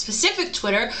podcast specific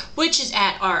Twitter, which is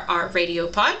at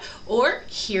RRRadiopod, or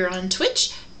here on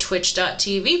Twitch,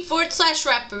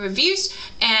 twitch.tv/Rapid Reviews.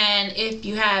 And if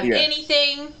you have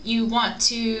anything you want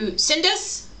to send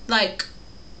us, like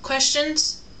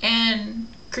questions and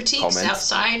critiques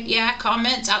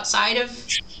comments outside of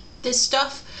this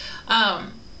stuff,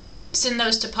 send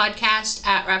those to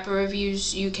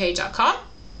podcast@rapidreviewsuk.com.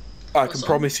 I can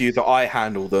promise you that I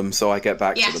handle them, so I get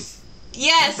back to them.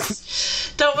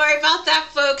 Yes. Don't worry about that,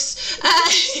 folks.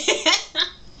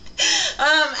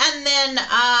 And then,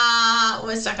 what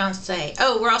was I going to say?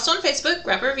 Oh, we're also on Facebook,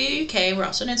 Rapid Review UK. We're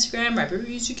also on Instagram, Rapid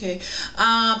Reviews UK.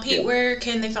 Pete, where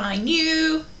can they find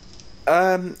you?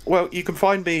 Well, you can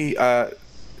find me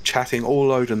chatting all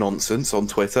load of nonsense on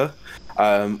Twitter,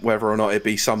 whether or not it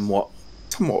be somewhat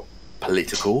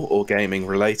political or gaming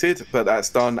related, but that's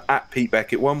done at Pete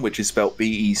Beckett 1, which is spelt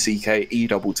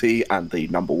BECKETT and the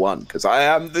number 1, because I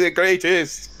am the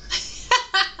greatest.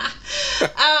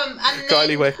 And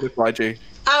Kylie, where can I find you?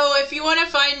 Oh, if you want to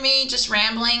find me just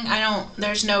rambling,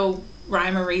 there's no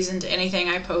rhyme or reason to anything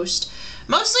I post.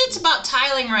 Mostly it's about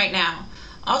tiling right now.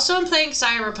 Also, I'm playing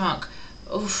Cyberpunk.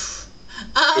 Oof.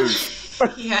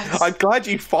 Yes. I'm glad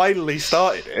you finally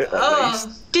started it. At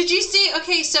least. Did you see?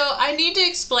 Okay, so I need to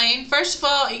explain. First of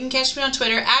all, you can catch me on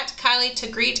Twitter at Kylie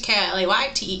Tegreet,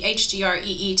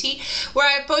 KLAYTEHDREET, where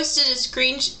I posted a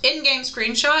in-game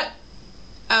screenshot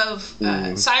of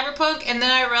Cyberpunk, and then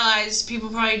I realized people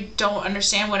probably don't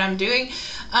understand what I'm doing.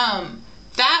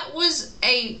 That was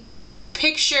a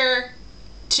picture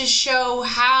to show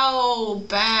how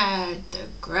bad the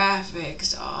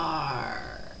graphics are.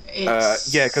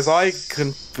 Because I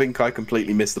think I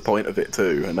completely missed the point of it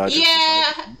too, and I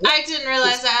didn't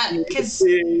realize that because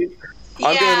I'm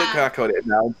going to look back on it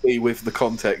now and see with the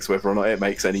context whether or not it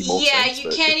makes any more sense. Yeah, you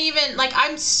can't even,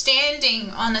 I'm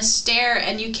standing on a stair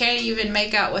and you can't even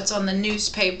make out what's on the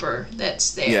newspaper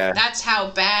that's there. Yeah. That's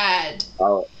how bad.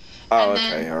 And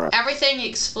then all right. Everything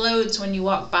explodes when you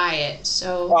walk by it.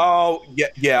 So. Oh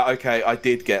yeah, okay, I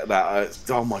did get that.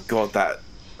 Oh my god, that's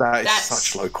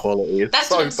such low quality. It's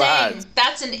so bad. Saying.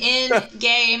 That's an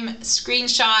in-game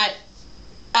screenshot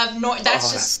of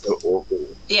that's so awful.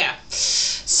 Yeah.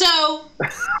 So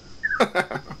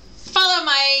follow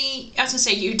my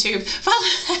YouTube. Follow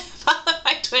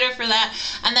my Twitter for that,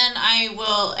 and then I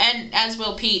will, and as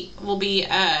will Pete, will be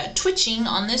twitching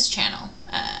on this channel,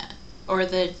 for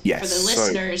the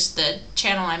listeners, the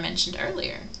channel I mentioned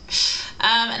earlier.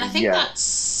 And I think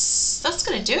that's that's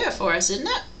gonna do it for us, isn't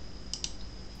it?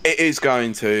 It is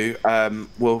going to.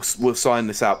 We'll sign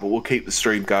this out, but we'll keep the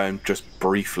stream going just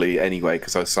briefly anyway,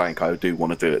 because I was saying I do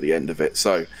want to do it at the end of it.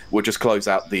 So we'll just close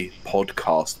out the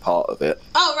podcast part of it.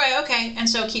 Oh, right, okay. And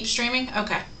so keep streaming?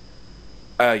 Okay.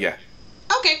 Yeah.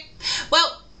 Okay.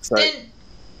 Well, then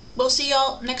we'll see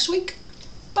y'all next week.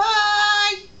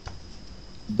 Bye!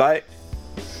 Bye.